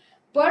feasible,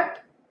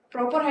 but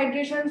proper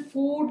hydration,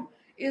 food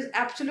is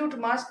absolute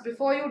must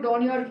before you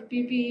don your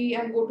PPE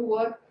and go to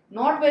work.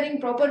 Not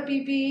wearing proper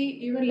PPE,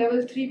 even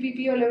level 3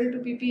 PPE or level 2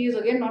 PPE, is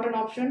again not an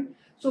option.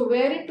 So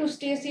wear it to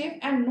stay safe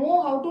and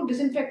know how to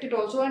disinfect it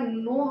also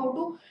and know how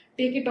to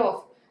take it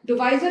off. The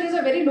visor is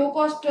a very low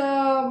cost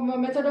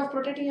method of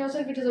protecting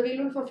yourself. It is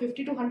available for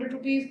 50 to 100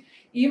 rupees.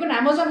 Even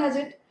Amazon has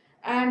it,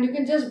 and you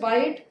can just buy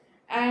it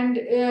and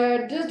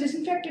just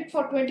disinfect it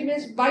for 20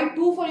 minutes. Buy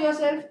 2 for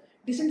yourself,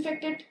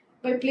 disinfect it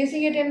by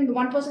placing it in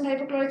 1%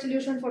 hypochlorite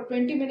solution for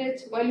 20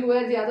 minutes while you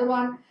wear the other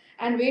one,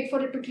 and wait for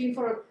it to clean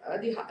for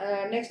the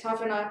next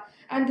half an hour.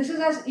 And this is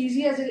as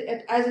easy as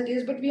it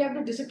is, but we have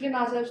to discipline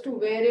ourselves to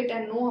wear it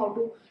and know how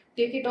to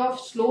take it off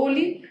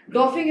slowly.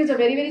 Doffing is a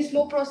very, very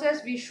slow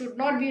process. We should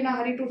not be in a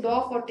hurry to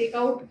doff or take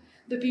out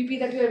the PP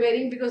that we are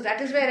wearing, because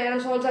that is where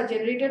aerosols are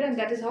generated and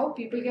that is how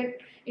people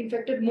get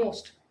infected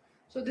most.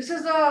 So this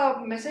is the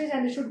message,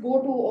 and it should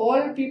go to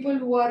all people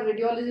who are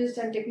radiologists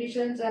and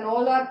technicians and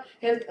all our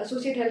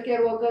associate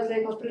healthcare workers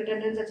like hospital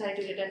attendants and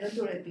sanitary attendants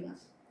who are helping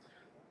us.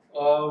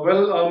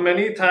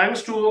 Many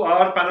thanks to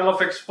our panel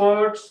of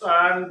experts,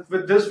 and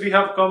with this we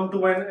have come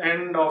to an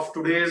end of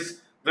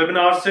today's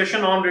webinar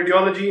session on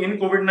radiology in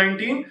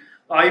COVID-19.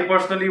 I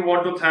personally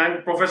want to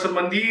thank Professor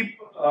Mandeep,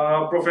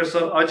 Professor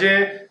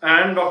Ajay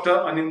and Dr.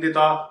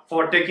 Anindita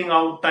for taking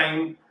out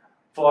time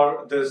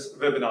for this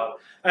webinar.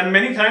 And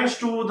many thanks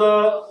to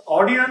the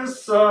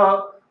audience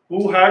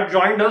who had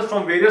joined us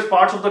from various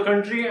parts of the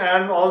country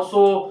and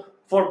also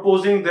for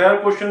posing their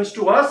questions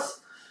to us.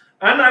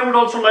 And I would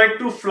also like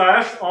to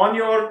flash on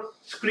your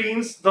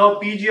screens the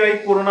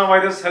PGI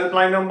coronavirus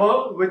helpline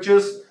number, which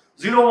is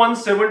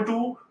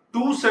 0172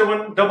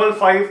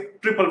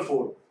 2755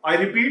 444. I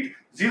repeat,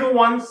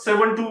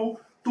 0172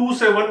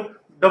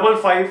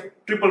 2755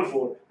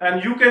 444.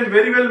 And you can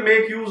very well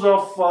make use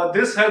of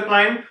this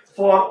helpline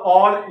for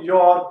all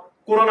your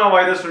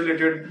coronavirus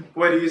related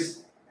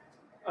queries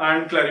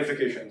and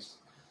clarifications.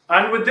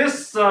 And with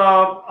this,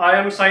 I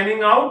am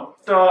signing out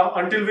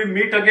until we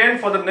meet again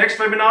for the next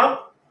webinar.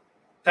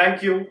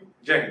 Thank you.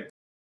 Jai Hind.